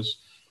recording of this,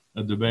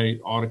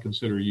 debate ought to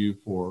consider you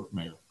for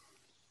mayor.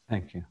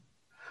 Thank you.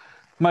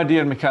 My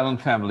dear McAllen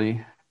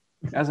family,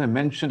 as I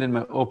mentioned in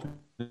my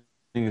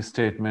opening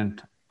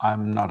statement,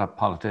 I'm not a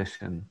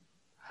politician.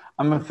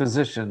 I'm a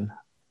physician,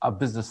 a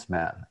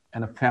businessman,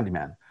 and a family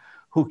man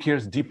who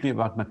cares deeply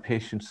about my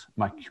patients,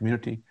 my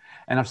community,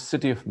 and our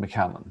city of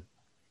McAllen.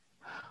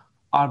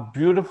 Our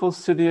beautiful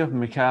city of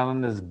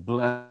McAllen is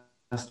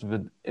blessed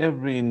with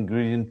every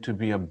ingredient to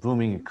be a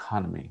booming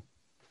economy.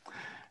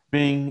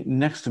 Being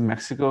next to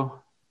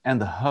Mexico and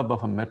the hub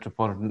of a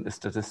metropolitan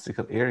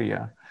statistical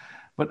area,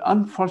 but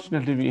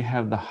unfortunately we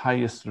have the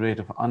highest rate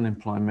of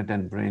unemployment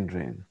and brain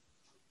drain.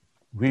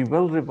 We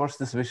will reverse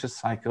this vicious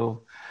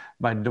cycle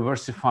by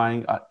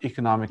diversifying our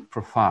economic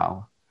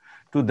profile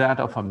to that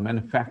of a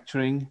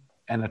manufacturing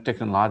and a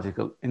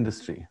technological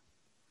industry.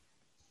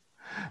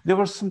 There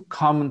were some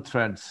common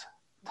threads,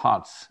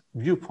 thoughts,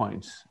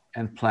 viewpoints,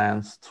 and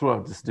plans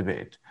throughout this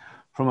debate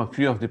from a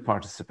few of the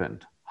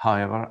participants.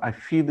 However, I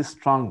feel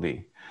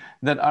strongly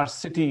that our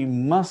city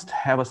must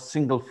have a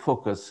single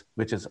focus,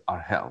 which is our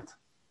health.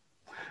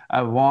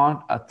 I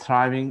want a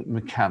thriving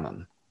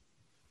McAllen.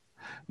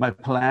 My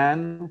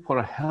plan for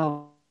a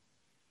healthy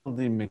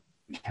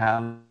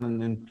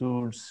McAllen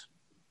includes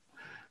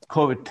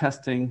COVID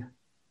testing,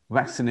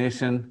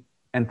 vaccination,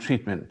 and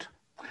treatment,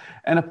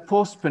 and a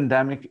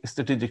post-pandemic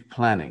strategic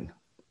planning.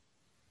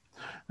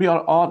 We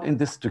are all in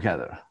this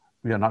together.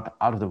 We are not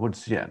out of the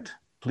woods yet.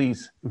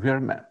 Please wear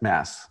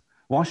masks,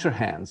 wash your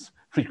hands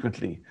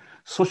frequently,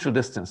 social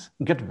distance,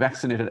 get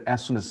vaccinated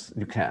as soon as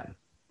you can.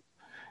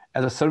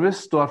 As a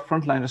service to our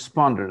frontline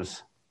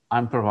responders,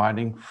 I'm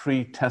providing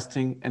free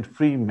testing and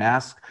free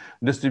mask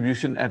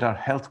distribution at our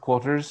health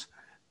quarters.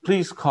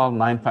 Please call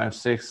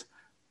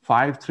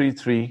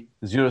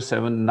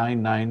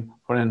 956-533-0799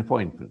 for an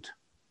appointment.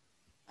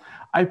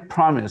 I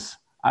promise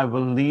I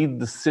will lead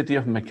the city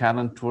of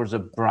McAllen towards a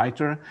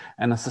brighter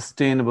and a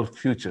sustainable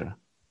future.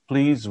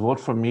 Please vote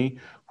for me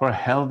for a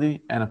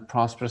healthy and a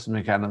prosperous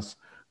McAllen.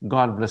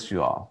 God bless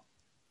you all.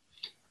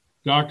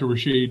 Dr.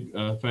 Rashid,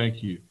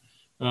 thank you.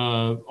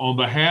 On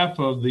behalf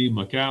of the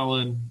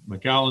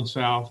McAllen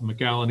South,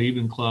 McAllen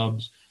Eden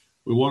clubs,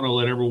 we want to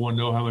let everyone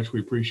know how much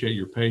we appreciate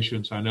your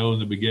patience. I know in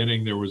the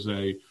beginning there was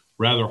a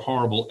rather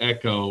horrible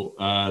echo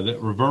that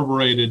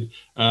reverberated,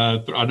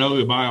 I know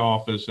in my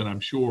office, and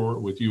I'm sure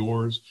with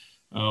yours.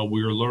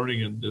 We are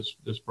learning in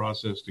this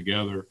process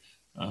together.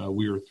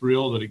 We are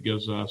thrilled that it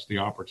gives us the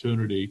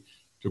opportunity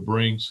to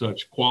bring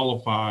such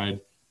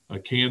qualified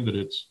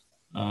candidates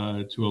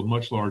to a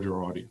much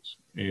larger audience.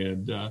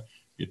 And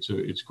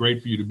it's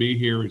great for you to be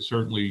here.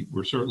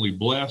 We're certainly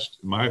blessed,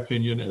 in my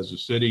opinion, as a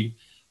city,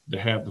 to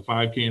have the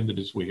 5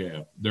 candidates we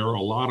have. There are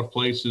a lot of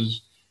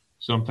places,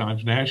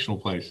 sometimes national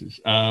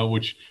places,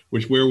 which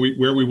where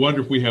we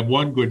wonder if we have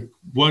one good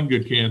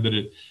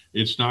candidate.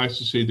 It's nice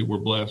to see that we're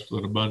blessed with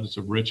an abundance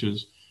of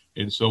riches.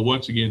 And so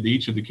once again, to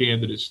each of the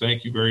candidates,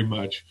 thank you very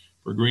much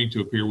for agreeing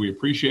to appear. We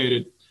appreciate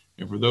it.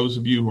 And for those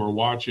of you who are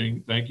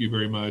watching, thank you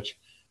very much,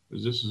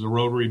 because this is a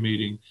Rotary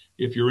meeting.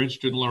 If you're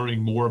interested in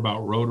learning more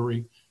about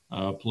Rotary,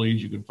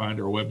 please, you can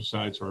find our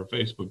websites or our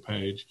Facebook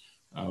page.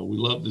 We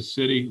love this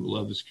city, we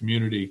love this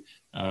community,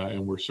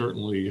 and we're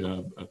certainly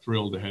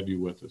thrilled to have you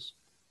with us.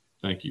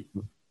 Thank you.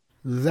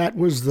 That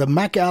was the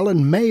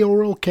McAllen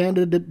mayoral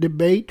candidate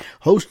debate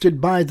hosted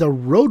by the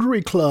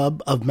Rotary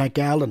Club of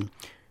McAllen.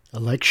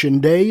 Election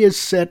Day is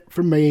set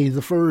for May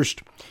the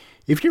 1st.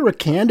 If you're a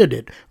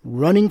candidate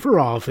running for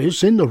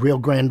office in the Rio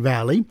Grande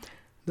Valley,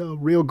 the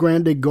Rio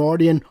Grande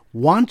Guardian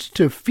wants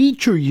to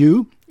feature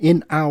you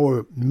in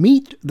our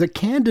Meet the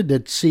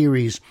Candidate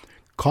series.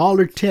 Call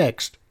or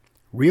text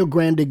Rio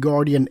Grande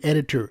Guardian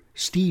editor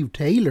Steve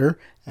Taylor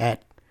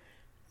at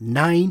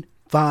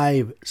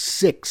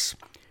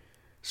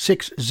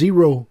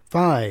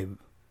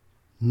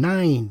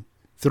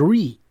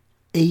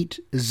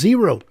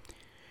 956-605-9380.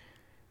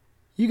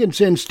 You can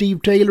send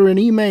Steve Taylor an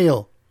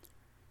email,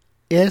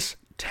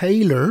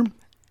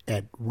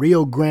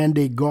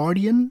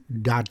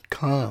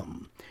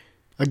 staylor@riograndeguardian.com.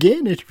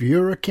 Again, if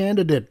you're a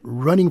candidate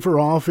running for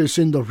office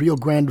in the Rio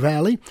Grande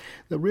Valley,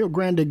 the Rio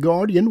Grande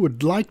Guardian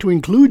would like to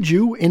include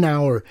you in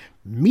our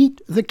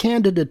Meet the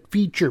Candidate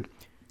feature.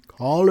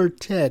 Call or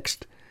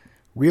text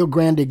Rio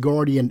Grande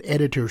Guardian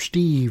editor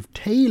Steve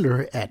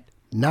Taylor at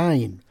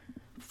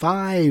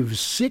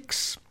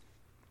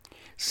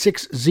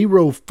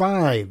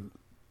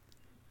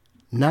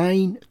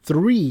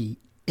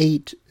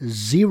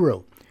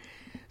 956-605-9380.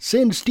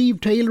 Send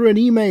Steve Taylor an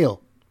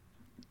email,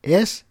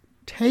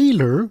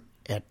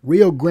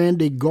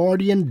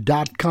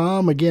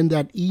 staylor@riograndeguardian.com. Again,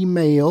 that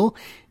email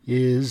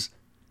is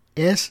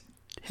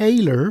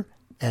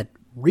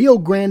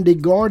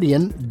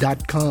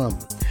staylor@riograndeguardian.com.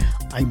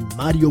 I'm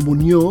Mario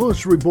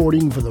Munoz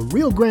reporting for the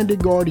Rio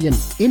Grande Guardian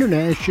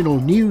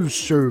International News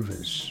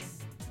Service.